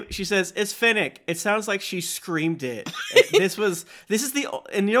the way she says it's Fennec. It sounds like she screamed it.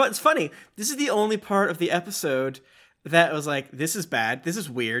 And you know what? It's funny. This is the only part of the episode that was like, this is bad. This is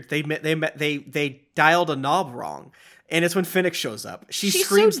weird. They dialed a knob wrong, and it's when Fennec shows up. She's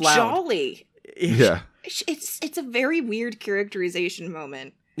screams so loud. Jolly. Yeah. It's a very weird characterization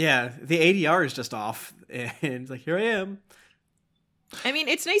moment. Yeah, the ADR is just off, and it's like, here I am. I mean,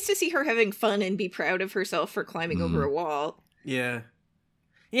 it's nice to see her having fun and be proud of herself for climbing over a wall. Yeah.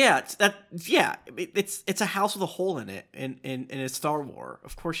 It's a house with a hole in it, and it's Star Wars.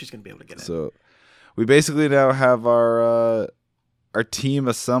 Of course, she's gonna be able to get in. So we basically now have our team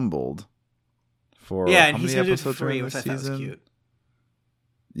assembled for and how he's many gonna do it for episodes are in free, this which I thought was season? cute.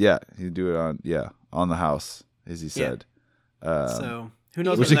 Yeah, he do it on the house, as he said. So who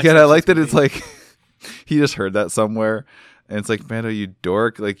knows? Which what the again, next I like that episode's it's like he just heard that somewhere, and it's like, Mando, you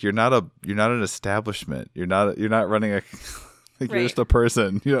dork! Like you're not an establishment. You're not running a. Like Right. you're just a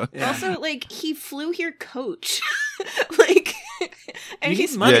person, you know. Yeah. Also, like, he flew here coach. Like, and You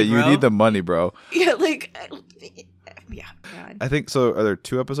he's need money, yeah, you bro. need the money, bro. Yeah, like, yeah, God. I think so. Are there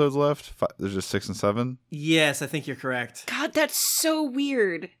 2 episodes left? There's just 6 and 7. Yes, I think you're correct. God, that's so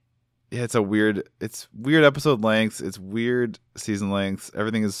weird. Yeah, it's weird episode lengths. It's weird season lengths.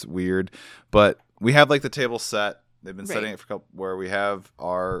 Everything is weird, but we have like the table set. They've been setting it for a couple, where we have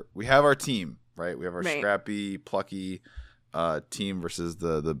our team, right? We have our scrappy, plucky team versus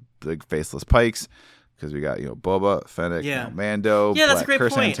the big faceless Pikes, because we got Boba, Fennec, Mando. Yeah, that's Black a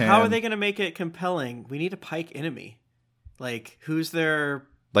great point. Krrsantan. How are they going to make it compelling? We need a Pike enemy. Like, who's their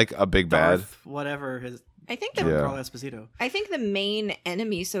like a big bad? Darth, whatever his. I think Carl Esposito. I think the main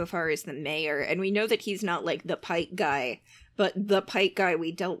enemy so far is the mayor, and we know that he's not like the Pike guy, but the Pike guy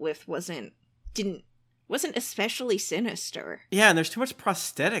we dealt with wasn't especially sinister. Yeah, and there's too much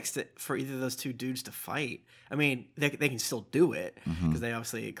prosthetics for either of those two dudes to fight. I mean, they can still do it because they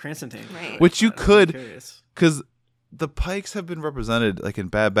obviously Krrsantan, Right. Which you could, curious. because the Pikes have been represented like in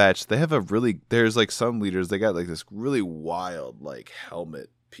Bad Batch. They have there's like some leaders, they got like this really wild like helmet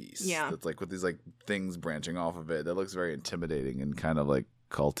piece. Yeah. That's like with these like things branching off of it. That looks very intimidating and kind of like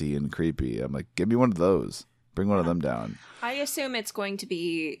culty and creepy. I'm like, give me one of those. Bring one of them down. I assume it's going to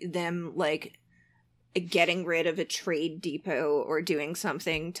be them like getting rid of a trade depot or doing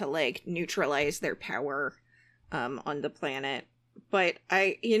something to like neutralize their power on the planet. But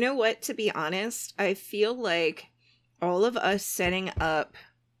you know what, to be honest, I feel like all of us setting up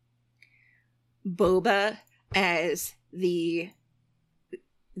Boba as the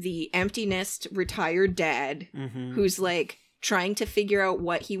empty nest retired dad who's like trying to figure out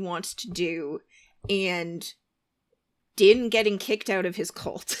what he wants to do and Din getting kicked out of his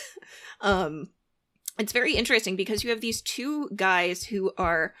cult. It's very interesting because you have these two guys who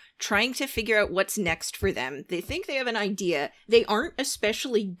are trying to figure out what's next for them. They think they have an idea. They aren't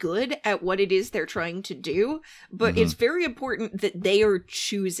especially good at what it is they're trying to do, but it's very important that they are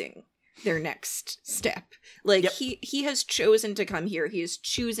choosing their next step. Like, he has chosen to come here. He is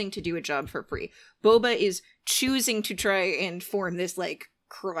choosing to do a job for free. Boba is choosing to try and form this, like,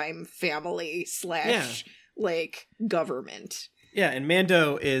 crime family / like, government. Yeah, and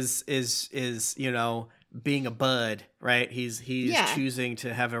Mando is being a bud, right? He's choosing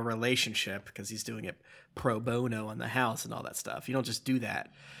to have a relationship because he's doing it pro bono on the house and all that stuff. You don't just do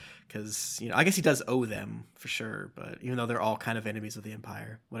that because I guess he does owe them for sure. But even though they're all kind of enemies of the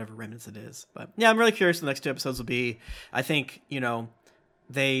Empire, whatever remnants it is. But yeah, I'm really curious what the next 2 episodes will be. I think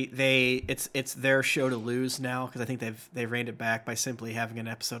it's their show to lose now because I think they've reined it back by simply having an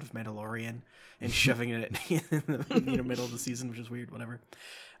episode of Mandalorian and shoving it in the middle of the season, which is weird. Whatever.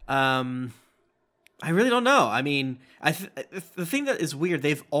 I really don't know. I mean, the thing that is weird,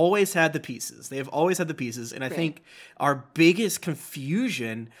 they've always had the pieces. And I think our biggest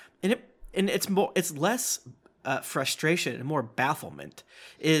confusion, and it's less frustration and more bafflement,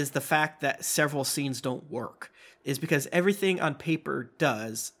 is the fact that several scenes don't work. Is because everything on paper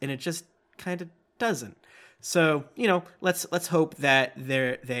does, and it just kind of doesn't. So let's hope that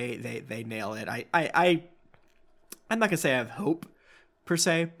they nail it. I'm not gonna say I have hope per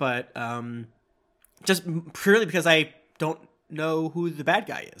se, but just purely because I don't know who the bad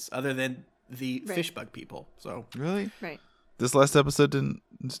guy is, other than the fishbug people. So Really? Right. This last episode didn't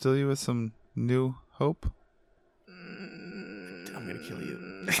instill you with some new hope? I'm gonna kill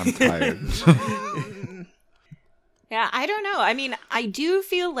you. I'm tired. Yeah, I don't know. I mean, I do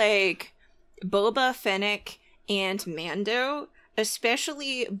feel like Boba, Fennec, and Mando,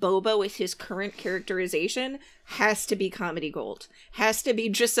 especially Boba with his current characterization, has to be comedy gold. Has to be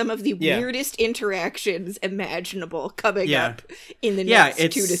just some of the weirdest interactions imaginable coming up in the next 2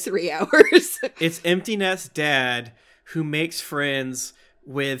 to 3 hours. It's Empty Nest Dad who makes friends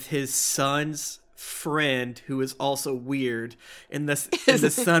with his son's friend who is also weird, and the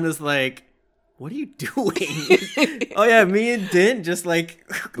son is like, what are you doing? Oh yeah, me and Din just like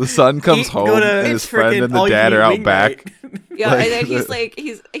the son comes home and his friend and the dad are out back. Yeah, and then he's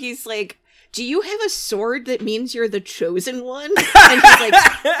like, do you have a sword that means you're the chosen one? And he's like,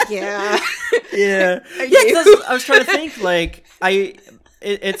 yeah. Yeah. I was trying to think, like,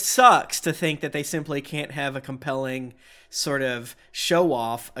 it sucks to think that they simply can't have a compelling sort of show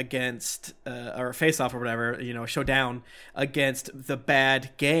off against or face off or whatever, showdown against the bad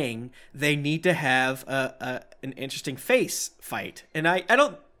gang. They need to have an interesting face fight, and I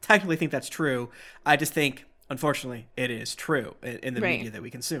don't technically think that's true. I just think, unfortunately, it is true in the media that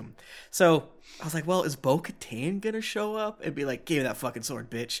we consume. So I was like, well, is Bo-Katan gonna show up and be like, give me that fucking sword,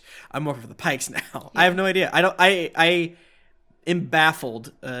 bitch, I'm working for the Pikes now? Yeah. I have no idea. I am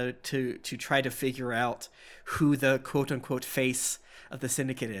baffled to try to figure out who the quote-unquote face of the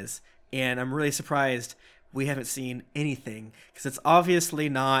Syndicate is, and I'm really surprised we haven't seen anything, because it's obviously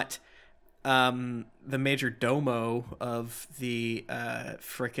not the major domo of the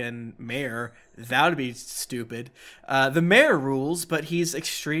frickin' mayor. That would be stupid. The mayor rules, but he's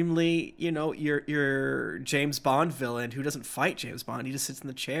extremely, your James Bond villain who doesn't fight James Bond. He just sits in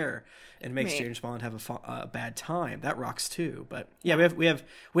the chair and makes James Bond have a bad time. That rocks too. But yeah, we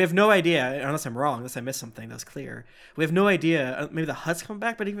have no idea, unless I'm wrong, unless I missed something that's clear. We have no idea. Maybe the Hutts come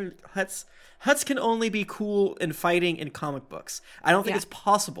back, but even Hutts can only be cool in fighting in comic books. I don't think it's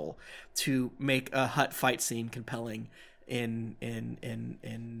possible to make a Hutt fight scene compelling in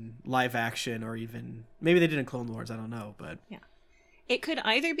live action, or even maybe they did in Clone Wars. I don't know, but it could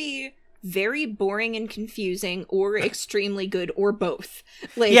either be very boring and confusing, or extremely good, or both.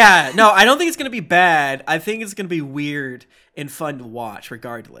 I don't think it's gonna be bad. I think it's gonna be weird and fun to watch,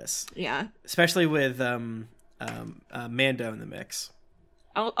 regardless. Yeah, especially with Mando in the mix.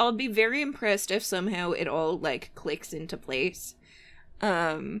 I'll be very impressed if somehow it all clicks into place.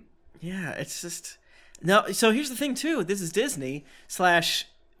 It's just no. So here's the thing too. This is Disney /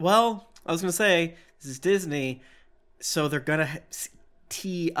 well, I was gonna say this is Disney, so they're gonna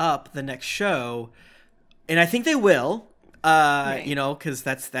tee up the next show, and I think they will. Because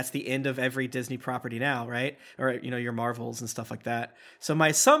that's the end of every Disney property now, right? Or your Marvels and stuff like that. So my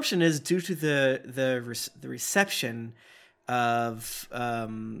assumption is, due to the reception of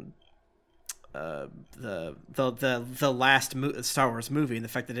the last Star Wars movie, and the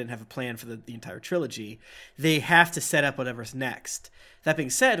fact that they didn't have a plan for the entire trilogy, they have to set up whatever's next. That being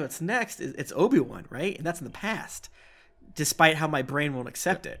said, what's next is it's Obi-Wan, right? And that's in the past, despite how my brain won't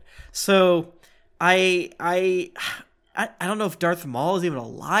accept it. So I don't know if Darth Maul is even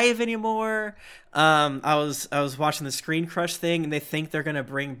alive anymore. I was watching the Screen Crush thing, and they think they're gonna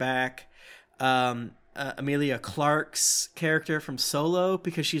bring back Emilia Clarke's character from Solo,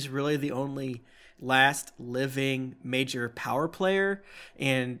 because she's really the only last living major power player,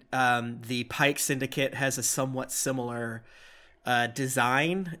 and the Pike Syndicate has a somewhat similar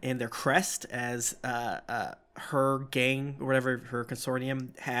design in their crest as her gang, or whatever her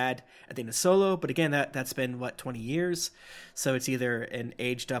consortium had at the end of Solo. But again, that's been 20 years, so it's either an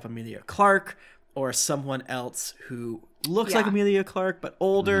aged up Emilia Clarke or someone else who looks like Emilia Clarke but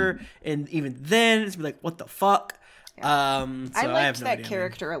older, and even then it's like, what the fuck. I liked that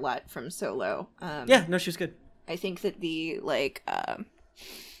character a lot from Solo. She was good. I think that the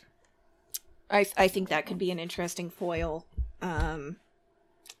I think that could be an interesting foil.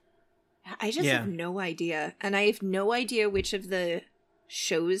 I just have no idea, and I have no idea which of the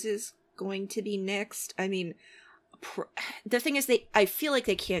shows is going to be next. I mean, the thing is, I feel like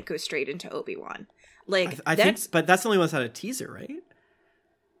they can't go straight into Obi-Wan. I think, but that's the only one's had a teaser, right?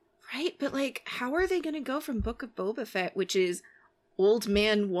 Right, but how are they going to go from Book of Boba Fett, which is old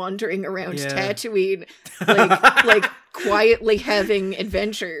man wandering around Tatooine, quietly having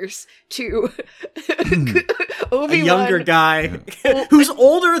adventures, to Obi-Wan, a younger guy who's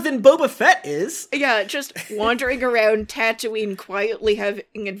older than Boba Fett is. Yeah, just wandering around Tatooine, quietly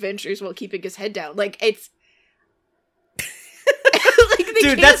having adventures while keeping his head down. It's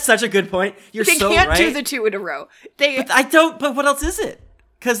dude, that's such a good point. You're so right. They can't do the two in a row. But what else is it?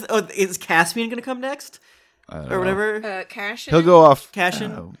 Because is Caspian going to come next? Or whatever? Cassian? He'll go off.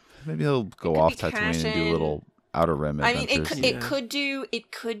 Cassian? Maybe he'll go off Tatooine and do a little Outer Rim I mean, adventures.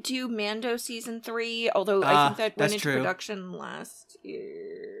 it could do Mando season 3, although I think that went into production last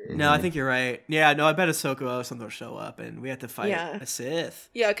year. No, I think you're right. Yeah, no, I bet Ahsoka or something will show up, and we have to fight a Sith.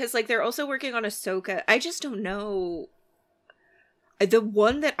 Yeah, because like they're also working on Ahsoka. I just don't know. The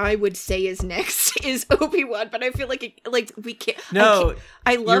one that I would say is next is Obi-Wan, but I feel like we can't. No,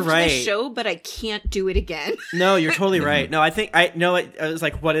 I loved the show, but I can't do it again. No, you're totally right. No, I think I was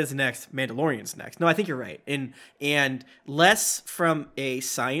like, what is next? Mandalorian's next. No, I think you're right, and less from a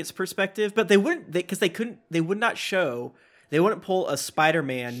science perspective, but they wouldn't because they would not show. They wouldn't pull a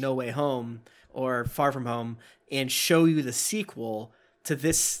Spider-Man No Way Home or Far From Home and show you the sequel to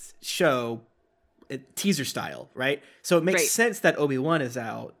this show. Teaser style, right? So it makes sense that Obi-Wan is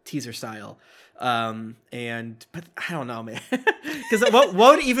out teaser style, but I don't know, man, because what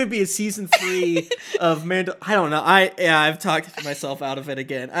would even be a season 3 of Mandal? I don't know. I've talked myself out of it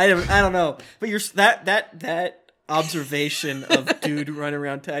again. I don't know. But that observation of dude running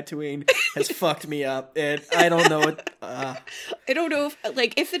around Tatooine has fucked me up, and I don't know what. I don't know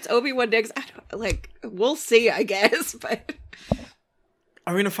if it's Obi-Wan next. We'll see, I guess. But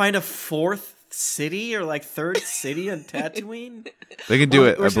are we gonna find a fourth city or third city on Tatooine? They can do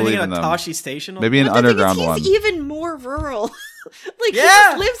it. I believe in them. Tashi Station. Maybe an underground one. He's even more rural. He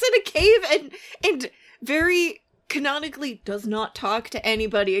just lives in a cave and very canonically does not talk to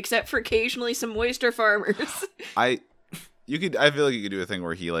anybody except for occasionally some oyster farmers. I feel like you could do a thing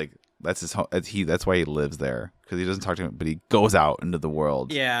where he that's his home. That's why he lives there, because he doesn't talk to him, but he goes out into the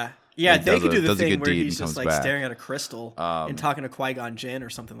world. Yeah. Yeah, they could do the thing where he's just staring at a crystal and talking to Qui-Gon Jinn or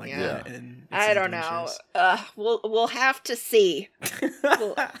something like that. And I don't know. We'll have to see.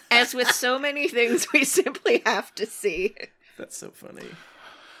 As with so many things, we simply have to see. That's so funny.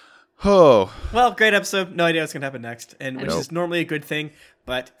 Oh, well, great episode. No idea what's gonna happen next, and which is normally a good thing,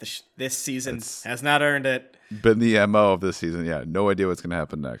 but this season has not earned it. Been the MO of this season. Yeah, no idea what's gonna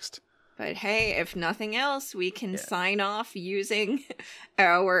happen next. But hey, if nothing else, we can sign off using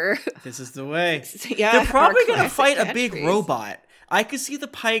our... This is the way. Yeah, they're probably going to fight a big robot. I could see the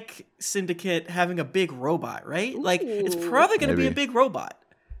Pike Syndicate having a big robot, right? Ooh. It's probably going to be a big robot.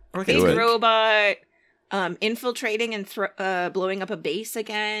 Big robot, infiltrating and blowing up a base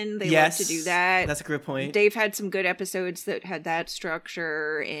again. They love to do that. That's a good point. They've had some good episodes that had that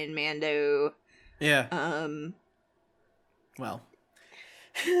structure in Mando. Yeah. Well...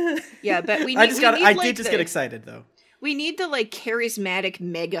 Yeah, but we need, I did just get excited though. We need the charismatic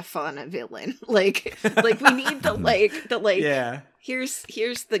megafauna villain. We need the yeah.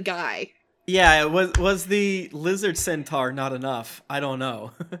 Here's the guy. Yeah, was the lizard centaur not enough? I don't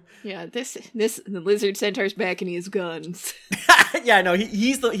know. Yeah, the lizard centaur's back and he has guns. Yeah, no, he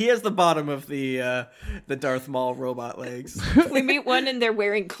has the bottom of the Darth Maul robot legs. We meet one and they're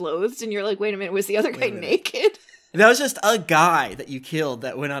wearing clothes, and you're like, wait a minute, was the other guy naked? That was just a guy that you killed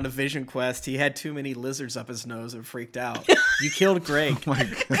that went on a vision quest. He had too many lizards up his nose and freaked out. You killed Greg. Oh my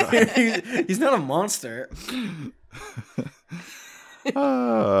God. He's not a monster.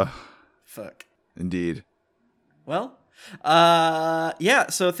 Fuck. Indeed. Well, yeah,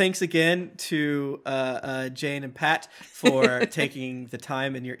 so thanks again to Jane and Pat for taking the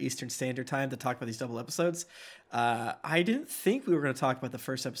time in your Eastern Standard Time to talk about these double episodes. I didn't think we were going to talk about the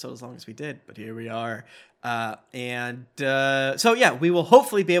first episode as long as we did, but here we are. So yeah, we will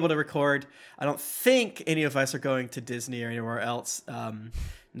hopefully be able to record. I don't think any of us are going to Disney or anywhere else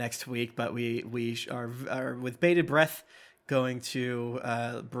next week, but we are with bated breath going to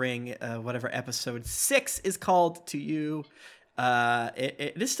bring whatever episode 6 is called to you.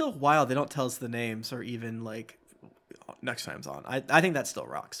 It is still wild they don't tell us the names or even next time's on. I think that still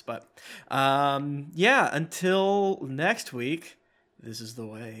rocks. But yeah, until next week, this is the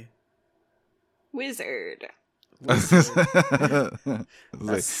way. Wizard. It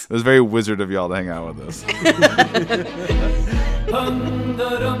was very wizard of y'all to hang out with us.